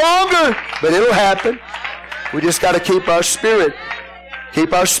take longer, but it'll happen. We just got to keep our spirit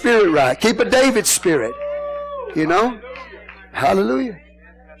right. Keep a David spirit. Hallelujah.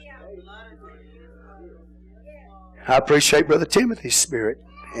 I appreciate Brother Timothy's spirit.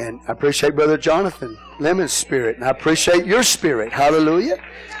 And I appreciate Brother Jonathan Lemon's spirit. And I appreciate your spirit. Hallelujah.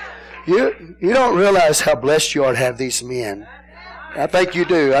 You don't realize how blessed you are to have these men. I think you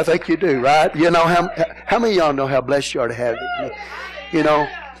do. Right? How many of y'all know how blessed you are to have them?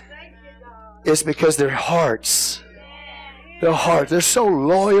 It's because their hearts, they're so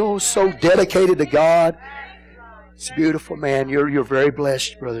loyal, so dedicated to God. It's beautiful, man. You're very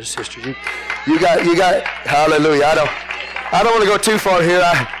blessed, brothers and sisters. You got. Hallelujah. I don't want to go too far here.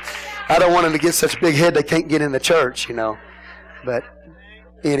 I don't want them to get such a big head they can't get in the church, But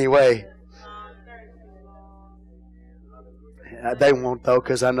anyway, they won't though,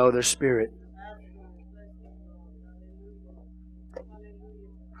 because I know their spirit.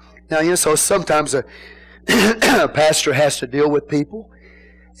 Now, so sometimes a pastor has to deal with people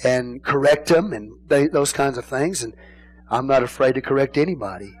and correct them and those kinds of things. And I'm not afraid to correct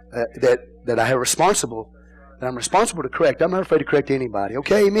anybody that I have responsible But I'm responsible to correct. I'm not afraid to correct anybody.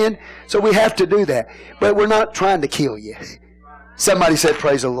 Okay, amen? So we have to do that. But we're not trying to kill you. Somebody said,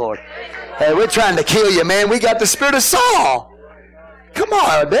 praise the Lord. Hey, we're trying to kill you, man. We got the spirit of Saul. Come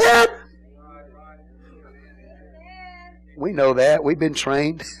on, Dad. We know that. We've been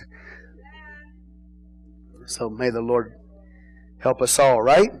trained. So may the Lord help us all,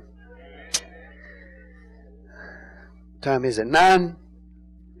 right? What time is it? 9.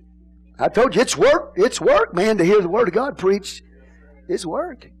 I told you it's work. It's work, man, to hear the Word of God preached. It's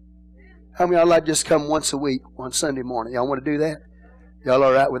work. How many of y'all like just come once a week on Sunday morning? Y'all want to do that? Y'all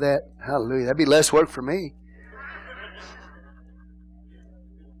all right with that? Hallelujah. That'd be less work for me.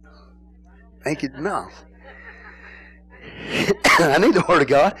 Thank you. No. I need the Word of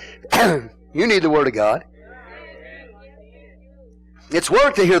God. You need the Word of God. It's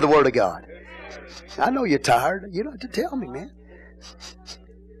work to hear the Word of God. I know you're tired. You don't have to tell me, man.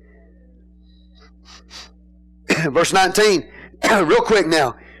 Verse 19. Real quick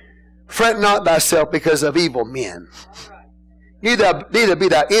now. Fret not thyself because of evil men. Neither be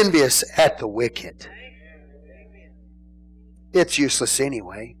thou envious at the wicked. It's useless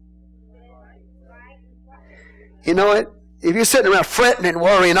anyway. You know what? If you're sitting around fretting and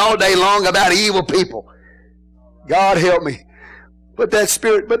worrying all day long about evil people, God help me. Put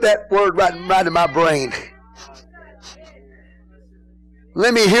that word right in my brain.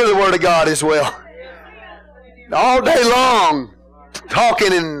 Let me hear the Word of God as well. All day long,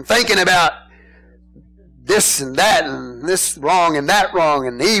 talking and thinking about this and that and this wrong and that wrong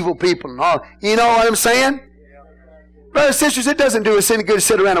and evil people and all. You know what I'm saying? Brothers and sisters, it doesn't do us any good to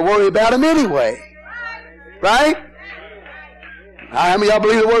sit around and worry about them anyway. Right? How many of y'all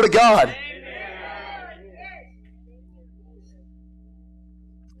believe the Word of God?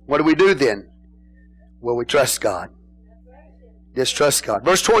 What do we do then? Well, we trust God. Just trust God.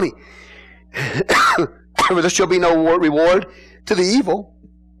 Verse 20. For there shall be no reward to the evil.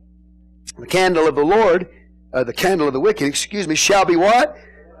 The candle of the Lord, the candle of the wicked, shall be what?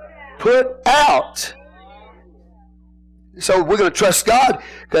 Put out. So we're going to trust God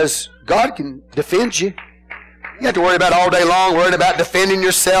because God can defend you. You have to worry about all day long, worrying about defending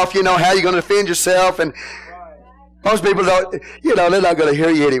yourself. You know how you're going to defend yourself. And most people don't, they're not going to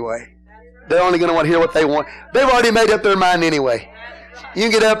hear you anyway. They're only going to want to hear what they want. They've already made up their mind anyway. You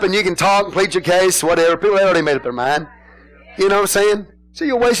can get up and you can talk and plead your case, whatever. People have already made up their mind. You know what I'm saying? So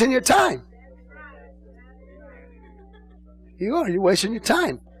you're wasting your time. You're wasting your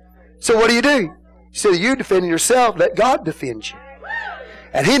time. So what do? Instead of you defending yourself, let God defend you.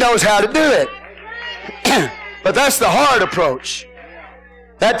 And He knows how to do it. But that's the hard approach.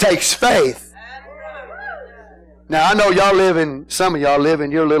 That takes faith. Now I know some of y'all live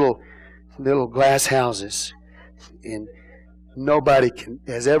in your little glass houses. And nobody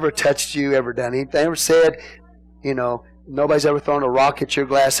has ever touched you, ever done anything, ever said, nobody's ever thrown a rock at your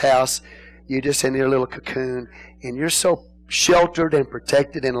glass house. You're just in your little cocoon. And you're so sheltered and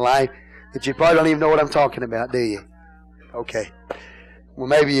protected in life that you probably don't even know what I'm talking about, do you? Okay. Well,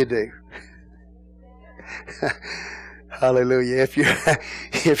 maybe you do. Hallelujah. If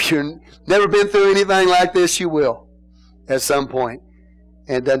you've never been through anything like this, you will at some point.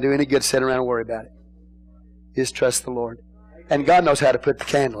 And it doesn't do any good sitting around and worry about it. Just trust the Lord. And God knows how to put the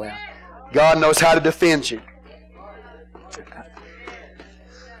candle out. God knows how to defend you.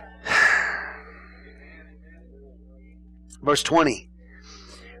 Verse 20.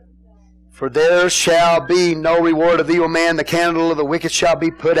 For there shall be no reward of the evil man. The candle of the wicked shall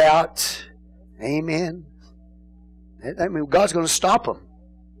be put out. Amen. That means God's going to stop them.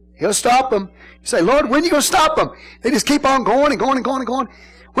 He'll stop them. You say, Lord, when are you going to stop them? They just keep on going and going and going and going.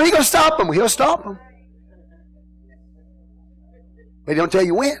 When are you going to stop them? He'll stop them. But He don't tell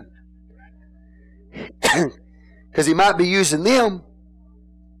you when. Because He might be using them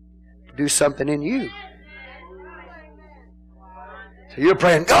to do something in you. So you're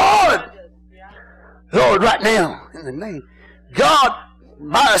praying, God, Lord, right now, in the name, God,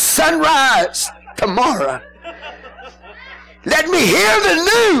 by sunrise tomorrow, let me hear the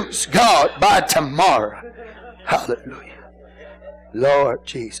news, God, by tomorrow. Hallelujah. Lord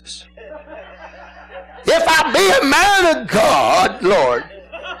Jesus. If I be a man of God, Lord,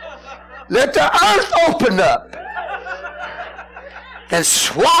 let the earth open up and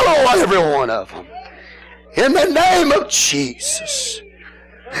swallow every one of them. In the name of Jesus.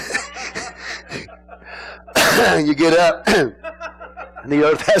 You get up and the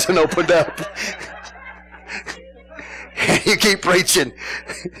earth hasn't opened up. You keep preaching.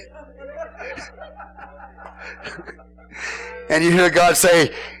 And you hear God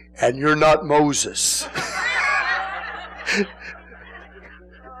say, and you're not Moses.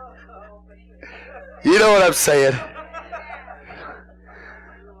 You know what I'm saying.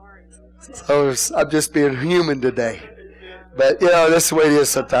 So I'm just being human today. But, that's the way it is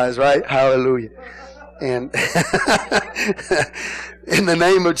sometimes, right? Hallelujah. And in the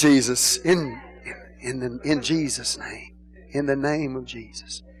name of Jesus, in Jesus' name, in the name of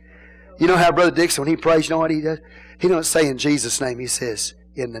Jesus. You know how Brother Dixon, when he prays, you know what he does? He don't say in Jesus' name. He says,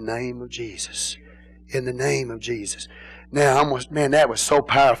 in the name of Jesus. In the name of Jesus. Now, that was so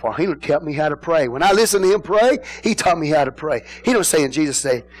powerful. He taught me how to pray. When I listen to him pray, he taught me how to pray. He don't say in Jesus'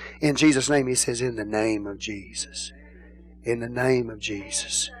 name. In Jesus' name, he says, in the name of Jesus. In the name of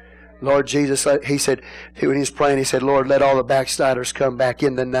Jesus. Lord Jesus, he said, when he was praying, he said, Lord, let all the backsliders come back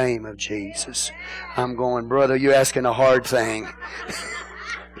in the name of Jesus. I'm going, brother, you're asking a hard thing.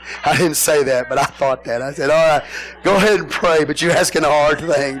 I didn't say that, but I thought that. I said, all right, go ahead and pray, but you're asking a hard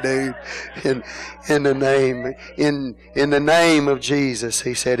thing, dude. In the name of Jesus.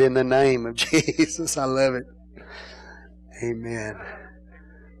 He said, in the name of Jesus. I love it. Amen.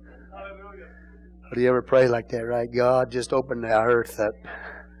 Do you ever pray like that, right? God, just open the earth up.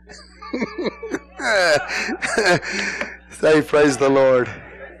 Say, praise the Lord.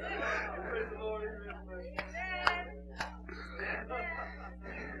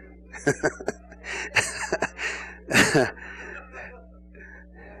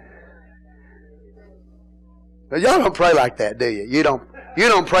 Y'all don't pray like that, do you? You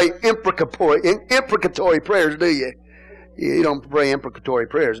don't pray imprecatory prayers, do you? You don't pray imprecatory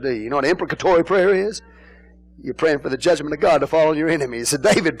prayers, do you? You know what an imprecatory prayer is? You're praying for the judgment of God to fall on your enemies. So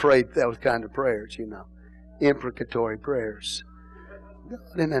David prayed those kind of prayers, imprecatory prayers.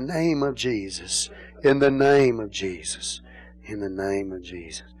 God, in the name of Jesus, in the name of Jesus, in the name of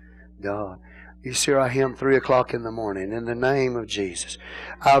Jesus. God, you see I hymn 3 o'clock in the morning. In the name of Jesus.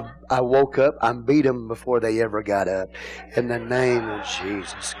 I woke up. I beat them before they ever got up. In the name of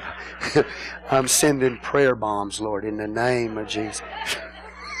Jesus. I'm sending prayer bombs, Lord, in the name of Jesus.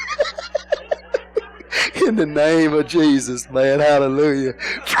 In the name of Jesus, man. Hallelujah.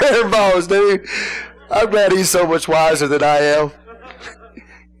 Prayer bombs, dude. I'm glad he's so much wiser than I am.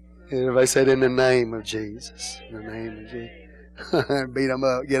 And everybody said, in the name of Jesus. In the name of Jesus. Beat them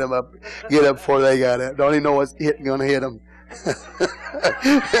up, get them up before they got up. Don't even know what's going to hit them.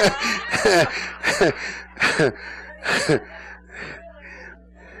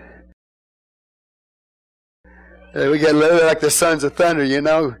 We get a little like the sons of thunder,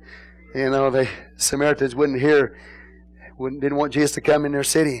 the Samaritans didn't want Jesus to come in their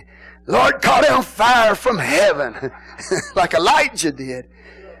city. Lord, call down fire from heaven, like Elijah did.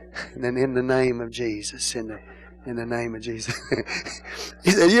 And then in the name of Jesus, in the name of Jesus. He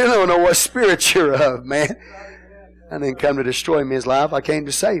said, you don't know what spirit you're of, man. I didn't come to destroy men's life. I came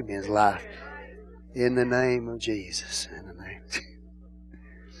to save men's life. In the name of Jesus. In the name of Jesus.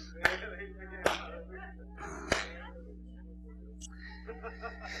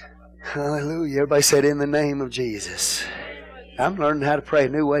 Hallelujah. Everybody said, in the name of Jesus. I'm learning how to pray, a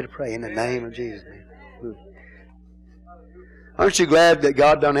new way to pray, in the name of Jesus. Aren't you glad that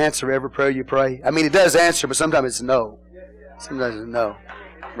God don't answer every prayer you pray? I mean, He does answer, but sometimes it's no. Sometimes it's no.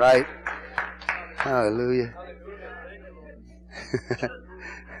 Right? Hallelujah.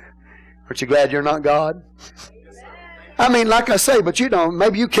 Aren't you glad you're not God? I mean, like I say, but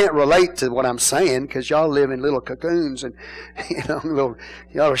maybe you can't relate to what I'm saying because y'all live in little cocoons and, y'all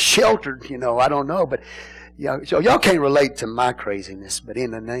are sheltered, I don't know. But y'all can't relate to my craziness. But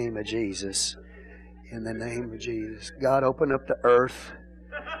in the name of Jesus, in the name of Jesus, God, open up the earth.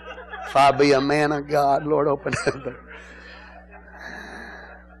 If I be a man of God, Lord, open up the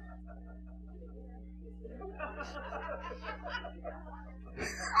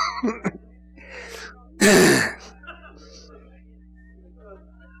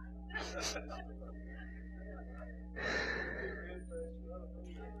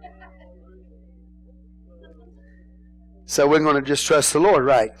So we're going to just trust the Lord,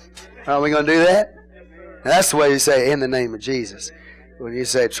 right? Are we going to do that? Now that's the way you say, in the name of Jesus. When you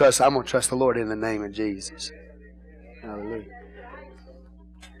say trust, I'm going to trust the Lord in the name of Jesus. Hallelujah.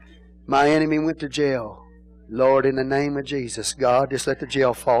 My enemy went to jail. Lord, in the name of Jesus, God, just let the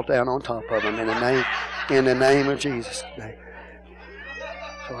jail fall down on top of him in the name of Jesus.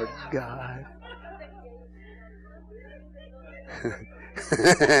 Lord God.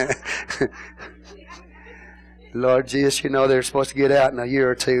 Lord Jesus, they're supposed to get out in a year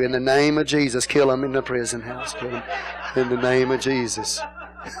or two. In the name of Jesus, kill them in the prison house. Kill them in the name of Jesus.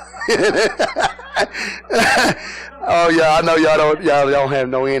 Oh yeah, I know y'all don't have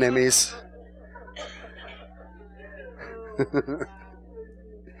no enemies.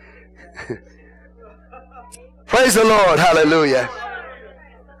 Praise the Lord, hallelujah.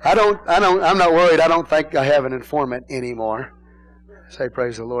 I'm not worried. I don't think I have an informant anymore. Say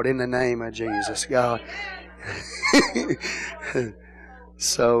praise the Lord in the name of Jesus, God.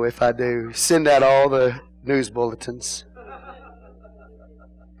 So if I do, send out all the news bulletins.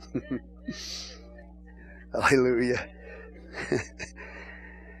 Hallelujah.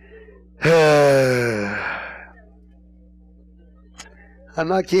 I'm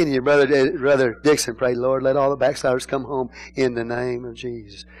not kidding you, Brother Dixon prayed, Lord, let all the backsliders come home in the name of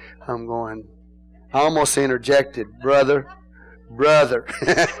Jesus. I almost interjected, brother. Brother.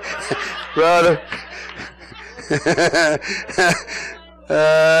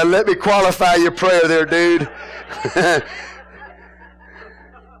 Let me qualify your prayer there, dude.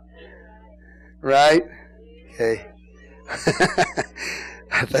 Right? Okay.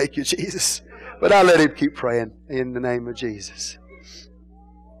 Thank you, Jesus. But I'll let him keep praying in the name of Jesus.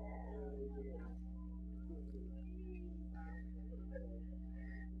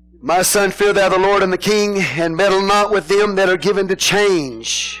 My son, fear thou the Lord and the King, and meddle not with them that are given to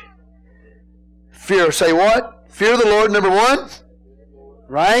change. Fear, say what? Fear the Lord, number one.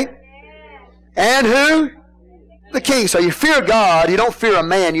 Right? And who? The King. So you fear God. You don't fear a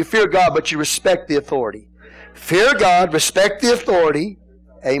man. You fear God, but you respect the authority. Fear God, respect the authority.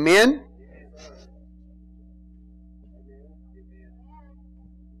 Amen?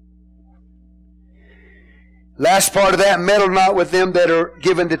 Last part of that, meddle not with them that are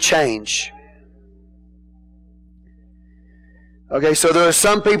given to change. Okay, so there are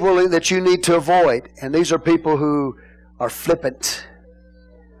some people that you need to avoid, and these are people who are flippant.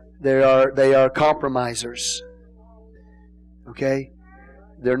 They are compromisers. Okay?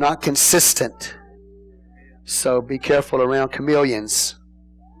 They're not consistent. So be careful around chameleons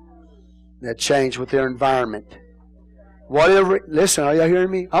that change with their environment. Whatever, listen, are y'all hearing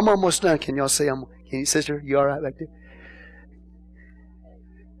me? I'm almost done. Can y'all see? Can you, sister? You all right back there?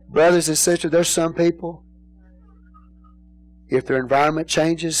 Brothers and sisters, there's some people, if their environment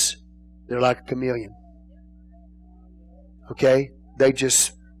changes, they're like a chameleon. Okay? They're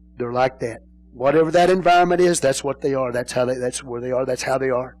like that. Whatever that environment is, that's what they are. That's where they are. That's how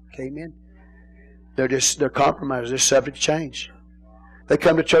they are. Okay, amen? They're compromised. They're subject to change. They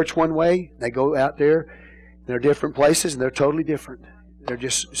come to church one way, they go out there, they're different places, and they're totally different.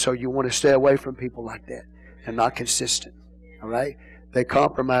 So you want to stay away from people like that. They're not consistent. All right? They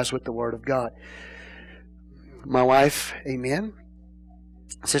compromise with the Word of God. My wife, amen,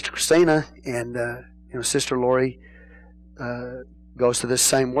 Sister Christina, and Sister Lori goes to this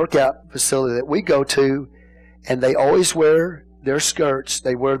same workout facility that we go to, and they always wear their skirts.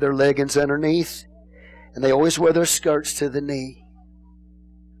 They wear their leggings underneath, and they always wear their skirts to the knee.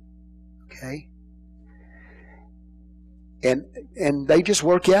 Okay? And they just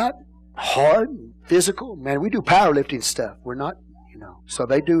work out hard, physical. Man, we do powerlifting stuff. We're not, so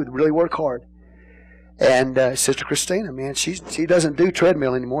they do really work hard. And Sister Christina, man, she doesn't do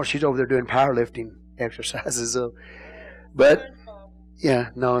treadmill anymore. She's over there doing powerlifting exercises. So, but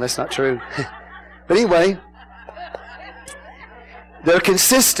yeah, no, that's not true. But anyway, they're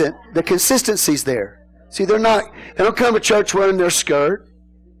consistent. The consistency's there. See, they don't come to church wearing their skirt.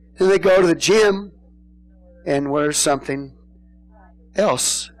 Then they go to the gym and wear something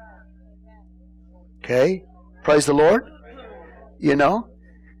else. Okay? Praise the Lord.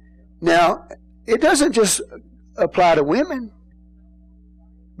 Now, it doesn't just apply to women.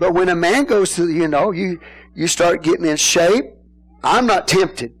 But when a man goes to, you start getting in shape. I'm not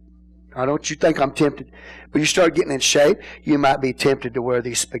tempted. I don't you think I'm tempted. But you start getting in shape, you might be tempted to wear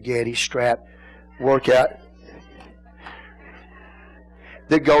these spaghetti strap workout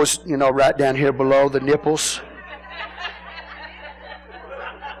that goes, right down here below the nipples.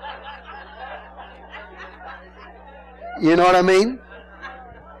 You know what I mean?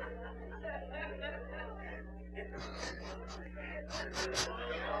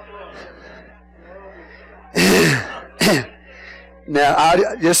 Now,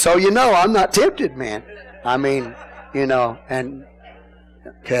 just so you know, I'm not tempted, man. I mean, and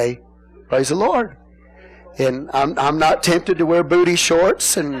okay, praise the Lord. And I'm not tempted to wear booty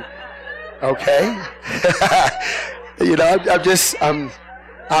shorts, and okay,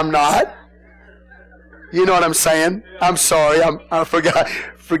 I'm not. You know what I'm saying? I'm sorry. I forgot.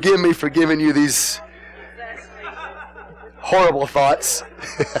 Forgive me for giving you these horrible thoughts.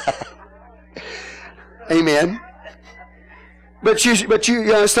 Amen. But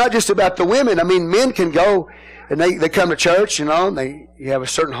it's not just about the women. I mean, men can go and they come to church, you have a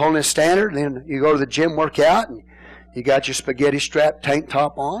certain holiness standard, and then you go to the gym, work out, and you got your spaghetti strap tank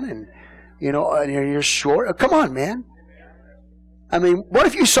top on, and and you're short. Oh, come on, man. I mean, what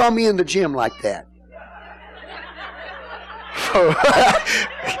if you saw me in the gym like that?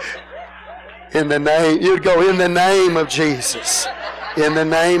 In the name, you'd go, in the name of Jesus. In the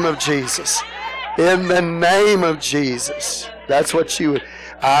name of Jesus. In the name of Jesus. That's what you would.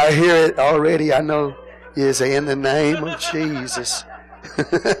 I hear it already. I know you say, in the name of Jesus.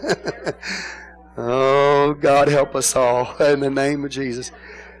 Oh, God help us all. In the name of Jesus.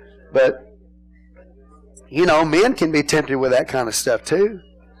 But, you know, men can be tempted with that kind of stuff too.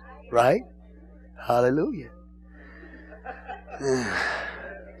 Right? Hallelujah.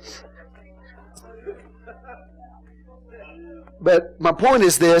 But my point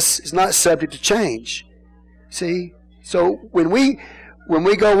is this, it's not subject to change. See? So when we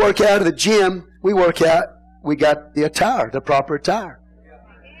go work out at the gym, we work out, we got the attire, the proper attire.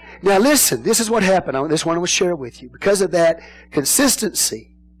 Now listen, this is what happened. This one I will share with you. Because of that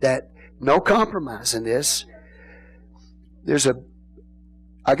consistency, that no compromise in this,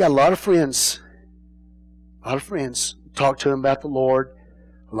 I got a lot of friends, talk to them about the Lord,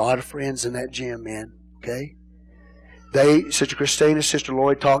 a lot of friends in that gym, man, okay? Sister Christina, Sister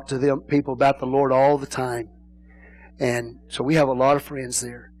Lloyd talk to them people about the Lord all the time. And so we have a lot of friends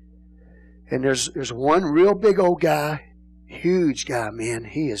there. And there's one real big old guy, huge guy, man.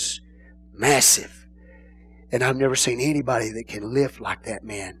 He is massive. And I've never seen anybody that can lift like that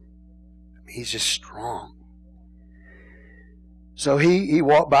man. I mean, he's just strong. So he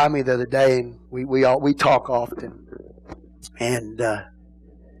walked by me the other day, and we talk often. And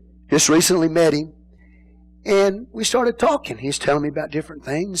just recently met him. And we started talking. He was telling me about different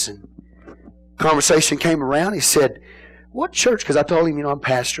things, and conversation came around. He said, what church? Because I told him, I'm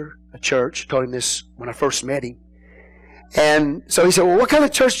pastor, a church. I told him this when I first met him. And so he said, well, what kind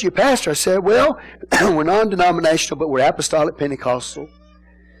of church do you pastor? I said, well, we're non-denominational, but we're apostolic Pentecostal.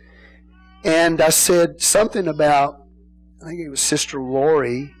 And I said something about, I think it was Sister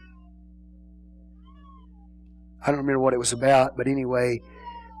Lori. I don't remember what it was about, but anyway,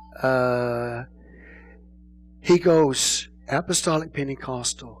 he goes, Apostolic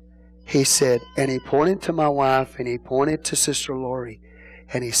Pentecostal. He said, and he pointed to my wife, and he pointed to Sister Lori,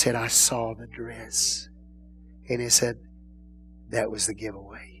 and he said, I saw the dress. And he said, that was the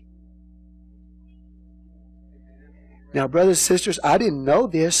giveaway. Now, brothers and sisters, I didn't know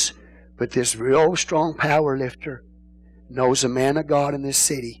this, but this real strong power lifter knows a man of God in this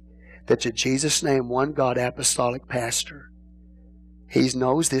city that's a Jesus name, one God apostolic pastor. He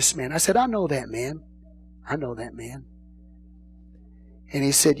knows this man. I said, I know that man. I know that man. And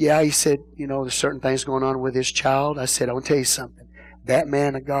he said, yeah, there's certain things going on with his child. I said, I want to tell you something. That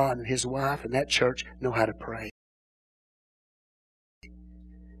man of God and his wife and that church know how to pray.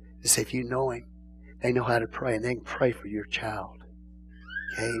 He said, if you know him, they know how to pray, and they can pray for your child.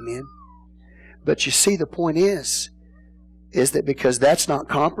 Okay, amen? But you see, the point is that because that's not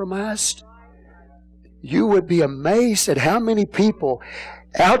compromised, you would be amazed at how many people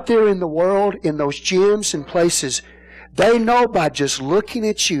out there in the world, in those gyms and places, they know by just looking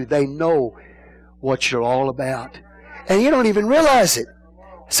at you, they know what you're all about. And you don't even realize it.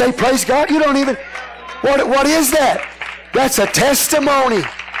 Say, praise God, you don't even... What is that? That's a testimony.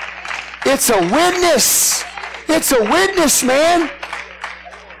 It's a witness. It's a witness, man.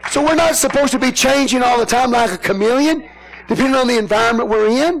 So we're not supposed to be changing all the time like a chameleon, depending on the environment we're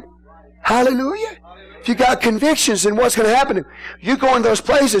in. Hallelujah. If you got convictions, then what's going to happen? You go in those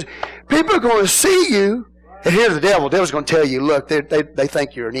places, people are going to see you. And here's the devil. The devil's going to tell you, look, they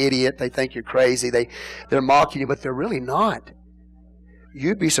think you're an idiot. They think you're crazy. They're mocking you, but they're really not.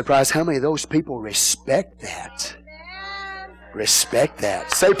 You'd be surprised how many of those people respect that. Respect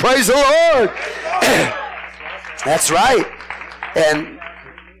that. Say, praise the Lord. That's right. And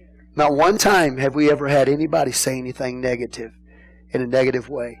not one time have we ever had anybody say anything negative in a negative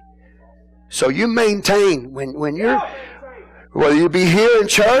way. So you maintain when you're, whether you be here in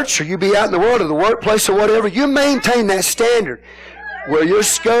church or you be out in the world or the workplace or whatever, you maintain that standard where your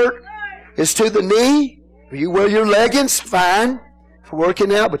skirt is to the knee, or you wear your leggings, fine, for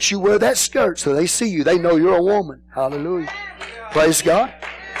working out, but you wear that skirt so they see you. They know you're a woman. Hallelujah. Praise God.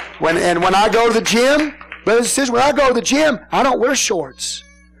 When I go to the gym, brothers and sisters, when I go to the gym, I don't wear shorts.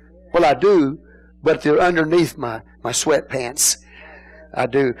 Well, I do, but they're underneath my sweatpants. I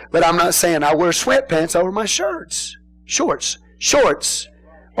do. But I'm not saying I wear sweatpants over my shorts. Shorts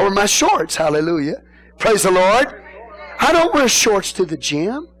over my shorts. Hallelujah. Praise the Lord. I don't wear shorts to the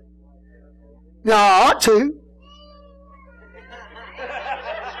gym. No, I ought to.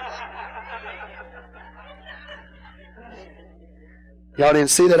 Y'all didn't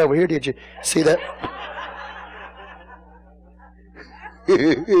see that over here, did you? See that?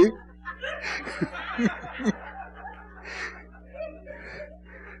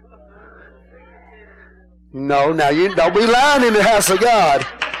 No, now you don't be lying in the house of God.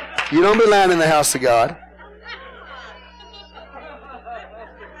 You don't be lying in the house of God.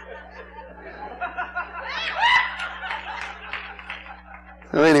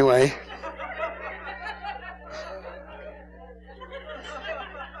 So anyway,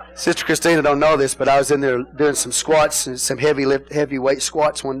 Sister Christina don't know this, but I was in there doing some squats and some heavyweight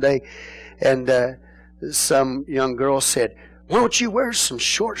squats one day, and some young girl said, "Why don't you wear some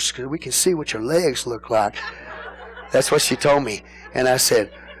shorts because we can see what your legs look like?" That's what she told me, and I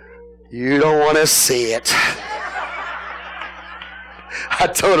said, "You don't want to see it." I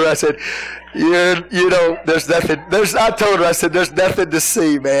told her, I said, you know, there's nothing. I told her, I said, there's nothing to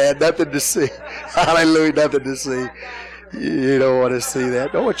see, man, nothing to see. Hallelujah, nothing to see. You don't want to see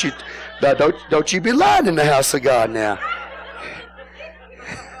that. Don't you be lying in the house of God now.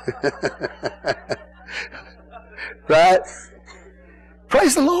 Right?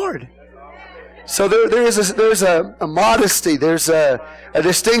 Praise the Lord. So there's a modesty, there's a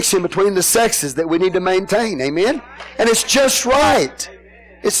distinction between the sexes that we need to maintain. Amen? And it's just right.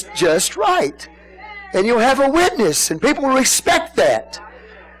 It's just right. And you'll have a witness, and people will respect that.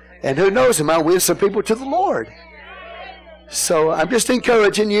 And who knows, it might win some people to the Lord. So I'm just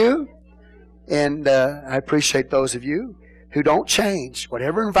encouraging you, and I appreciate those of you who don't change.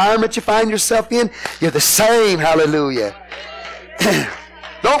 Whatever environment you find yourself in, you're the same. Hallelujah.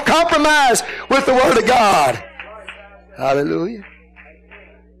 Don't compromise with the Word of God. Hallelujah.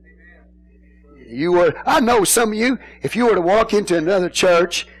 I know some of you, if you were to walk into another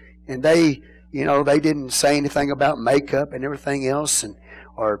church and they didn't say anything about makeup and everything else,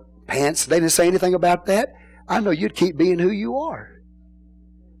 or pants, they didn't say anything about that, I know you'd keep being who you are.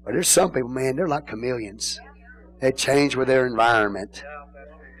 But there's some people, man, they're like chameleons. They change with their environment.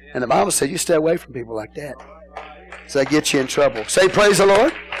 And the Bible says you stay away from people like that. So that gets you in trouble. Say praise the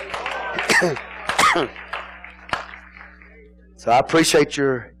Lord. So I appreciate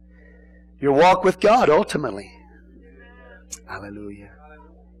your walk with God ultimately. Hallelujah.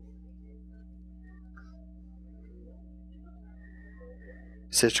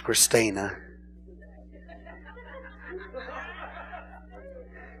 Sister Christina.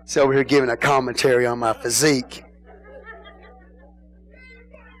 She's over here giving a commentary on my physique.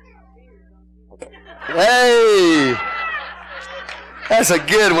 Hey! That's a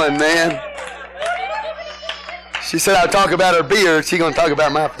good one, man. She said I'd talk about her beard. She's going to talk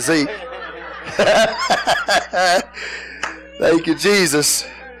about my physique. Thank you, Jesus.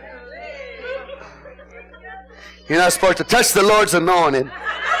 You're not supposed to touch the Lord's anointed.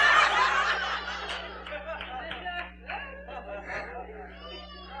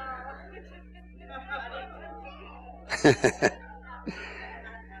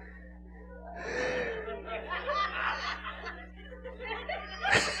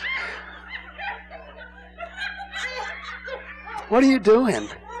 What are you doing?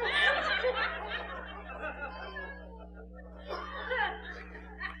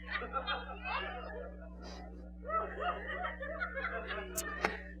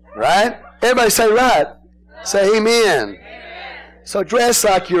 Right? Everybody say right. Say amen. So dress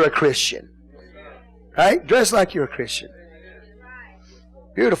like you're a Christian. Right? Dress like you're a Christian.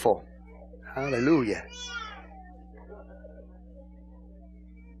 Beautiful. Hallelujah.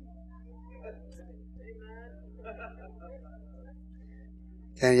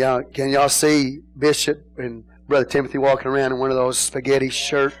 Can y'all see Bishop and Brother Timothy walking around in one of those spaghetti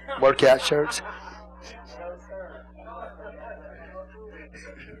workout shirts?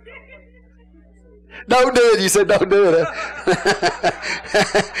 Don't do it. You said don't do it.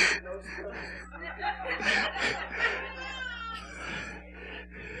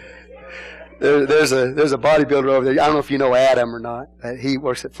 There's a bodybuilder over there. I don't know if you know Adam or not. He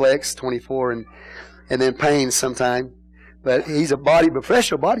works at Flex 24 and then Payne sometime. But he's a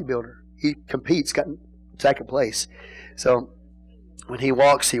professional bodybuilder. He competes, got second place. So when he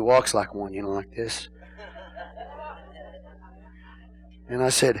walks like one, like this. And I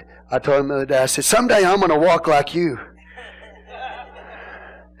told him the other day, I said, someday I'm going to walk like you.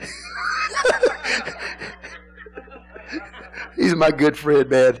 He's my good friend,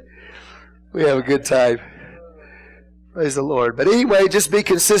 man. We have a good time. Praise the Lord. But anyway, just be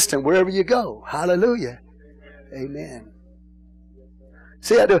consistent wherever you go. Hallelujah. Amen.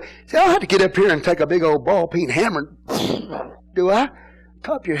 See, I don't have to get up here and take a big old ball-peen hammer. Do I?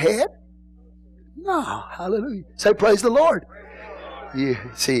 Top your head? No. Hallelujah. Say, praise the Lord. You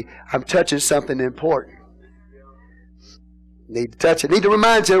see, I'm touching something important. Need to touch it. Need to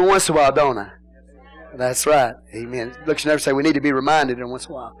remind you every once in a while, don't I? That's right. Amen. Look, you never say we need to be reminded every once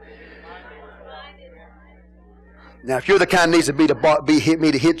in a while. Now, if you're the kind that needs to hit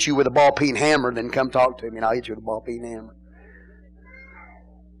me to hit you with a ball-peen hammer, then come talk to me and I'll hit you with a ball-peen hammer.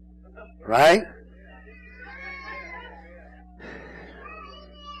 Right?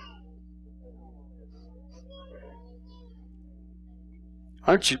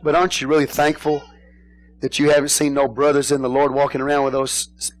 Aren't you really thankful that you haven't seen no brothers in the Lord walking around with those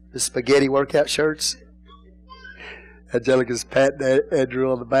spaghetti workout shirts? Angelica's patting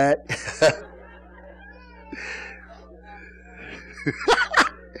Andrew on the back.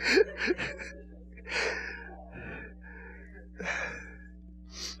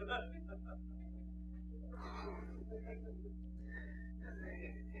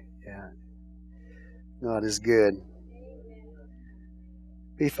 Yeah. God is good.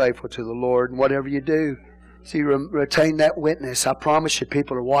 Be faithful to the Lord in whatever you do. See, retain that witness. I promise you,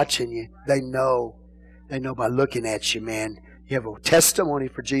 people are watching you. They know. They know by looking at you, man. You have a testimony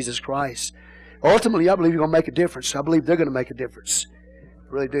for Jesus Christ. Ultimately, I believe you're going to make a difference. I believe they're going to make a difference.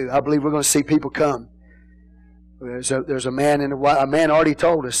 I really do. I believe we're going to see people come. There's a man a man already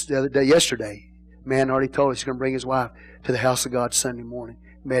told us yesterday. A man already told us he's going to bring his wife to the house of God Sunday morning.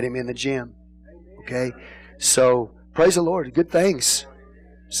 Met him in the gym. Okay? So, praise the Lord. Good things.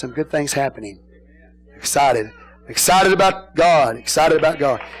 Some good things happening. Excited. Excited about God. Excited about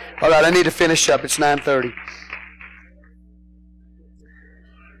God. All right, I need to finish up. It's 9:30.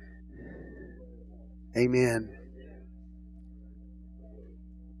 Amen.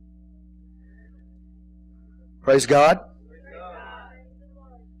 Praise God.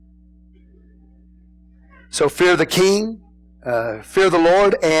 So fear the King, fear the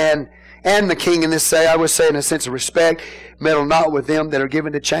Lord, and the King in this say, I would say in a sense of respect, meddle not with them that are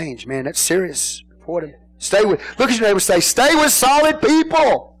given to change. Man, that's serious for them. Look at your neighbor and say, stay with solid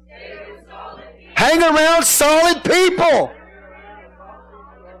people. Hang around solid people.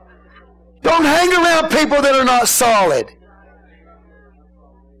 Don't hang around people that are not solid.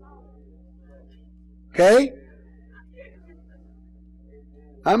 Okay?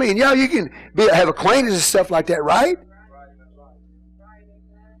 I mean, yeah, you can have acquaintances and stuff like that, right?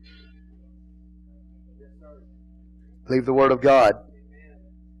 Believe the Word of God.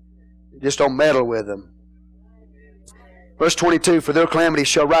 Just don't meddle with them. Verse 22, for their calamity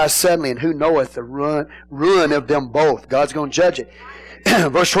shall rise suddenly, and who knoweth the ruin of them both? God's going to judge it.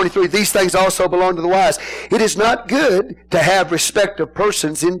 Verse 23, these things also belong to the wise. It is not good to have respect of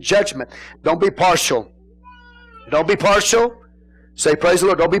persons in judgment. Don't be partial. Don't be partial. Say, praise the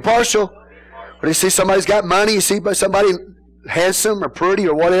Lord. Don't be partial. When you see somebody's got money, you see somebody handsome or pretty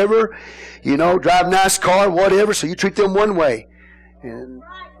or whatever, drive a nice car, whatever, so you treat them one way. And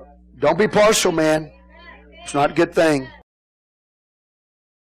don't be partial, man. It's not a good thing.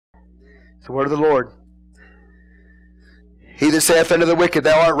 It's the word of the Lord. He that saith unto the wicked,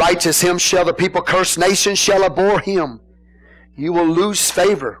 thou art righteous, him shall the people curse, nations shall abhor him. You will lose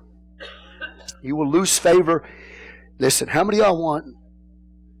favor. You will lose favor. Listen, how many of y'all want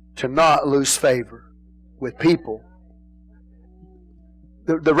to not lose favor with people?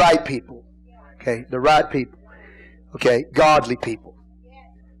 The right people. Okay, the right people. Okay, godly people.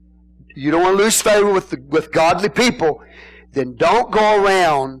 You don't want to lose favor with godly people, then don't go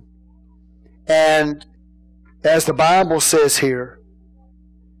around and, as the Bible says here,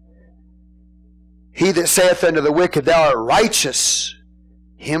 he that saith unto the wicked, thou art righteous,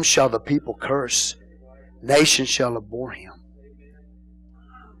 him shall the people curse, nations shall abhor him.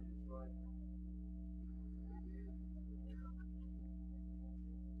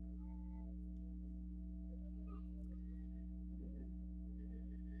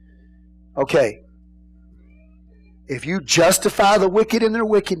 Okay. If you justify the wicked in their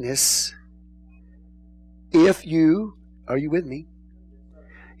wickedness, are you with me?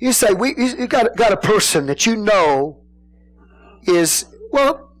 You say, you got a person that you know is,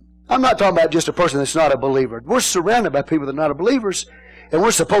 well, I'm not talking about just a person that's not a believer. We're surrounded by people that are not believers, and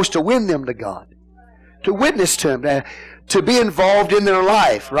we're supposed to win them to God, to witness to them, to be involved in their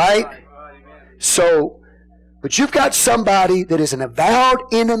life, right? But you've got somebody that is an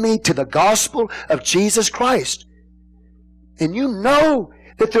avowed enemy to the gospel of Jesus Christ. And you know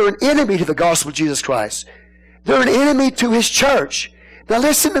that they're an enemy to the gospel of Jesus Christ. They're an enemy to His church. Now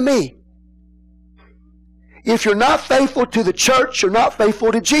listen to me. If you're not faithful to the church, you're not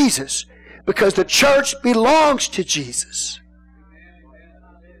faithful to Jesus. Because the church belongs to Jesus.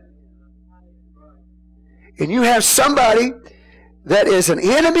 And you have somebody that is an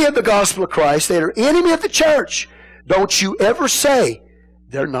enemy of the gospel of Christ, that are enemy of the church. Don't you ever say,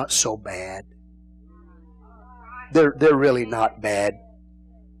 they're not so bad. They're really not bad.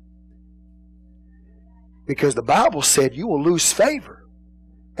 Because the Bible said you will lose favor.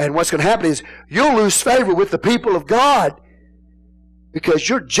 And what's going to happen is you'll lose favor with the people of God because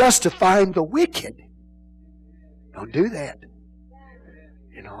you're justifying the wicked. Don't do that.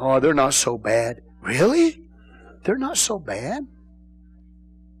 Oh, they're not so bad. Really? They're not so bad?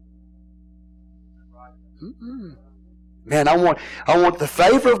 Mm-mm. Man, I want the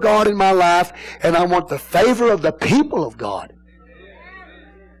favor of God in my life, and I want the favor of the people of God.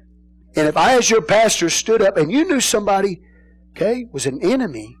 And if I, as your pastor, stood up and you knew somebody, okay, was an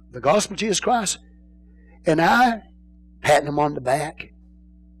enemy, the gospel of Jesus Christ, and I patting them on the back,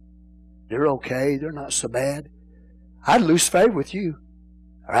 they're okay, they're not so bad, I'd lose favor with you.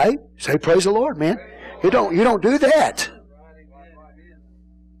 All right? Say praise the Lord, man. You don't do that.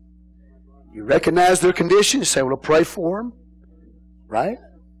 You recognize their condition, you say, well, pray for them. Right?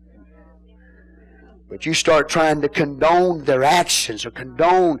 But you start trying to condone their actions or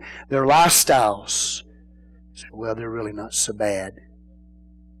condone their lifestyles. You say, well, they're really not so bad.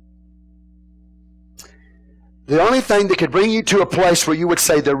 The only thing that could bring you to a place where you would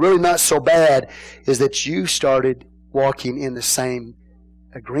say they're really not so bad is that you started walking in the same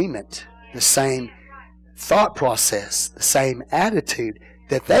agreement, the same thought process, the same attitude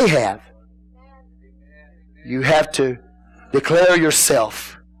that they have. You have to declare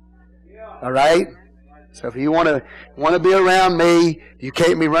yourself. All right? So if you want to be around me, you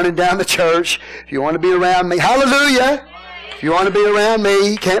can't be running down the church. If you want to be around me, hallelujah. If you want to be around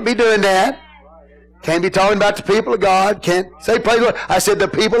me, you can't be doing that. Can't be talking about the people of God. Can't say praise the Lord. I said the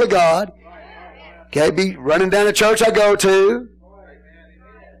people of God. Can't be running down the church I go to.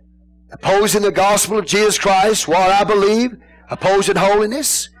 Opposing the gospel of Jesus Christ, what I believe. Opposing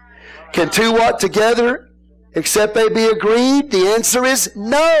holiness. Can two walk together except they be agreed? The answer is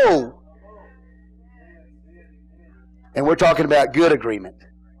no. And we're talking about good agreement.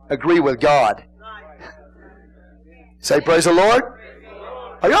 Agree with God. Say praise the Lord.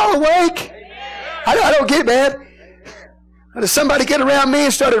 Are y'all awake? I don't get mad. Does somebody get around me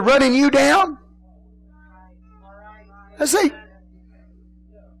and started running you down? I say,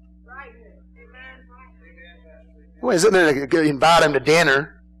 well, isn't there to invite them to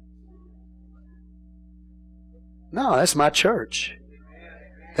dinner? No, that's my church.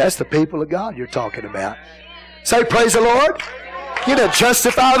 That's the people of God you're talking about. Say praise the Lord. You don't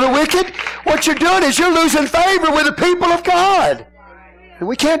justify the wicked. What you're doing is you're losing favor with the people of God. And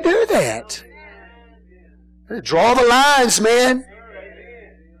we can't do that. Draw the lines, man.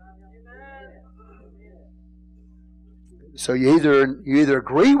 So you either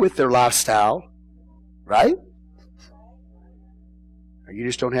agree with their lifestyle, right? Or you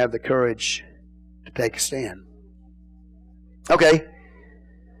just don't have the courage to take a stand. Okay.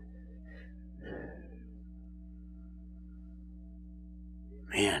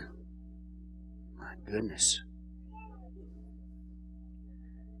 Man. My goodness.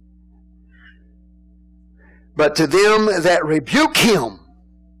 But to them that rebuke him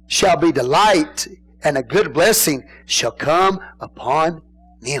shall be delight, and a good blessing shall come upon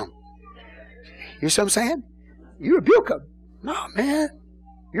them. You see what I'm saying? You rebuke them. No, man.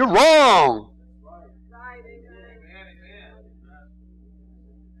 You're wrong.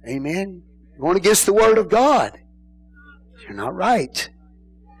 Amen. You're going against the Word of God. You're not right.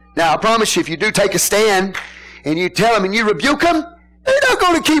 Now, I promise you, if you do take a stand and you tell them and you rebuke them, they're not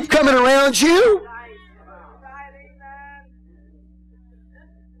going to keep coming around you.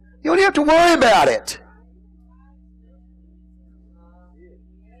 You don't have to worry about it.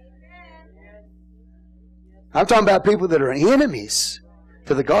 I'm talking about people that are enemies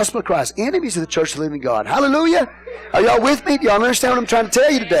to the gospel of Christ, enemies of the church of the living God. Hallelujah. Are y'all with me? Do y'all understand what I'm trying to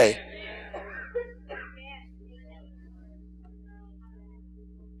tell you today?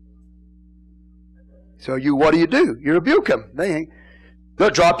 So what do? You rebuke them. They'll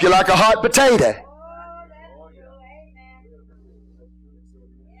drop you like a hot potato.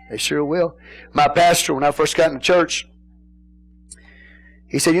 They sure will. My pastor, when I first got in the church,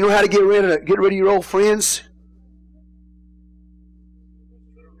 he said, "You know how to get rid of your old friends?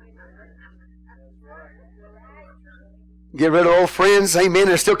 Get rid of old friends, amen.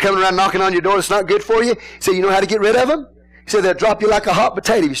 They're still coming around knocking on your door. It's not good for you." He said, "You know how to get rid of them?" He said, "They'll drop you like a hot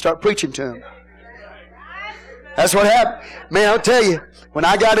potato if you start preaching to them." That's what happened. Man, I'll tell you, when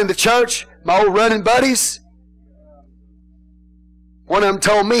I got into church, my old running buddies, one of them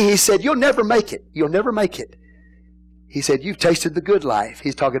told me, he said, "You'll never make it. You'll never make it." He said, "You've tasted the good life."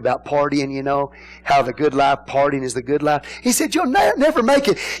 He's talking about partying, you know, how the good life, partying is the good life. He said, "You'll never make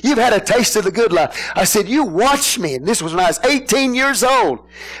it. You've had a taste of the good life." I said, "You watch me." And this was when I was 18 years old.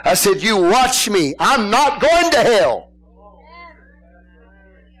 I said, "You watch me. I'm not going to hell."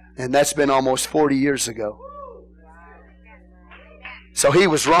 And that's been almost 40 years ago. So he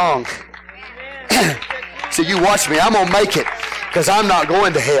was wrong. He said, "You watch me. I'm going to make it because I'm not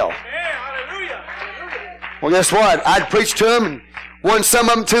going to hell." Well, guess what? I'd preach to them, and Won some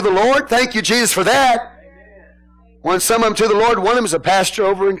of them to the Lord. Thank you, Jesus, for that. Won some of them to the Lord. One of them is a pastor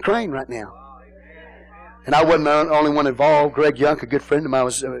over in Crane right now. And I wasn't the only one involved. Greg Young, a good friend of mine,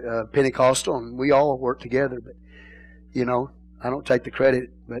 was Pentecostal, and we all worked together. But, you know, I don't take the credit.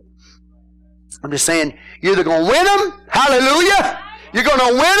 But I'm just saying, you're either going to win them, hallelujah, you're going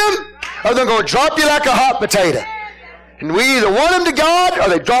to win them, or they're going to drop you like a hot potato. And we either want them to God, or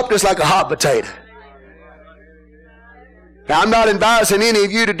they dropped us like a hot potato. Now, I'm not advising any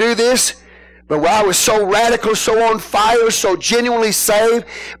of you to do this, but when I was so radical, so on fire, so genuinely saved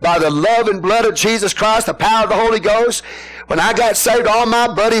by the love and blood of Jesus Christ, the power of the Holy Ghost, when I got saved, all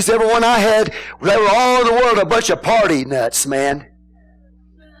my buddies, everyone I had, they were all in the world a bunch of party nuts, man.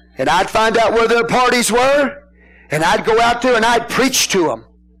 And I'd find out where their parties were, and I'd go out there and I'd preach to them.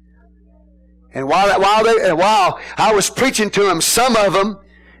 And while I was preaching to them, some of them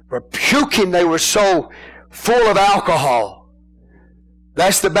were puking. They were so full of alcohol.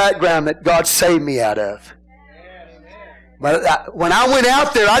 That's the background that God saved me out of. But when I went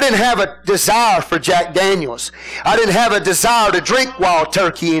out there, I didn't have a desire for Jack Daniels. I didn't have a desire to drink Wild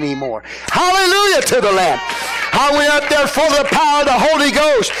Turkey anymore. Hallelujah to the Lamb. I went out there full of the power of the Holy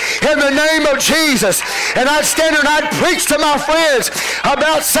Ghost in the name of Jesus. And I'd stand there and I'd preach to my friends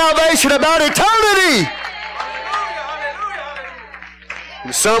about salvation, about eternity.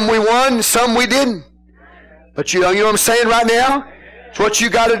 And some we won, some we didn't. But you know what I'm saying right now? It's what you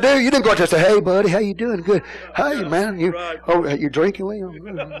got to do. You didn't go out there and say, "Hey, buddy, how you doing? Good. Hey, man, you drinking,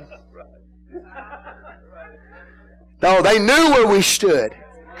 Liam?" No, they knew where we stood.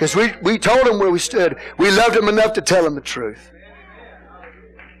 Because we told them where we stood. We loved them enough to tell them the truth.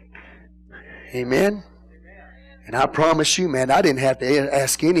 Amen? And I promise you, man, I didn't have to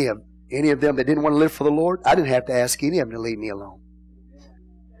ask any of them that didn't want to live for the Lord. I didn't have to ask any of them to leave me alone.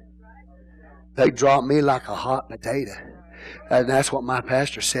 They dropped me like a hot potato. And that's what my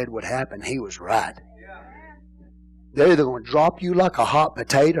pastor said would happen. He was right. They're either going to drop you like a hot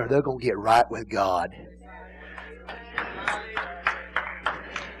potato or they're going to get right with God.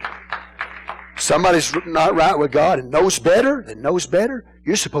 Somebody's not right with God and knows better,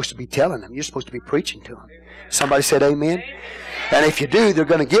 you're supposed to be telling them. You're supposed to be preaching to them. Somebody said amen? And if you do, they're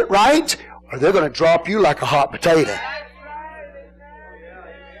going to get right or they're going to drop you like a hot potato.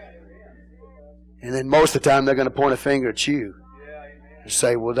 And then most of the time they're going to point a finger at you and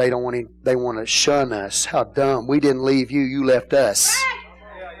say, well, they want to shun us. How dumb. We didn't leave you, you left us.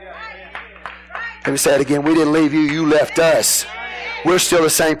 Let me say it again. We didn't leave you, you left us. We're still the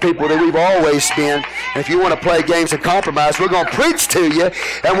same people that we've always been. And if you want to play games and compromise, we're going to preach to you.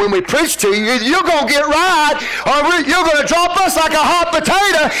 And when we preach to you, you're going to get right or you're going to drop us like a hot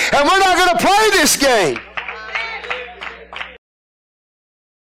potato and we're not going to play this game.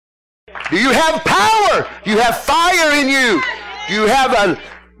 Do you have power? Do you have fire in you? Do you have a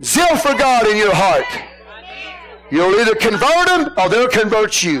zeal for God in your heart? You'll either convert them or they'll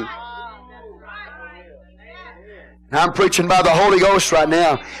convert you. I'm preaching by the Holy Ghost right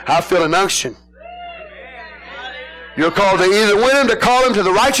now. I feel an unction. You're called to either win them, to call them to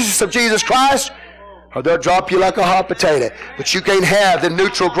the righteousness of Jesus Christ, or they'll drop you like a hot potato. But you can't have the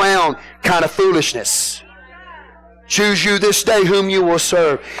neutral ground kind of foolishness. Choose you this day whom you will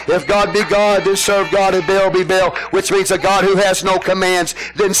serve. If God be God, then serve God. If Baal be Baal, which means a God who has no commands,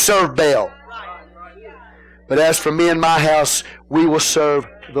 then serve Baal. But as for me and my house, we will serve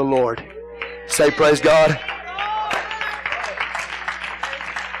the Lord. Say praise God.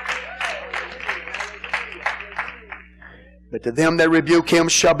 But to them that rebuke him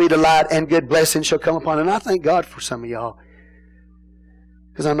shall be delight, and good blessing shall come upon him. And I thank God for some of y'all,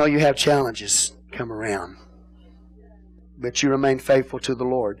 because I know you have challenges come around. But you remain faithful to the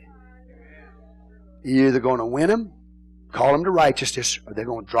Lord. You're either going to win them, call them to righteousness, or they're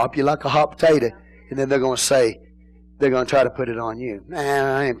going to drop you like a hot potato, and then they're going to say, they're going to try to put it on you.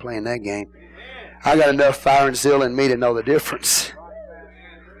 Nah, I ain't playing that game. I got enough fire and zeal in me to know the difference.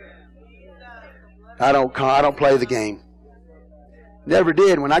 I don't play the game. Never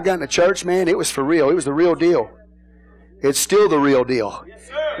did. When I got into church, man, it was for real. It was the real deal. It's still the real deal.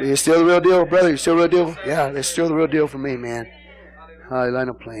 It's still the real deal, brother. It's still the real deal? Yeah, it's still the real deal for me, man. I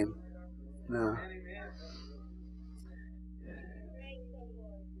don't play him. No.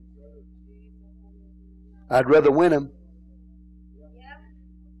 I'd rather win him.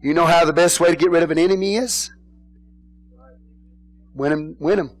 You know how the best way to get rid of an enemy is? Win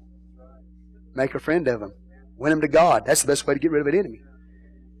him. Make a friend of him. Win them to God. That's the best way to get rid of an enemy.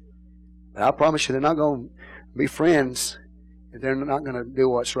 But I promise you, they're not going to be friends if they're not going to do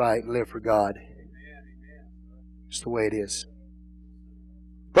what's right and live for God. It's the way it is.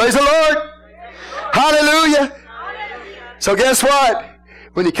 Praise the Lord. Hallelujah. So guess what?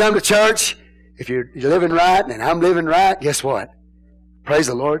 When you come to church, if you're living right and I'm living right, guess what? Praise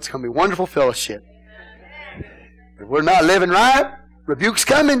the Lord. It's going to be wonderful fellowship. If we're not living right, rebuke's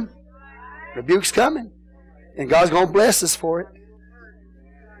coming. Rebuke's coming. And God's going to bless us for it.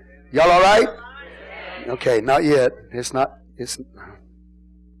 Y'all all right? Okay, not yet. It's not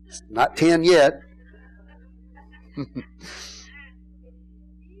 10 yet.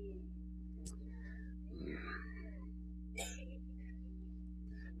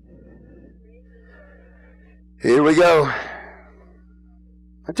 Here we go.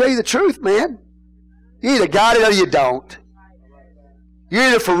 I tell you the truth, man. You either got it or you don't. You're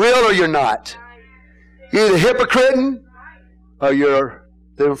either for real or you're not. You're either hypocriting or you're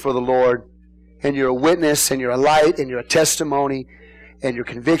living for the Lord. And you're a witness and you're a light and you're a testimony. And your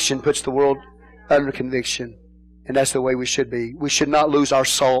conviction puts the world under conviction. And that's the way we should be. We should not lose our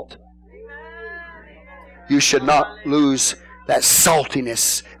salt. You should not lose that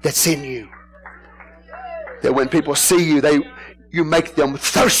saltiness that's in you. That when people see you, you make them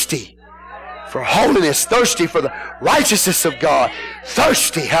thirsty for holiness, thirsty for the righteousness of God,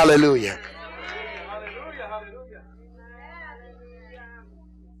 thirsty, hallelujah.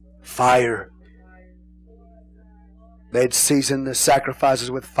 Fire. They'd season the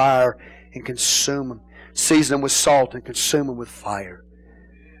sacrifices with fire and consume them. Season them with salt and consume them with fire.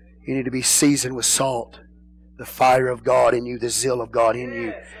 You need to be seasoned with salt. The fire of God in you, the zeal of God in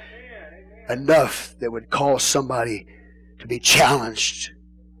you. Enough that would cause somebody to be challenged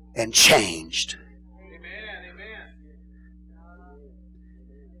and changed. Amen.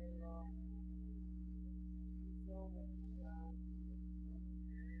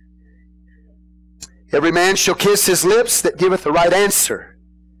 Every man shall kiss his lips that giveth the right answer.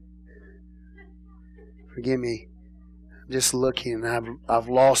 Forgive me. I'm just looking. I've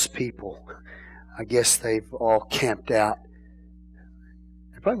lost people. I guess they've all camped out.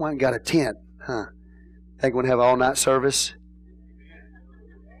 They probably went and got a tent, huh? Think we're going to have all night service?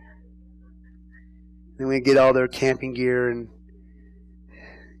 Then we get all their camping gear and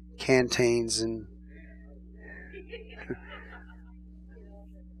canteens and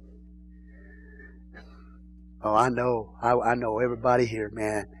oh, I know everybody here,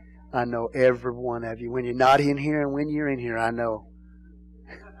 man. I know every one of you. When you're not in here and when you're in here, I know.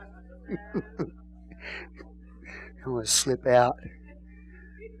 I'm going to slip out.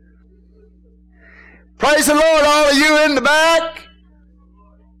 Praise the Lord, all of you in the back.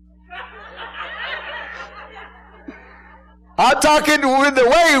 I'm talking with the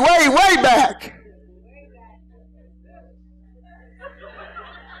way back.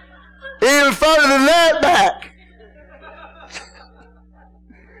 Even further than that back.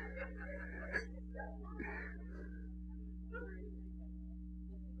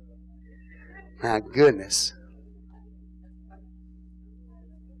 My goodness.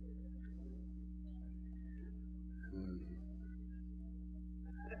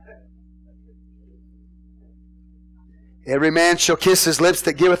 Every man shall kiss his lips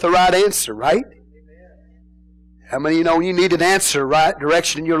that giveth the right answer, right? How many of you know you need an answer, right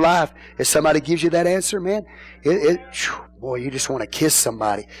direction in your life? If somebody gives you that answer, man, boy, you just want to kiss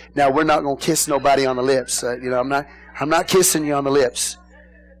somebody. Now, we're not going to kiss nobody on the lips. I'm not kissing you on the lips.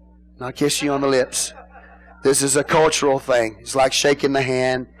 Not kissing you on the lips. This is a cultural thing. It's like shaking the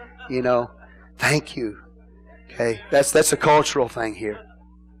hand, Thank you. Okay, that's a cultural thing here.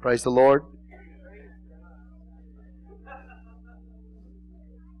 Praise the Lord.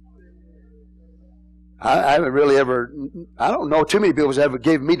 I haven't really I don't know too many people who's ever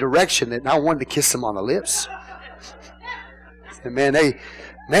gave me direction that I wanted to kiss them on the lips. And man,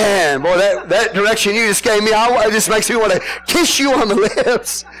 boy, that direction you just gave me, it just makes me want to kiss you on the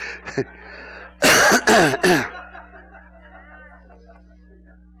lips.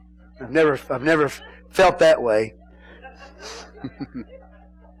 I've never felt that way.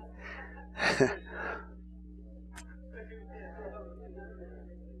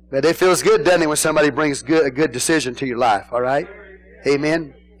 But it feels good, doesn't it, when somebody brings a good decision to your life, all right?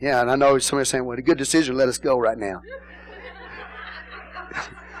 Amen? Yeah, and I know somebody's saying, well, a good decision, let us go right now.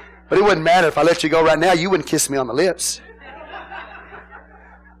 But it wouldn't matter if I let you go right now, you wouldn't kiss me on the lips.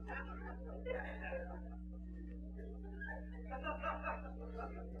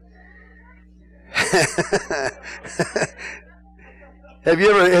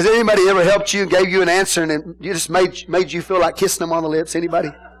 Has anybody ever helped you and gave you an answer and it just made you feel like kissing them on the lips? Anybody?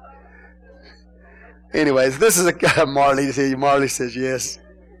 Anyways, this is Marley. Marley says yes.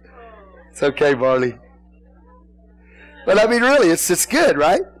 It's okay, Marley. But I mean, really, it's good,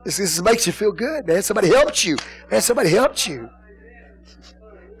 right? This makes you feel good, man. Somebody helped you. Man, somebody helped you.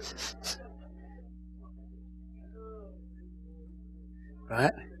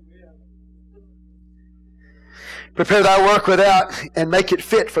 Right? Prepare thy work without, and make it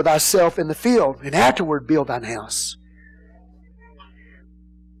fit for thyself in the field, and afterward build thine house.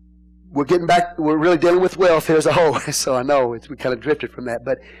 We're getting back, we're really dealing with wealth here as a whole, so I know we kind of drifted from that.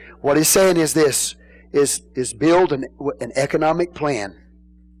 But what he's saying is this, is build an economic plan.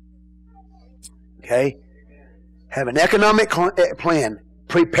 Okay? Have an economic plan.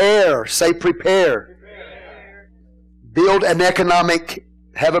 Prepare. Say prepare. Build an economic,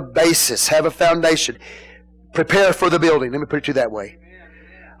 have a basis, have a foundation. Prepare for the building. Let me put it to you that way.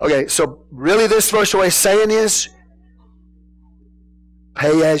 Okay, so really this verse what he's saying is,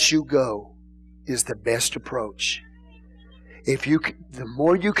 pay as you go is the best approach. The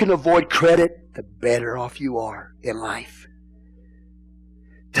more you can avoid credit, the better off you are in life.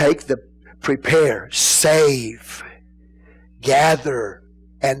 Prepare, save, gather,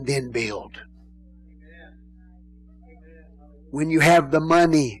 and then build. When you have the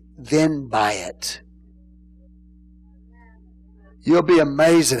money, then buy it. You'll be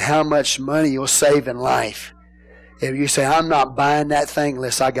amazed at how much money you'll save in life. If you say, I'm not buying that thing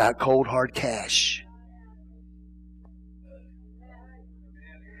unless I got cold hard cash.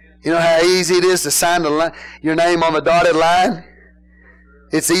 You know how easy it is to sign your name on the dotted line?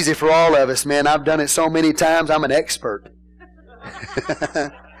 It's easy for all of us, man. I've done it so many times, I'm an expert.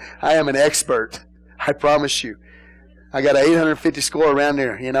 I am an expert. I promise you. I got an 850 score around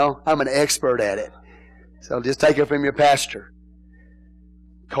there, you know. I'm an expert at it. So just take it from your pastor.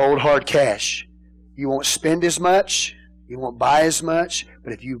 Cold hard cash. You won't spend as much. You won't buy as much.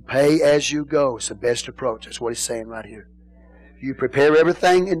 But if you pay as you go, it's the best approach. That's what he's saying right here. You prepare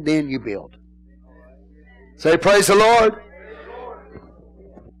everything and then you build. Say, praise the Lord.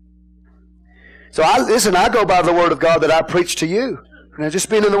 So I go by the Word of God that I preach to you. Now, just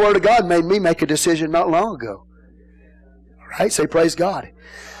being in the Word of God made me make a decision not long ago. All right? Say, praise God.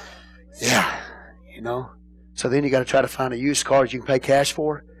 Yeah. You know. So then you got to try to find a used car that you can pay cash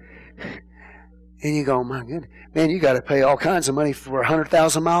for. And you go, my goodness. Man, you got to pay all kinds of money for a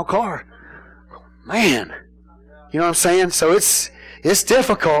 100,000-mile car. Man. You know what I'm saying? So it's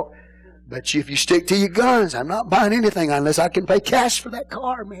difficult. But if you stick to your guns, I'm not buying anything unless I can pay cash for that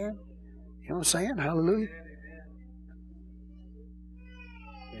car, man. You know what I'm saying? Hallelujah.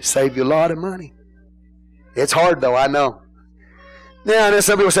 It saved you a lot of money. It's hard though, I know. Now, and then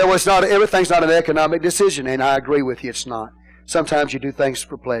some people say, well, everything's not an economic decision, and I agree with you, it's not. Sometimes you do things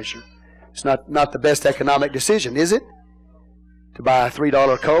for pleasure. It's not the best economic decision, is it? To buy a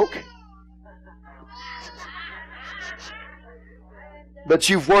 $3 Coke? But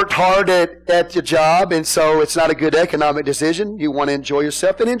you've worked hard at your job, and so it's not a good economic decision. You want to enjoy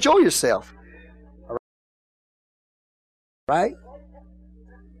yourself, then enjoy yourself. All right?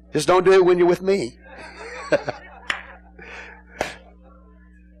 Just don't do it when you're with me.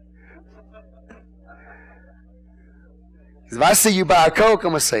 If I see you buy a Coke, I'm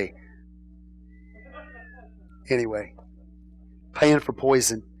going to say, anyway, paying for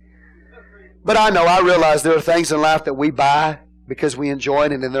poison. But I realize there are things in life that we buy because we enjoy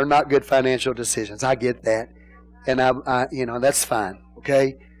it, and they're not good financial decisions. I get that. And I that's fine.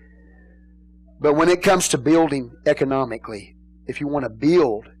 Okay? But when it comes to building economically, if you want to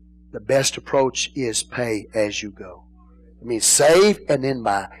build, the best approach is pay as you go. It means save and then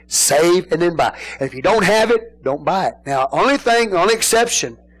buy. Save and then buy. And if you don't have it, don't buy it. Now, only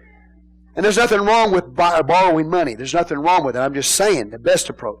exception, and there's nothing wrong with borrowing money. There's nothing wrong with it. I'm just saying the best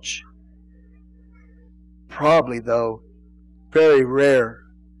approach. Probably, though, very rare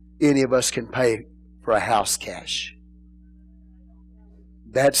any of us can pay for a house cash.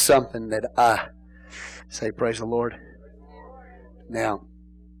 That's something that I say, praise the Lord. Now,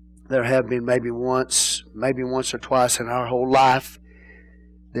 there have been maybe once or twice in our whole life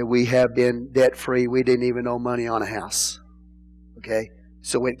that we have been debt-free. We didn't even owe money on a house. Okay?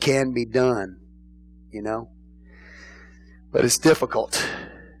 So it can be done, you know. But it's difficult.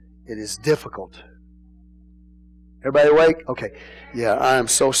 It is difficult. Everybody awake? Okay. Yeah, I am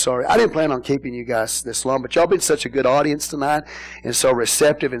so sorry. I didn't plan on keeping you guys this long, but y'all been such a good audience tonight and so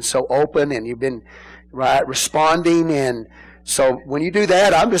receptive and so open, and you've been responding. And so when you do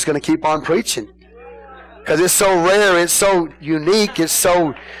that, I'm just going to keep on preaching because it's so rare, it's so unique, it's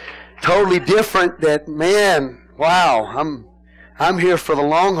so totally different that, man, wow, I'm here for the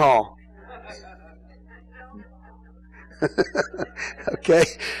long haul. Okay,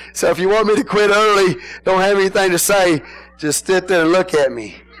 so if you want me to quit early, don't have anything to say, just sit there and look at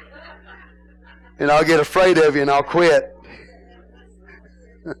me, and I'll get afraid of you and I'll quit.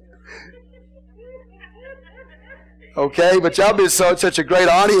 Okay, but y'all been such a great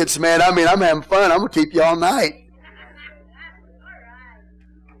audience, man. I mean, I'm having fun. I'm gonna keep you all night.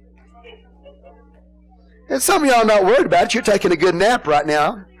 And some of y'all are not worried about it. You're taking a good nap right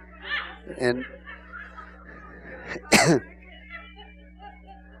now. And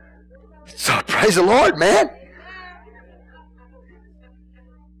so praise the Lord, man.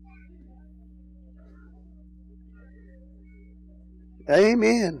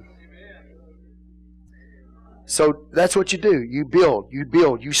 Amen. So that's what you do. You build,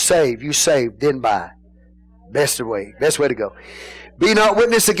 you save, then buy. Best way to go. Be not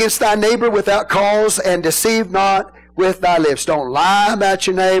witness against thy neighbor without cause, and deceive not with thy lips. Don't lie about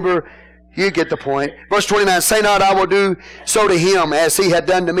your neighbor. You get the point. Verse 29, say not, I will do so to him as he had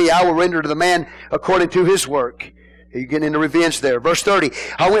done to me. I will render to the man according to his work. You're getting into revenge there. Verse 30,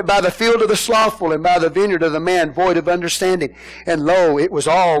 I went by the field of the slothful and by the vineyard of the man void of understanding. And lo, it was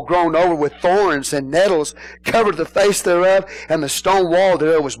all grown over with thorns and nettles, covered the face thereof, and the stone wall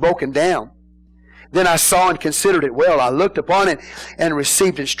thereof was broken down. Then I saw and considered it well. I looked upon it and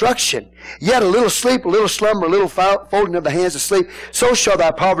received instruction. Yet a little sleep, a little slumber, a little folding of the hands of sleep. So shall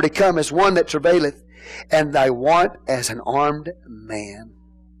thy poverty come as one that travaileth, and thy want as an armed man.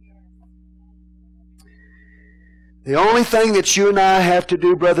 The only thing that you and I have to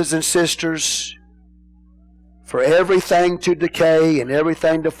do, brothers and sisters, for everything to decay and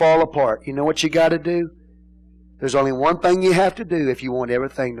everything to fall apart, you know what you got to do? There's only one thing you have to do if you want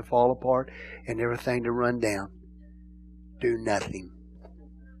everything to fall apart and everything to run down. Do nothing.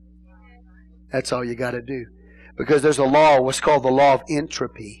 That's all you got to do. Because there's a law, what's called the law of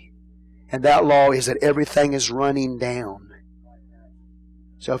entropy. And that law is that everything is running down.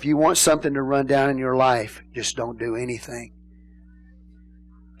 So if you want something to run down in your life, just don't do anything.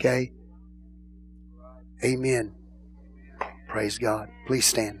 Okay? Amen. Praise God. Please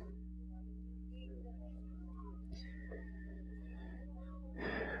stand.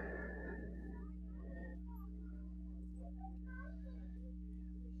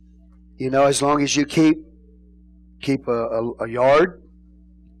 You know, as long as you keep a yard,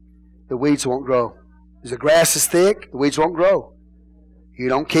 the weeds won't grow. As the grass is thick, the weeds won't grow. You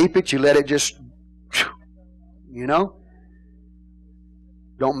don't keep it, you let it just, you know.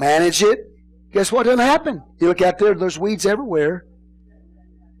 Don't manage it. Guess what doesn't happen? You look out there's weeds everywhere.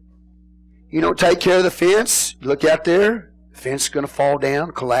 You don't take care of the fence, you look out there, the fence is going to fall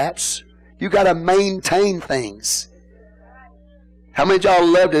down, collapse. You got to maintain things. How many of y'all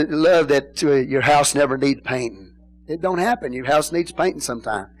love that your house never needs painting? It don't happen. Your house needs painting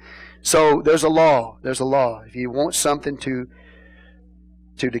sometime. So there's a law. There's a law. If you want something to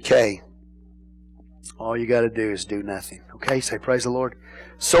decay, all you got to do is do nothing. Okay? Say praise the Lord.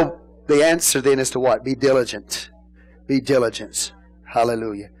 So the answer then is to what? Be diligent. Be diligent.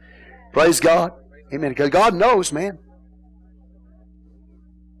 Hallelujah. Praise God. Amen. Because God knows, man.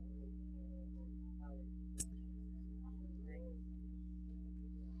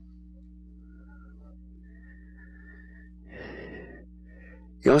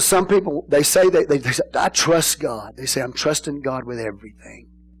 You know, some people, they say, they say, I trust God. They say, I'm trusting God with everything,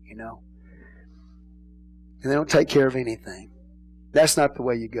 you know. And they don't take care of anything. That's not the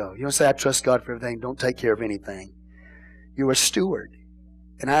way you go. You don't say, I trust God for everything. Don't take care of anything. You're a steward.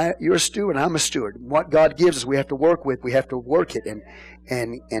 And you're a steward, and I'm a steward. What God gives us, we have to work with. We have to work it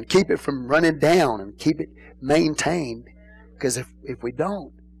and keep it from running down and keep it maintained. Because if we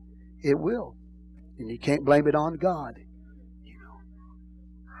don't, it will. And you can't blame it on God.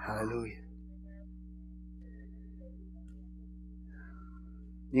 Hallelujah.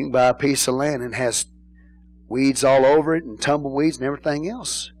 You can buy a piece of land and it has weeds all over it and tumbleweeds and everything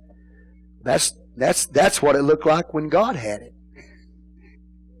else. That's what it looked like when God had it.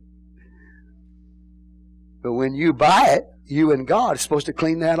 But when you buy it, you and God are supposed to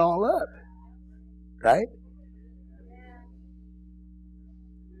clean that all up. Right?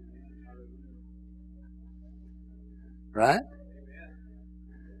 Right?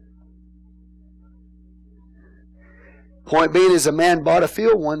 Point being is a man bought a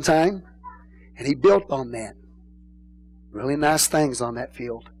field one time and he built on that. Really nice things on that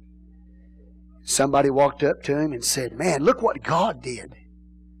field. Somebody walked up to him and said, man, look what God did.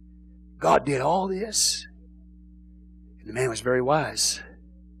 God did all this. And the man was very wise.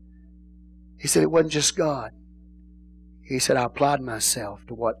 He said it wasn't just God. He said, I applied myself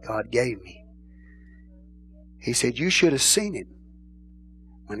to what God gave me. He said, you should have seen it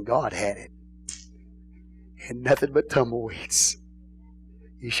when God had it. And nothing but tumbleweeds.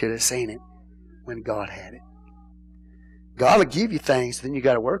 You should have seen it when God had it. God will give you things, then you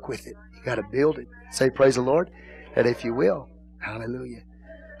got to work with it. You got to build it. Say praise the Lord. That if you will. Hallelujah.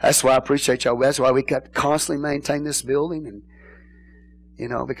 That's why I appreciate y'all. That's why we got to constantly maintain this building. And you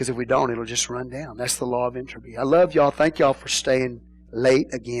know, because if we don't, it'll just run down. That's the law of entropy. I love y'all. Thank y'all for staying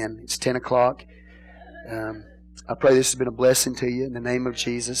late again. It's 10 o'clock. I pray this has been a blessing to you in the name of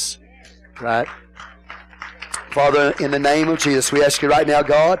Jesus. Right? Father, in the name of Jesus, we ask you right now,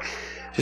 God,